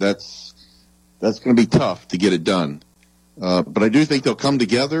postseason. That's going to be tough to get it done. But I do think they'll come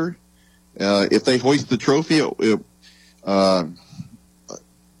together. If they hoist the trophy,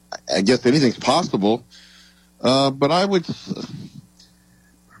 I guess anything's possible. But I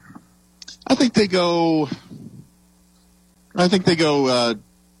think they go,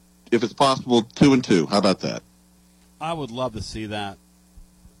 if it's possible, 2-2. How about that? I would love to see that.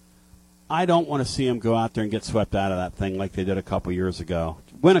 I don't want to see them go out there and get swept out of that thing like they did a couple years ago.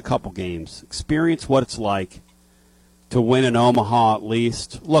 Win a couple games. Experience what it's like to win in Omaha at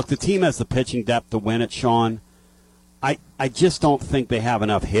least. Look, the team has the pitching depth to win it, Sean. I just don't think they have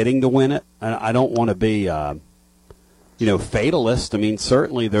enough hitting to win it. I don't want to be, fatalist. I mean,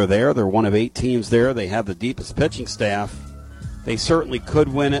 certainly they're there. They're one of 8 teams there. They have the deepest pitching staff. They certainly could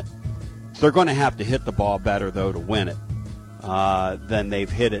win it. They're going to have to hit the ball better, though, to win it than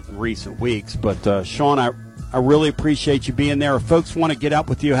they've hit it in recent weeks. But, Sean, I really appreciate you being there. If folks want to get up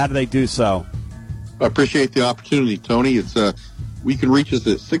with you, how do they do so? I appreciate the opportunity, Tony. It's we can reach us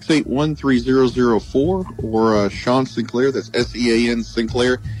at 681-3004 or Sean Sinclair. That's SEAN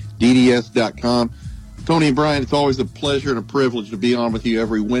Sinclair, DDS.com. Tony and Brian, it's always a pleasure and a privilege to be on with you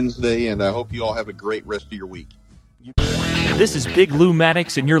every Wednesday, and I hope you all have a great rest of your week. This is Big Lou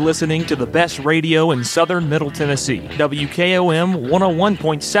Maddox, and you're listening to the best radio in southern Middle Tennessee, WKOM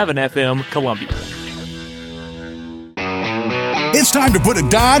 101.7 FM, Columbia. It's time to put a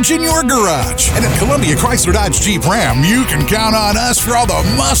Dodge in your garage. And at Columbia Chrysler Dodge Jeep Ram, you can count on us for all the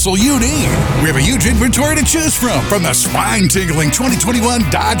muscle you need. We have a huge inventory to choose from the spine-tingling 2021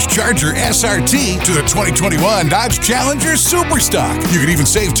 Dodge Charger SRT to the 2021 Dodge Challenger Superstock. You can even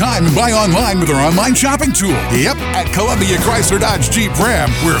save time and buy online with our online shopping tool. Yep, at Columbia Chrysler Dodge Jeep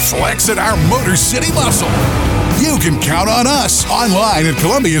Ram, we're flexing our Motor City muscle. You can count on us online at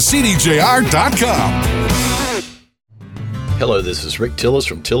ColumbiaCDJR.com. Hello, this is Rick Tillis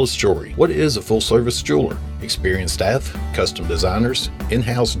from Tillis Jewelry. What is a full-service jeweler? Experienced staff, custom designers,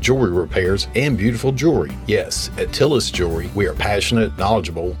 in-house jewelry repairs, and beautiful jewelry. Yes, at Tillis Jewelry, we are passionate,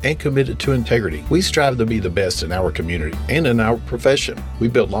 knowledgeable, and committed to integrity. We strive to be the best in our community and in our profession. We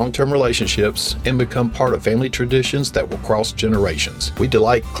build long-term relationships and become part of family traditions that will cross generations. We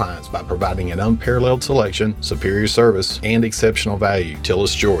delight clients by providing an unparalleled selection, superior service, and exceptional value.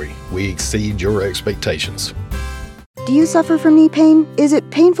 Tillis Jewelry, we exceed your expectations. Do you suffer from knee pain? Is it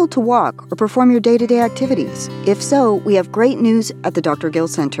painful to walk or perform your day-to-day activities? If so, we have great news at the Dr. Gill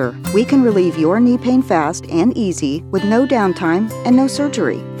Center. We can relieve your knee pain fast and easy with no downtime and no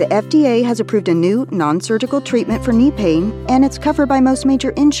surgery. The FDA has approved a new non-surgical treatment for knee pain, and it's covered by most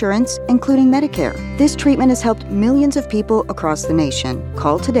major insurance, including Medicare. This treatment has helped millions of people across the nation.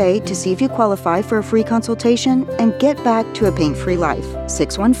 Call today to see if you qualify for a free consultation and get back to a pain-free life.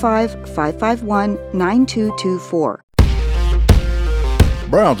 615-551-9224.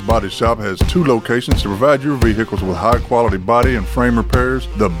 Brown's Body Shop has 2 locations to provide your vehicles with high-quality body and frame repairs,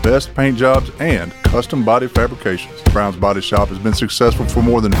 the best paint jobs, and custom body fabrications. Brown's Body Shop has been successful for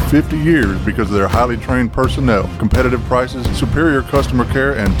more than 50 years because of their highly trained personnel, competitive prices, superior customer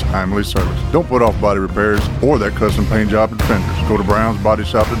care, and timely service. Don't put off body repairs or that custom paint job at Fenders. Go to Brown's Body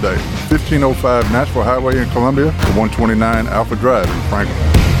Shop today. 1505 Nashville Highway in Columbia to 129 Alpha Drive in Franklin.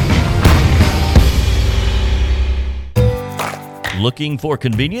 Looking for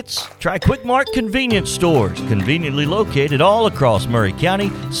convenience? Try Quick Mart Convenience Stores, conveniently located all across Murray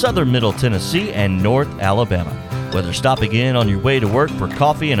County, southern Middle Tennessee, and North Alabama. Whether stopping in on your way to work for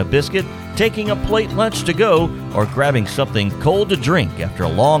coffee and a biscuit, taking a plate lunch to go, or grabbing something cold to drink after a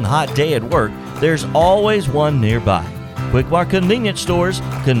long hot day at work, there's always one nearby. Quick Mart Convenience Stores,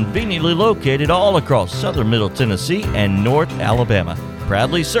 conveniently located all across southern Middle Tennessee and North Alabama.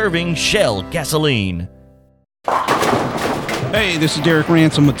 Proudly serving Shell gasoline. Hey, this is Derek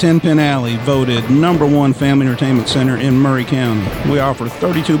Ransom with 10 Pin Alley, voted #1 family entertainment center in Murray County. We offer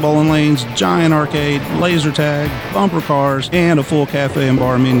 32 bowling lanes, giant arcade, laser tag, bumper cars, and a full cafe and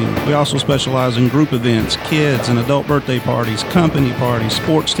bar menu. We also specialize in group events, kids and adult birthday parties, company parties,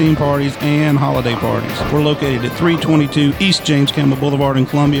 sports team parties, and holiday parties. We're located at 322 East James Campbell Boulevard in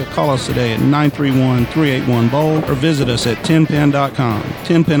Columbia. Call us today at 931-381-BOWL or visit us at 10pin.com.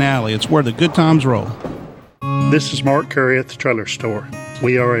 10 Pin Alley, it's where the good times roll. This is Mark Curry at the Trailer Store.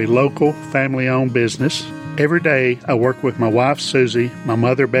 We are a local, family-owned business. Every day, I work with my wife, Susie, my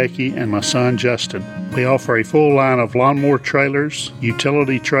mother, Becky, and my son, Justin. We offer a full line of lawnmower trailers,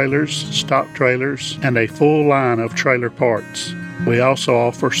 utility trailers, stock trailers, and a full line of trailer parts. We also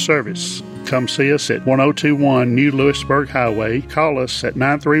offer service. Come see us at 1021 New Lewisburg Highway. Call us at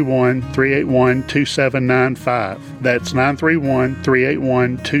 931-381-2795. That's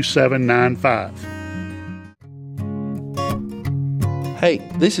 931-381-2795. Hey,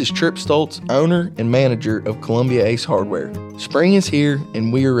 this is Trip Stoltz, owner and manager of Columbia Ace Hardware. Spring is here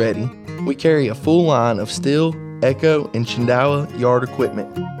and we are ready. We carry a full line of Stihl, Echo, and Shindaiwa yard equipment.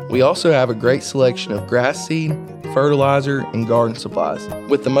 We also have a great selection of grass seed, fertilizer, and garden supplies.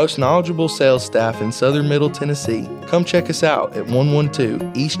 With the most knowledgeable sales staff in southern Middle Tennessee, come check us out at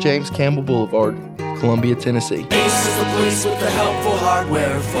 112 East James Campbell Boulevard, Columbia, Tennessee. Ace is the place with the helpful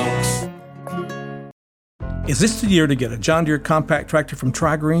hardware, folks. Is this the year to get a John Deere compact tractor from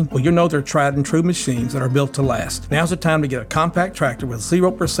Tri-Green? Well, you know they're tried and true machines that are built to last. Now's the time to get a compact tractor with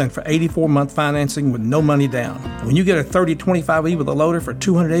 0% for 84-month financing with no money down. When you get a 3025E with a loader for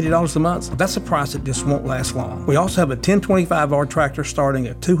 $280 a month, that's a price that just won't last long. We also have a 1025R tractor starting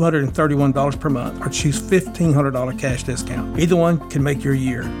at $231 per month, or choose $1,500 cash discount. Either one can make your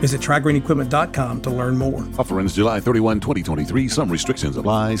year. Visit TriGreenEquipment.com to learn more. Offer ends July 31, 2023. Some restrictions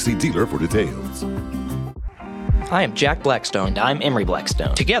apply. See dealer for details. I am Jack Blackstone. And I'm Emery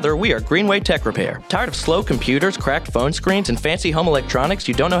Blackstone. Together, we are Greenway Tech Repair. Tired of slow computers, cracked phone screens, and fancy home electronics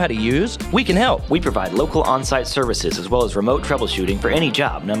you don't know how to use? We can help. We provide local on-site services as well as remote troubleshooting for any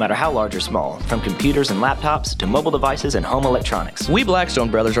job, no matter how large or small, from computers and laptops to mobile devices and home electronics. We Blackstone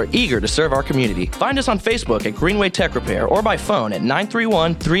brothers are eager to serve our community. Find us on Facebook at Greenway Tech Repair or by phone at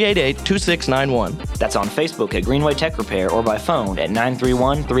 931-388-2691. That's on Facebook at Greenway Tech Repair or by phone at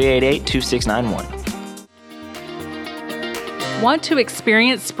 931-388-2691. Want to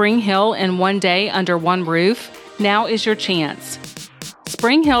experience Spring Hill in one day under one roof? Now is your chance.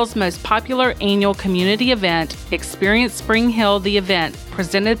 Spring Hill's most popular annual community event, Experience Spring Hill the Event,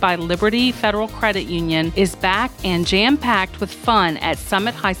 presented by Liberty Federal Credit Union, is back and jam-packed with fun at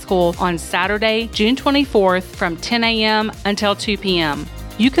Summit High School on Saturday, June 24th from 10 a.m. until 2 p.m.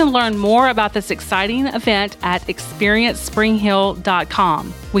 You can learn more about this exciting event at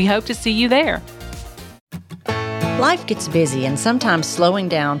experiencespringhill.com. We hope to see you there. Life gets busy, and sometimes slowing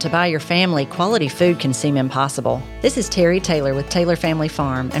down to buy your family quality food can seem impossible. This is Terry Taylor with Taylor Family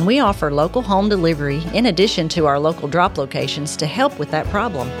Farm, and we offer local home delivery in addition to our local drop locations to help with that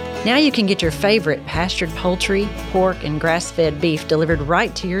problem. Now you can get your favorite pastured poultry, pork, and grass-fed beef delivered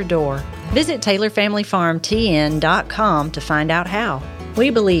right to your door. Visit TaylorFamilyFarmTN.com to find out how.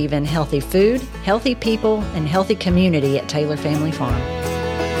 We believe in healthy food, healthy people, and healthy community at Taylor Family Farm.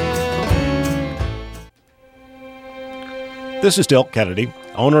 This is Del Kennedy,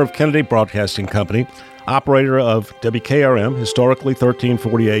 owner of Kennedy Broadcasting Company, operator of WKRM, historically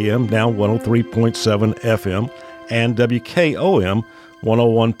 1340 AM, now 103.7 FM, and WKOM,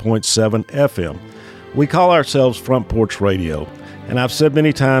 101.7 FM. We call ourselves Front Porch Radio, and I've said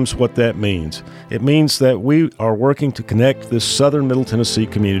many times what that means. It means that we are working to connect this southern Middle Tennessee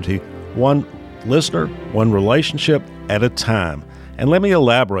community, one listener, one relationship at a time. And let me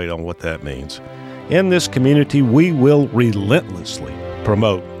elaborate on what that means. In this community, we will relentlessly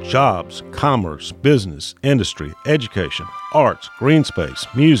promote jobs, commerce, business, industry, education, arts, green space,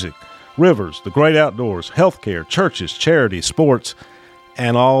 music, rivers, the great outdoors, healthcare, churches, charities, sports,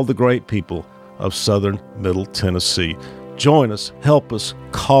 and all the great people of southern Middle Tennessee. Join us, help us,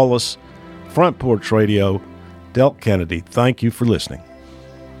 call us. Front Porch Radio, Del Kennedy, thank you for listening.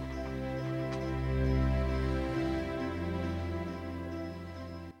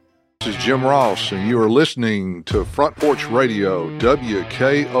 This is Jim Ross, and you are listening to Front Porch Radio,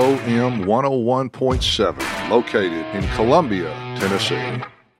 WKOM 101.7, located in Columbia, Tennessee.